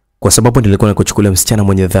 Kwa sababu nilikuwa nakuchukulia msichana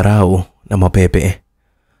mwenye dharau na mapepe.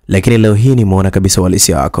 Lakini leo hii nimeona kabisa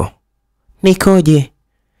uhalisia wako. Nikoje?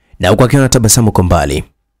 Na huko akiwa anatabasamu kwa mbali.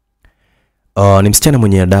 Ni msichana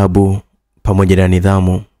mwenye adabu pamoja na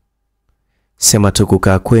nidhamu. Sema tu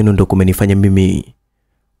kukaa kwenu ndo kumenifanya mimi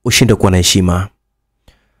ushinde kuwa na heshima.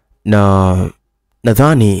 Na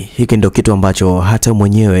nadhani hiki ndo kitu ambacho hata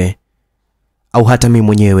mwenyewe au hata mimi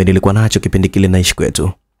mwenyewe nilikuwa nacho kipindi kile naishi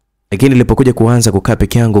kwetu. Lakini nilipokuja kuanza kukaa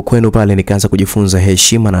peke yangu kwenu pale, nikaanza kujifunza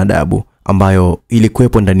heshima na adabu ambayo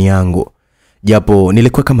ilikuwepo ndani yangu, japo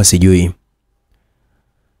nilikuwa kama sijui.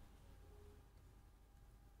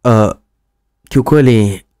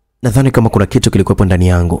 Kiukweli nadhani kama kuna kitu kilikuwepo ndani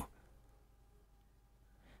yangu.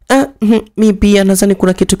 Mimi pia nadhani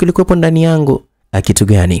kuna kitu kilikuwepo ndani yangu. Kitu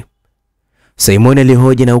gani? Simon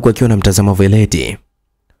alihoji, na huko akiwa anamtazama Violet.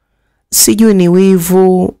 Sijui ni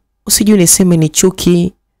wivu, sijui niseme ni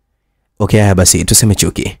chuki. Okay, haya basi tuseme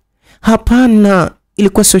chuki. Hapana,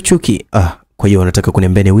 ilikuwa sio chuki. Kwa hiyo unataka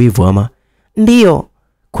kuniambia ni wivu ama? Ndiyo.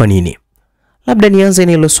 Kwa nini? Labda nianze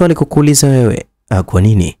na hilo swali kukuuliza wewe. Kwa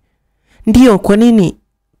nini? Ndiyo, kwa nini?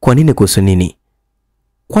 Kwa nini kuhusu nini?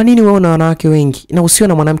 Kwa nini wewe una wanawake wengi na usio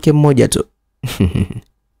na mwanamke mmoja tu?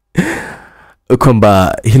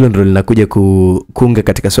 Kwamba hilo ndilo linakuja kuunga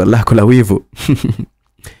katika swali lako la wivu.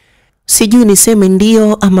 Sijui niseme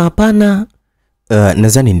ndiyo ama hapana.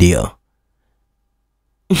 Nadhani ndiyo.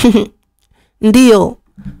 Ndiyo.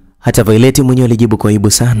 Hata Violet mwenyewe alijibu kwa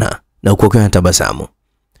aibu sana, na huko akiwa anatabasamu.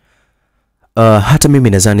 Hata mimi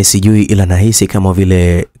nadhani sijui, ila nahisi kama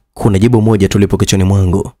vile kuna jibu moja tulipo kichwani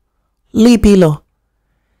mwangu. Lipi hilo?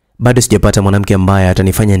 Bado sijapata mwanamke ambaye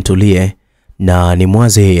atanifanya nitulie na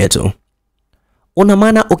nimwaze yeye tu. Una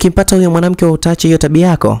maana ukimpata huyo mwanamke wa utache hiyo tabia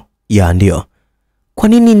yako? Ya, ndio. Kwa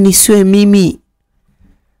nini nisiwe mimi?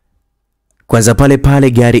 Kwanza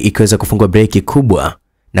pale gari ikiweza kufungwa breki kubwa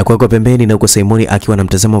na kuwekwa pembeni, na huko Simoni akiwa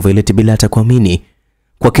anamtazama Violet bila hata kuamini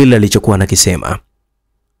kwa kile alichokuwa anakisema.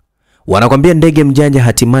 Wanakwambia ndege mjanja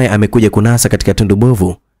hatimaye amekuja kunasa katika tundu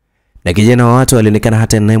bovu, na kijana wa watu alionekana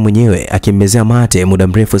hata naye mwenyewe akimbezea mate muda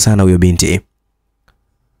mrefu sana huyo binti.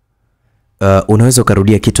 Unaweza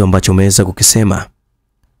ukarudia kitu ambacho umeweza kukisema?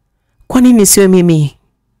 Kwa nini siwe mimi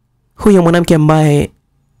huyo mwanamke ambaye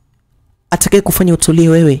atakaye kufanya utulie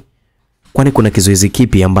wewe? Kwani kuna kizuizi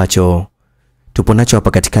kipi ambacho tupo nacho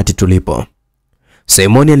hapa katikati tulipo?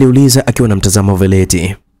 Simoni aliuliza akiwa anamtazama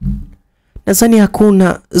Violet. Nadhani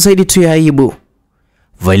hakuna, zaidi tu ya aibu.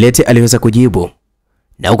 Violet aliweza kujibu,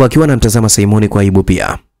 na huko akiwa anamtazama Simoni kwa aibu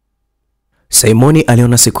pia. Simoni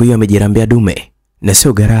aliona siku hiyo amejirambia dume na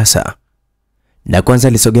sio garasa. Na kwanza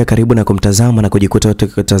alisogea karibu na kumtazama na kujikuta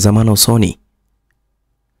wakitazamana usoni.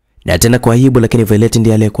 Na tena kwa aibu, lakini Violet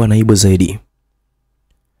ndiye aliyekuwa na aibu zaidi.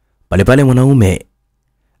 Pale mwanaume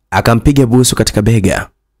akampiga busu katika bega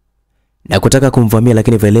na kutaka kumvamia,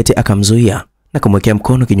 lakini Violet akamzuia na kumwekea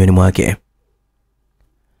mkono kinywani mwake.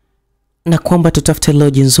 Na kwamba tutafute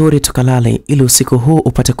lodge nzuri tukalale, ili usiku huu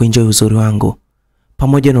upate kuenjoy uzuri wangu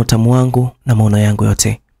pamoja na utamu wangu na maono yangu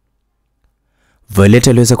yote. Violet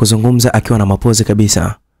aliweza kuzungumza akiwa na mapozi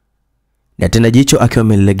kabisa, na tena jicho akiwa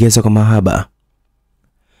amelegeza kwa mahaba.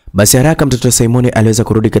 Basi haraka mtoto Simoni aliweza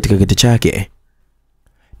kurudi katika kiti chake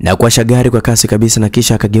na kuasha gari kwa kasi kabisa, na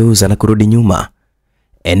kisha akageuza na kurudi nyuma,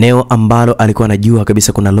 eneo ambalo alikuwa anajua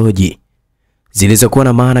kabisa kuna loji zilizokuwa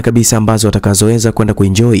na maana kabisa ambazo atakazoweza kwenda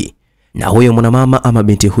kuenjoy na huyo mwanamama ama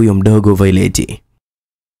binti huyo mdogo Violet.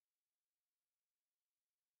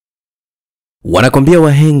 Wanakwambia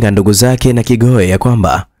wahenga ndugu zake na kigoe ya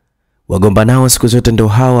kwamba wagomba nao siku zote ndio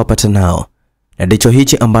hao wapata nao, na ndicho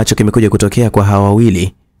hichi ambacho kimekuja kutokea kwa hawa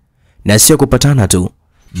wawili, na sio kupatana tu,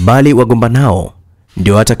 bali wagomba nao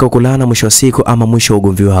ndio watakao kulana mwisho wa siku ama mwisho wa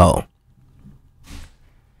ugomvi wao.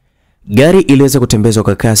 Gari iliweza kutembezwa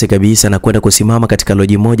kwa kasi kabisa na kwenda kusimama katika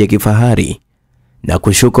loji moja kifahari na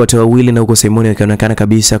kushuka wote wawili, na huko Simoni akionekana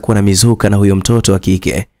kabisa kuwa na mizuka na huyo mtoto wa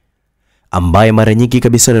kike ambaye mara nyingi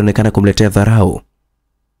kabisa alionekana kumletea dharau.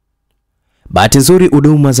 Bahati nzuri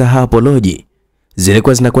huduma za hapo loji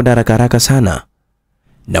zilikuwa zinakwenda haraka sana,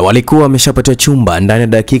 na walikuwa wameshapata chumba ndani ya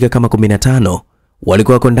dakika kama 15.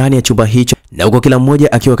 Walikuwa wako ndani ya chumba hicho, na huko kila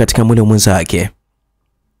mmoja akiwa katika mwili wa mwenzake.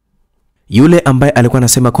 Yule ambaye alikuwa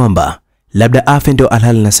anasema kwamba labda afe ndio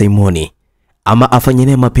alale na Simoni ama afanye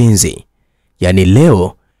naye mapenzi, yani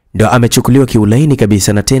leo ndio amechukuliwa kiulaini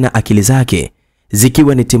kabisa, na tena akili zake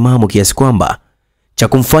zikiwa ni timamu kiasi kwamba cha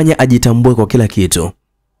kumfanya ajitambue kwa kila kitu.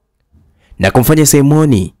 na kumfanya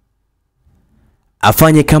Simoni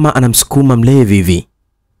afanye kama anamsukuma mlevi hivi,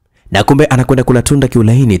 na kumbe anakwenda kula tunda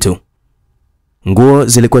kiulaini tu. Nguo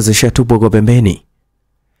zilikuwa zishatupwa kwa pembeni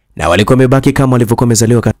na walikuwa wamebaki kama walivyokuwa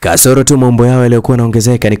wamezaliwa, kasoro tu maumbo yao yaliyokuwa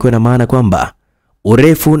yanaongezeka, ni kwa maana kwamba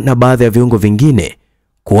urefu na baadhi ya viungo vingine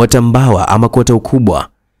kuota mbawa ama kuota ukubwa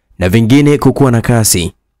na vingine kukua na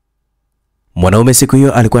kasi. Mwanaume siku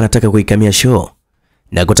hiyo alikuwa anataka kuikamia show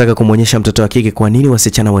na kutaka kumwonyesha mtoto wa kike kwa nini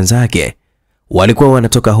wasichana wenzake walikuwa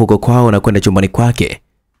wanatoka huko kwao na kwenda chumbani kwake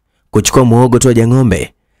kuchukua muhogo tu wa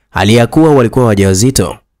ng'ombe, hali ya kuwa walikuwa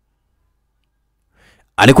wajawazito.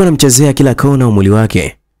 Alikuwa anamchezea kila kona mwili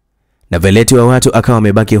wake, na veleti wa watu akawa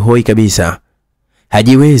amebaki hoi kabisa,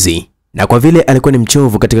 hajiwezi. Na kwa vile alikuwa ni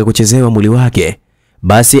mchovu katika kuchezewa mwili wake,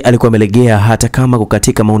 basi alikuwa amelegea, hata kama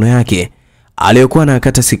kukatika mauno yake aliyokuwa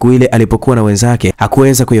anakata siku ile alipokuwa na wenzake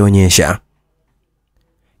hakuweza kuyaonyesha,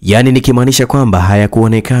 yani nikimaanisha kwamba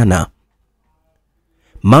hayakuonekana.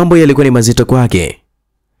 Mambo yalikuwa ni mazito kwake,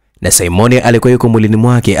 na Simoni alikuwa yuko mwilini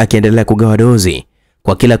mwake akiendelea kugawa dozi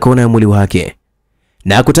kwa kila kona ya mwili wake,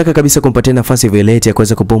 na hakutaka kabisa kumpatia nafasi Violet ya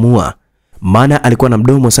kuweza kupumua, maana alikuwa na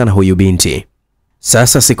mdomo sana huyu binti.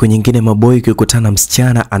 Sasa siku nyingine maboi kukutana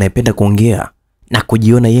msichana anayependa kuongea na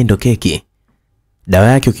kujiona yeye ndo keki, dawa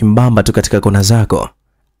yake ukimbamba tu katika kona zako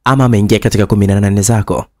ama ameingia katika 18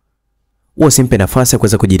 zako, usimpe nafasi ya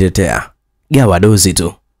kuweza kujitetea, gawa dozi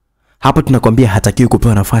tu. Hapo tunakwambia hatakiwi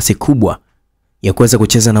kupewa nafasi kubwa ya kuweza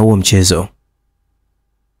kucheza na huo mchezo.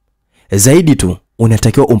 Zaidi tu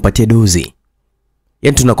unatakiwa umpatie dozi.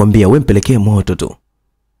 Yaani tunakwambia wewe mpelekee moto tu.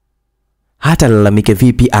 Hata lalamike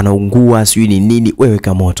vipi anaungua sijui ni nini, wewe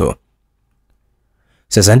kama moto.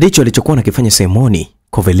 Sasa ndicho alichokuwa anakifanya Simoni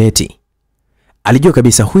kwa Violet. Alijua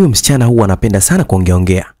kabisa huyu msichana huwa anapenda sana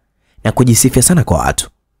kuongeongea na kujisifia sana kwa watu.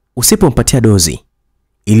 Usipompatia dozi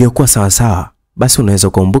iliyokuwa sawa sawa, basi unaweza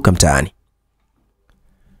kuumbuka mtaani.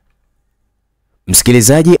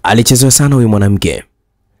 Msikilizaji, alichezewa sana huyu mwanamke.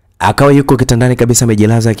 Akawa yuko kitandani kabisa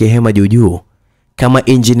amejilaza kihema juu juu kama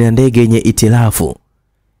injini ya ndege yenye itilafu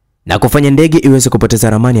na kufanya ndege iweze kupoteza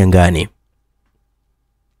ramani angani.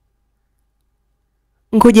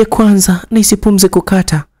 Ngoje kwanza na isipumze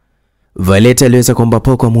kukata, Violet aliweza kuomba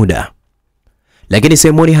kwa muda. Lakini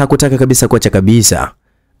Simoni hakutaka kabisa kuacha kabisa.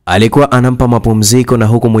 Alikuwa anampa mapumziko na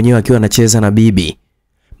huku mwenyewe akiwa anacheza na bibi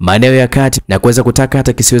maeneo ya kati na kuweza kutaka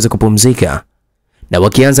hata kisiweze kupumzika, na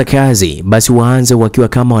wakianza kazi basi waanze wakiwa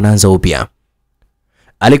kama wanaanza upya.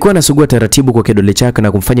 Alikuwa anasugua taratibu kwa kidole chake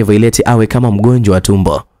na kumfanya Violet awe kama mgonjwa wa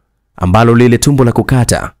tumbo, ambalo lile tumbo la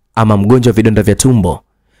kukata ama mgonjwa wa vidonda vya tumbo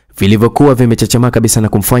vilivyokuwa vimechachama kabisa na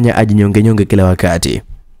kumfanya ajinyonge kila wakati.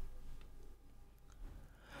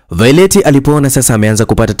 Violet alipoona sasa ameanza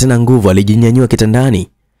kupata tena nguvu, alijinyanyua kitandani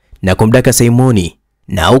na kumdaka Simoni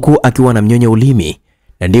na huku akiwa na mnyonya ulimi,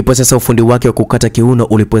 na ndipo sasa ufundi wake wa kukata kiuno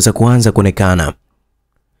ulipoweza kuanza kuonekana.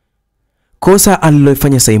 Kosa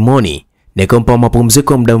alilofanya Simoni ni kumpa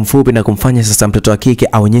mapumziko muda mfupi na kumfanya sasa mtoto wa kike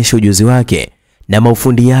aonyeshe ujuzi wake na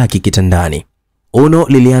maufundi yake kitandani. Uno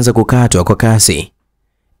lilianza kukatwa kwa kasi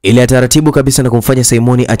ile taratibu kabisa na kumfanya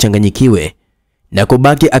Simoni achanganyikiwe na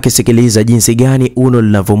kubaki akisikiliza jinsi gani uno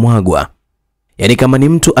linavomwagwa, yani kama ni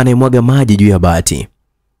mtu anayemwaga maji juu ya bati.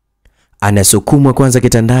 Anasukumwa kwanza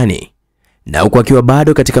kitandani na huku akiwa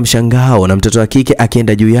bado katika mshangao na mtoto wa kike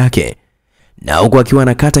akienda juu yake, na huku akiwa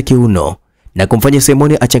anakata kiuno na kumfanya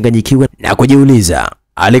Simoni achanganyikiwe na kujiuliza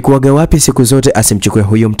alikuwaga wapi siku zote asimchukue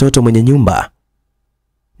huyo mtoto mwenye nyumba.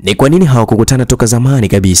 Ni kwa nini hawakukutana toka zamani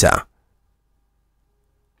kabisa?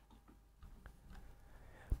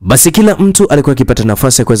 Basi kila mtu alikuwa akipata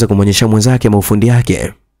nafasi ya kuweza kumonyesha mwenzake maufundi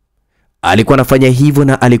yake. Alikuwa anafanya hivyo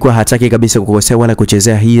na alikuwa hataki kabisa kukosea wala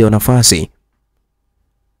kuchezea hiyo nafasi.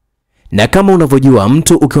 Na kama unavyojua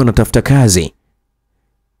mtu ukiwa unatafuta kazi,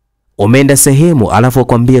 umeenda sehemu alafu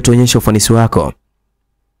akwambia tuonyeshe ufanisi wako,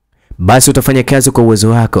 basi utafanya kazi kwa uwezo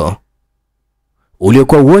wako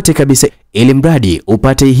uliokuwa wote kabisa, ili mradi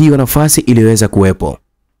upate hiyo nafasi iliyoweza kuwepo.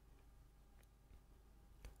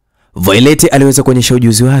 Violet aliweza kuonyesha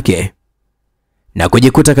ujuzi wake na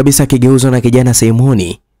kujikuta kabisa akigeuzwa na kijana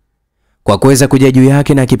Simoni kwa kuweza kuja juu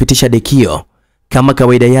yake na akipitisha dekio kama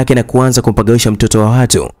kawaida yake na kuanza kumpagawisha mtoto wa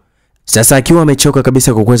watu, sasa akiwa amechoka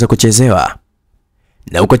kabisa kwa kuweza kuchezewa.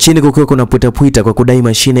 Na uko chini kukiwa kuna pwita kwa kudai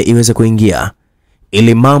mashine iweze kuingia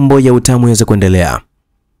ili mambo ya utamu yaweze kuendelea.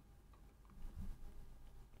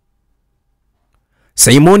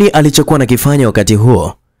 Simoni alichokuwa nakifanya wakati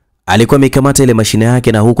huo, alikuwa amekamata ile mashine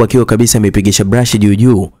yake na huku akiwa kabisa amepigisha brush juu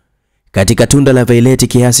juu katika tunda la Violet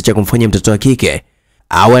kiasi cha kumfanya mtoto wa kike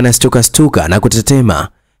awe anastuka na kutetema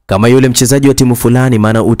kama yule mchezaji wa timu fulani,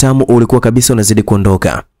 maana utamu ulikuwa kabisa unazidi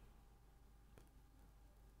kuondoka.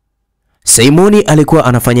 Simoni alikuwa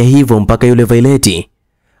anafanya hivyo mpaka yule Violet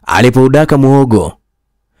alipoudaka muogo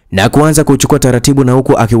na kuanza kuchukua taratibu na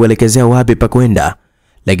huku akiuelekezea wapi pa kwenda,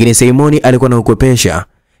 lakini Simoni alikuwa na ukwepesha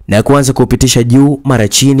na kuanza kupitisha juu mara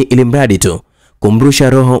chini ili mradi tu kumrusha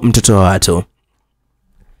roho mtoto wa watu.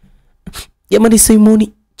 Jamani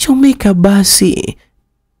Simoni, chomeka basi.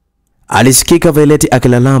 Alisikika Violet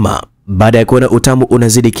akilalama baada ya kuona utamu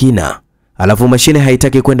unazidi kina, alafu mashine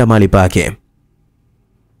haitaki kwenda mahali pake.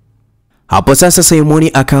 Hapo sasa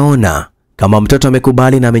Simoni akaona kama mtoto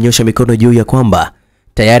amekubali na amenyosha mikono juu ya kwamba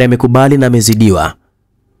tayari amekubali na amezidiwa.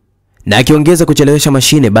 Na akiongeza kuchelewesha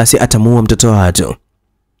mashine basi atamuua mtoto wa watu.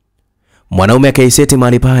 Mwanaume akaiseti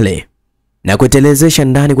mahali pale na kutelezesha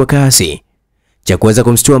ndani kwa kasi cha kuweza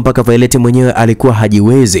kumstua mpaka Violet mwenyewe alikuwa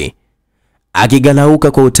hajiwezi,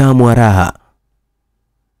 akigalauka kwa utamu wa raha.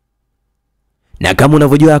 Na kama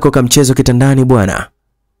unavyojua ako kamchezo kitandani bwana,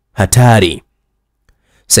 hatari.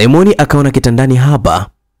 Simoni akaona kitandani hapa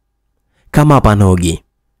kama hapa nogi.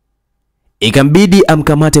 Ikambidi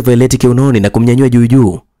amkamate Violet kiunoni na kumnyanyua juu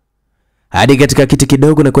juu hadi katika kiti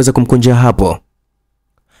kidogo na kuweza kumkunja hapo,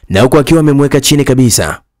 na huko akiwa amemweka chini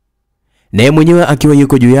kabisa, naye mwenyewe akiwa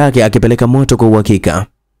yuko juu yake akipeleka moto kwa uhakika.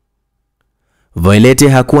 Violet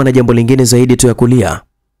hakuwa na jambo lingine zaidi tu ya kulia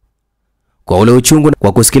kwa ule uchungu,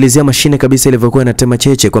 kwa kusikilizia mashine kabisa ilivyokuwa inatema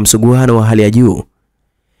cheche kwa msuguano wa hali ya juu,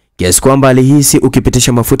 kiasi kwamba alihisi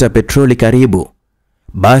ukipitisha mafuta ya petroli karibu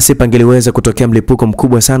basi pangeliweza kutokea mlipuko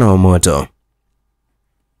mkubwa sana wa moto.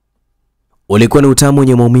 Ulikuwa ni utamu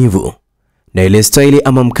wenye maumivu, na ile staili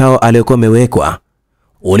ama mkao aliyokuwa amewekwa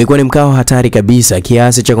ulikuwa ni mkao hatari kabisa,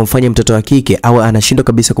 kiasi cha kumfanya mtoto wa kike au anashindwa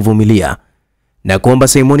kabisa kuvumilia na kuomba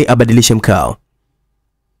Simoni abadilishe mkao.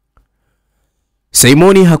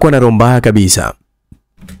 Simoni hakuwa na roho mbaya kabisa.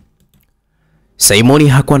 Simoni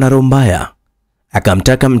hakuwa na roho mbaya.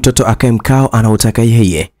 Akamtaka mtoto akae mkao anaotaka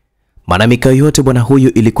yeye, maana mikao yote bwana huyu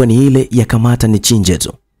ilikuwa ni ile ya kamata ni chinje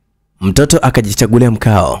tu. Mtoto akajichagulia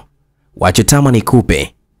mkao, wachotama ni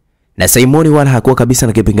kupe, na Simoni wala hakuwa kabisa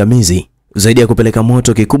na kipingamizi zaidi ya kupeleka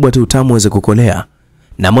moto kikubwa tu utamu uweze kukolea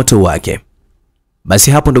na moto wake.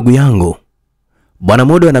 Basi hapo ndugu yangu, Bwana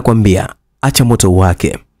Modo anakuambia acha moto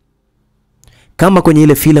wake. Kama kwenye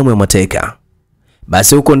ile filamu ya Mateka,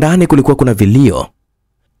 basi huko ndani kulikuwa kuna vilio,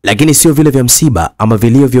 lakini sio vile vya msiba ama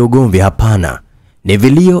vilio vya ugomvi, hapana, ni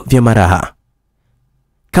vilio vya maraha.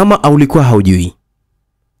 Kama ulikuwa haujui,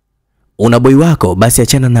 una boy wako basi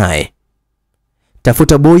achana naye.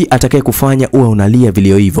 Tafuta boy atakaye kufanya uwe unalia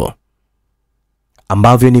vilio hivyo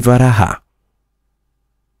ambavyo ni faraha.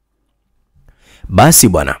 Basi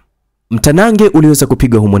bwana, mtanange uliweza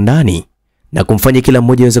kupigwa humo ndani na kumfanya kila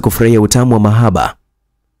mmoja aweze kufurahia utamu wa mahaba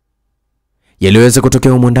yaliweza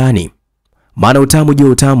kutokea humo ndani, maana utamu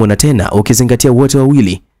juu utamu, na tena ukizingatia wote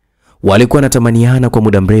wawili walikuwa wanatamaniana kwa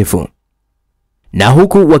muda mrefu, na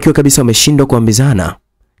huku wakiwa kabisa wameshindwa kuambizana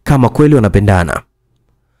kama kweli wanapendana.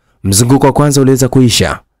 Mzunguko wa kwanza uliweza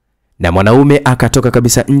kuisha na mwanaume akatoka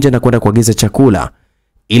kabisa nje na kwenda kuagiza chakula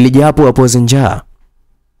ili japo apoze njaa,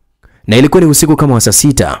 na ilikuwa ni usiku kama wa saa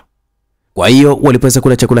 6. Kwa hiyo walipoweza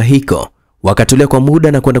kula chakula hiko wakatulia kwa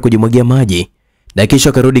muda na kwenda kujimwagia maji na kisha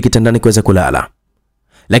wakarudi kitandani kuweza kulala,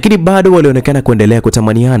 lakini bado walionekana kuendelea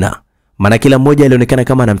kutamaniana, maana kila mmoja alionekana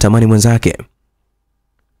kama anamtamani mwenzake.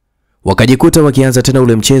 Wakajikuta wakianza tena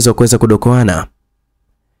ule mchezo wa kuweza kudokoana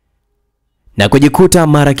na kujikuta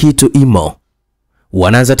mara kitu imo,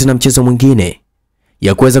 wanaanza tena mchezo mwingine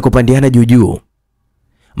ya kuweza kupandiana juu juu.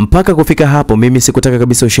 Mpaka kufika hapo mimi sikutaka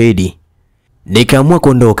kabisa ushahidi, nikaamua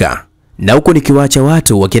kuondoka, na huko nikiwaacha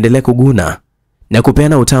watu wakiendelea kuguna na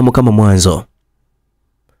kupeana utamu kama mwanzo,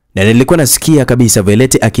 na nilikuwa nasikia kabisa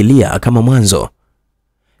Violet akilia kama mwanzo,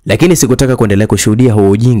 lakini sikutaka kuendelea kushuhudia huo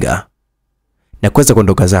ujinga na kuweza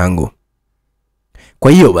kuondoka zangu.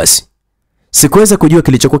 Kwa hiyo basi sikuweza kujua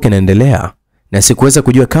kilichokuwa kinaendelea na sikuweza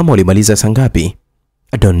kujua kama walimaliza saa ngapi.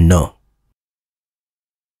 I don't know.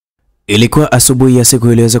 Ilikuwa asubuhi ya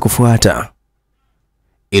siku iliyoweza kufuata.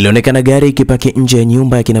 Ilionekana gari ikipaki nje ya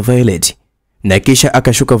nyumba ya kina Violet, na kisha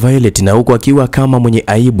akashuka Violet na huku akiwa kama mwenye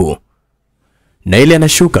aibu. Na ile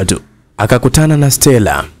anashuka tu akakutana na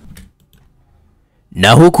Stella.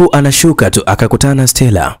 Na huku anashuka tu akakutana na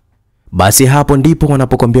Stella. Basi hapo ndipo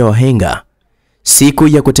wanapokuambia wahenga, siku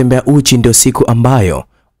ya kutembea uchi ndio siku ambayo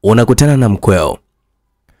unakutana na mkweo.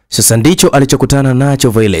 Sasa ndicho alichokutana nacho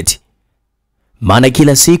Violet, maana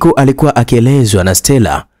kila siku alikuwa akielezwa na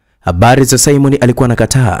Stella habari za Simon, alikuwa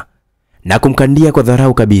anakataa na kumkandia kwa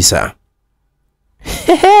dharau kabisa.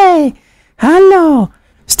 Hehe, hello.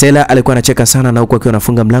 Stella alikuwa anacheka sana na huku akiwa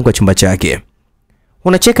anafunga mlango wa chumba chake.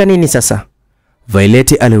 Unacheka nini sasa?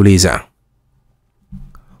 Violet aliuliza.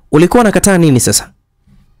 Ulikuwa unakataa nini sasa?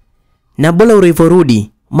 Na bora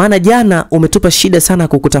ulivyorudi, maana jana umetupa shida sana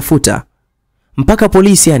kukutafuta. Mpaka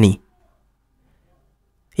polisi yani.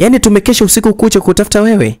 Yaani tumekesha usiku kucha kutafuta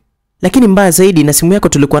wewe. Lakini mbaya zaidi na simu yako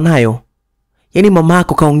tulikuwa nayo. Yaani mama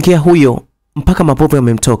yako kaongea huyo mpaka mapovu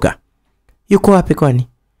yamemtoka. Yuko wapi kwani?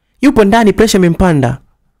 Yupo ndani, pressure imempanda.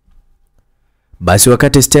 Basi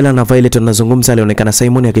wakati Stella na Violet wanazungumza, alionekana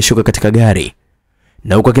Simon akishuka katika gari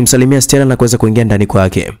na huko akimsalimia Stella na kuweza kuingia ndani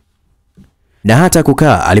kwake. Na hata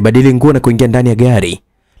kukaa, alibadili nguo na kuingia ndani ya gari,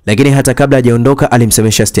 lakini hata kabla hajaondoka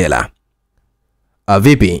alimsemesha Stella.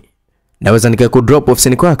 Vipi? Naweza nikakudrop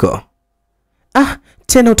ofisini kwako?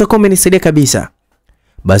 Tena utakuwa umenisaidia kabisa.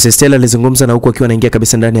 Basi Stella alizungumza na huko akiwa anaingia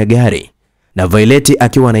kabisa ndani ya gari na Violet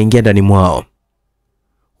akiwa anaingia ndani mwao.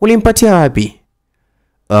 Ulimpatia wapi?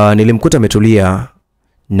 Nilimkuta ametulia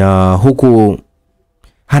na huku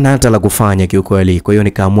hana hata la kufanya kiukweli, kwa hiyo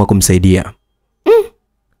nikaamua kumsaidia.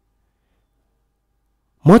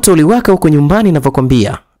 Moto uliwaka huko nyumbani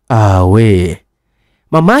ninavyokuambia. We.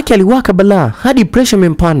 Mama yake aliwaka balaa hadi pressure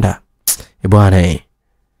imempanda. Bwana.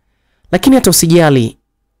 Lakini hata usijali.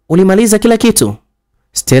 Ulimaliza kila kitu?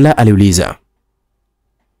 Stella aliuliza.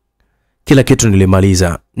 Kila kitu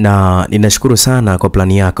nilimaliza na ninashukuru sana kwa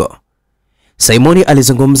plani yako. Simoni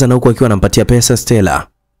alizungumza na huko akiwa anampatia pesa Stella.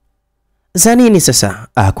 Za nini sasa?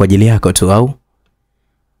 Kwa ajili yako tu au?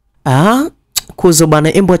 Kuzo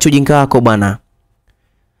bana, embo acha ujinga wako bana.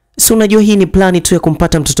 Si unajua hii ni plani tu ya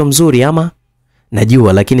kumpata mtoto mzuri ama?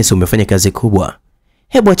 Najua, lakini si umefanya kazi kubwa.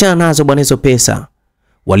 Hebu achana nazo bwana hizo pesa.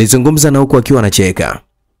 Walizungumza na huko akiwa anacheka.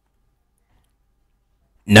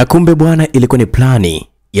 Na kumbe bwana, ilikuwa ni plani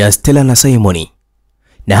ya Stella na Simoni.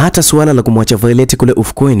 Na hata suala la kumwacha Violet kule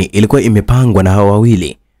ufukweni ilikuwa imepangwa na hawa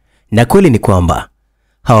wawili. Na kweli ni kwamba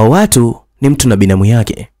hawa watu ni mtu na binamu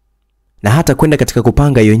yake. Na hata kwenda katika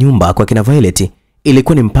kupanga hiyo nyumba kwa kina Violet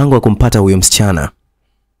ilikuwa ni mpango wa kumpata huyo msichana.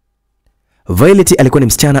 Violet alikuwa ni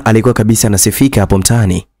msichana alikuwa kabisa anasifika hapo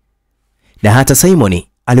mtaani. Na hata Simoni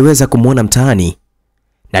aliweza kumuona mtaani.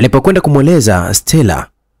 Na alipokwenda kumweleza Stella,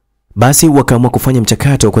 basi wakaamua kufanya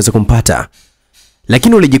mchakato wa kuweza kumpata.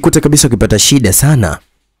 Lakini ulijikuta kabisa ukipata shida sana.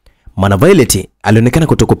 Maana Violet alionekana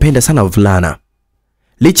kutokupenda sana wavulana.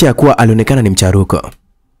 Licha ya kuwa alionekana ni mcharuko.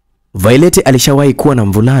 Violet alishawahi kuwa na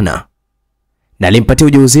mvulana na alimpatia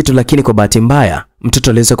ujauzito, lakini kwa bahati mbaya mtoto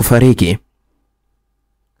aliweza kufariki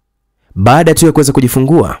baada tu ya kuweza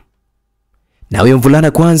kujifungua. Na huyo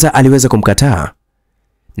mvulana kwanza aliweza kumkataa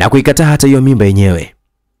na kuikataa hata hiyo mimba yenyewe.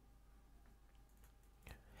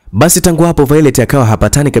 Basi tangu hapo Violet akawa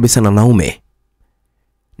hapatani kabisa na wanaume.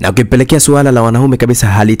 Na ukipelekea suala la wanaume kabisa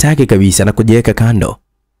halitaki kabisa na kujiweka kando.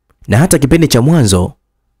 Na hata kipindi cha mwanzo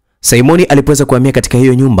Simoni alipoweza kuhamia katika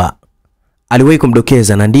hiyo nyumba aliwahi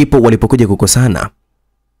kumdokeza, na ndipo walipokuja kukosana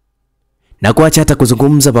na kuacha hata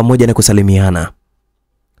kuzungumza pamoja na kusalimiana.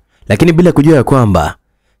 Lakini bila kujua ya kwamba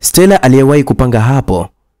Stella aliyewahi kupanga hapo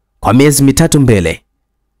kwa miezi 3 mbele,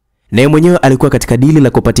 naye mwenyewe alikuwa katika dili la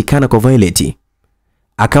kupatikana kwa Violet,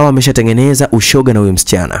 akawa ameshatengeneza ushoga na huyo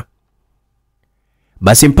msichana.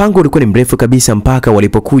 Basi mpango ulikuwa ni mrefu kabisa mpaka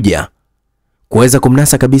walipokuja kuweza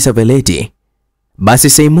kumnasa kabisa Violet. Basi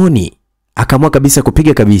Simoni akaamua kabisa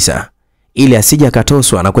kupiga kabisa ili asije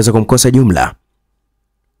akatoswa na kuweza kumkosa jumla.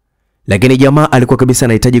 Lakini jamaa alikuwa kabisa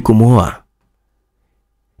anahitaji kumuoa.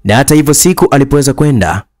 Na hata hivyo siku alipoweza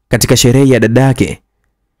kwenda katika sherehe ya dadake,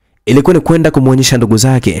 ilikuwa ni kwenda kumuonyesha ndugu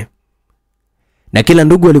zake. Na kila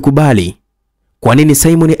ndugu alikubali. Kwa nini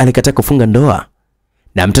Simoni alikataa kufunga ndoa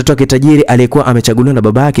na mtoto wa kitajiri aliyekuwa amechaguliwa na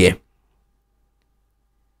babake?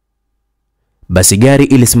 Basi gari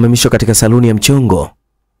ilisimamishwa katika saluni ya mchongo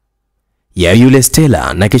ya yule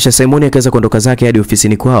Stella, na kisha Simoni akaweza kuondoka zake hadi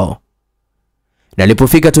ofisini kwao. Na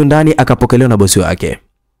alipofika tu ndani akapokelewa na bosi wake.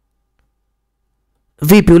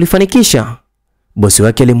 Vipi, ulifanikisha? Bosi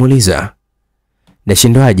wake alimuuliza.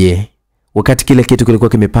 Nashindwaje wakati kile kitu kilikuwa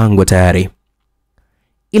kimepangwa tayari?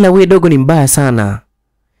 Ila wewe dogo ni mbaya sana.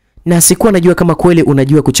 Na sikuwa najua kama kweli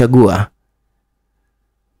unajua kuchagua.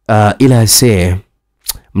 Ila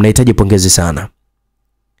mnahitaji pongezi sana.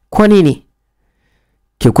 Kwa nini?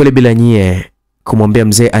 Kiukweli bila nyie kumwambia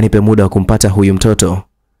mzee anipe muda wa kumpata huyu mtoto,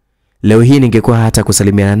 leo hii ningekuwa hata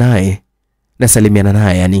kusalimiana naye na salimiana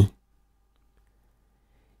naye yani.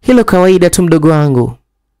 Hilo kawaida tu mdogo wangu.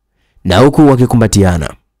 Na huku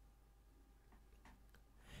wakikumbatiana.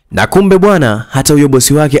 Na kumbe bwana, hata huyo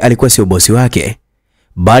bosi wake alikuwa sio bosi wake,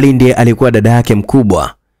 bali ndiye alikuwa dada yake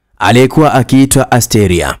mkubwa aliyekuwa akiitwa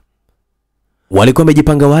Asteria. Walikuwa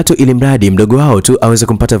wamejipanga watu ili mradi mdogo wao tu aweze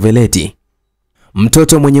kumpata Violet,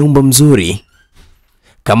 mtoto mwenye umbo mzuri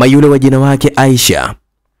kama yule wa jina wake Aisha,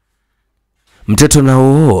 mtoto na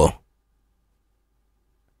oo.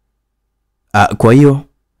 Kwa hiyo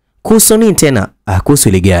Kuhusu nini tena? Kuhusu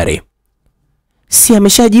ile gari. Si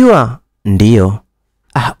ameshajua? Ndiyo.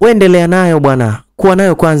 Wewe endelea nayo bwana. Kuwa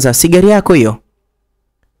nayo kwanza, si gari yako hiyo.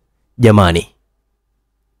 Jamani,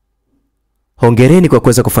 hongereni kwa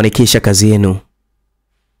kuweza kufanikisha kazi yenu.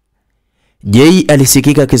 Jay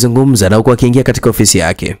alisikika akizungumza na huku akiingia katika ofisi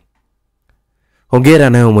yake. Hongera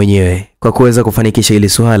nayo mwenyewe kwa kuweza kufanikisha hili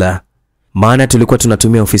swala, maana tulikuwa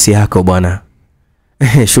tunatumia ofisi yako bwana.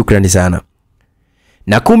 Shukrani sana.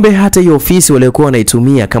 Na kumbe hata hiyo ofisi waliokuwa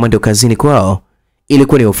wanaitumia kama ndio kazini kwao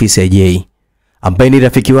ilikuwa ni ofisi ya Jay, ambaye ni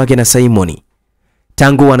rafiki wake na Simon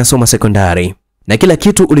tangu wanasoma sekondari, na kila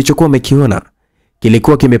kitu ulichokuwa umekiona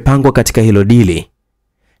kilikuwa kimepangwa katika hilo dili,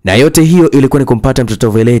 na yote hiyo ilikuwa ni kumpata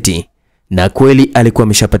mtoto Violet, na kweli alikuwa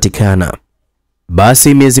ameshapatikana.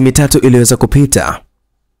 Basi miezi mitatu iliweza kupita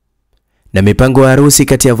na mipango ya harusi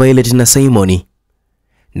kati ya Violet na Simon,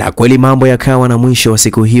 na kweli mambo yakawa na mwisho wa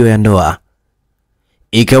siku hiyo ya ndoa.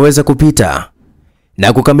 Ikaweza kupita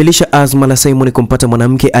na kukamilisha azma la Simon kumpata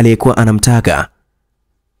mwanamke aliyekuwa anamtaka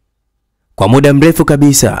kwa muda mrefu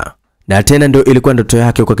kabisa, na tena ndio ilikuwa ndoto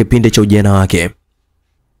yake kwa kipindi cha ujana wake.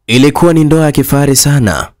 Ilikuwa ni ndoa ya kifahari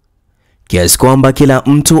sana, kiasi kwamba kila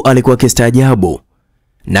mtu alikuwa akistaajabu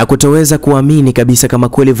na kutoweza kuamini kabisa kama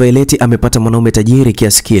kweli Violet amepata mwanaume tajiri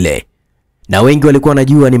kiasi kile. Na wengi walikuwa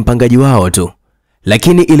wanajua ni mpangaji wao tu,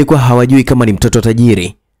 lakini ilikuwa hawajui kama ni mtoto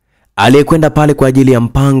tajiri aliyekwenda pale kwa ajili ya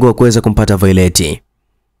mpango wa kuweza kumpata Violet.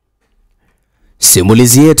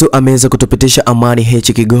 Simulizi yetu ameweza kutupitisha Amani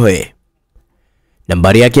H Kigoe.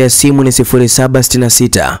 Nambari yake ya simu ni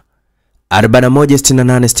 0766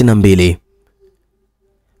 416862.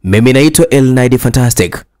 Mimi naitwa Elnaid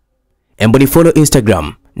Fantastic. Embo ni follow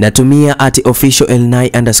Instagram, natumia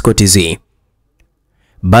 @official_elnai_tz.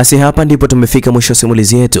 Basi hapa ndipo tumefika mwisho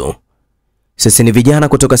simulizi yetu. Sisi ni vijana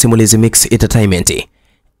kutoka Simulizi Mix Entertainment.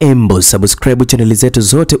 Embo subscribe channel zetu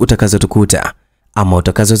zote utakazotukuta ama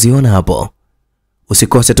utakazoziona hapo.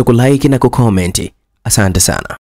 Usikose tu kulike na kucomment. Asante sana.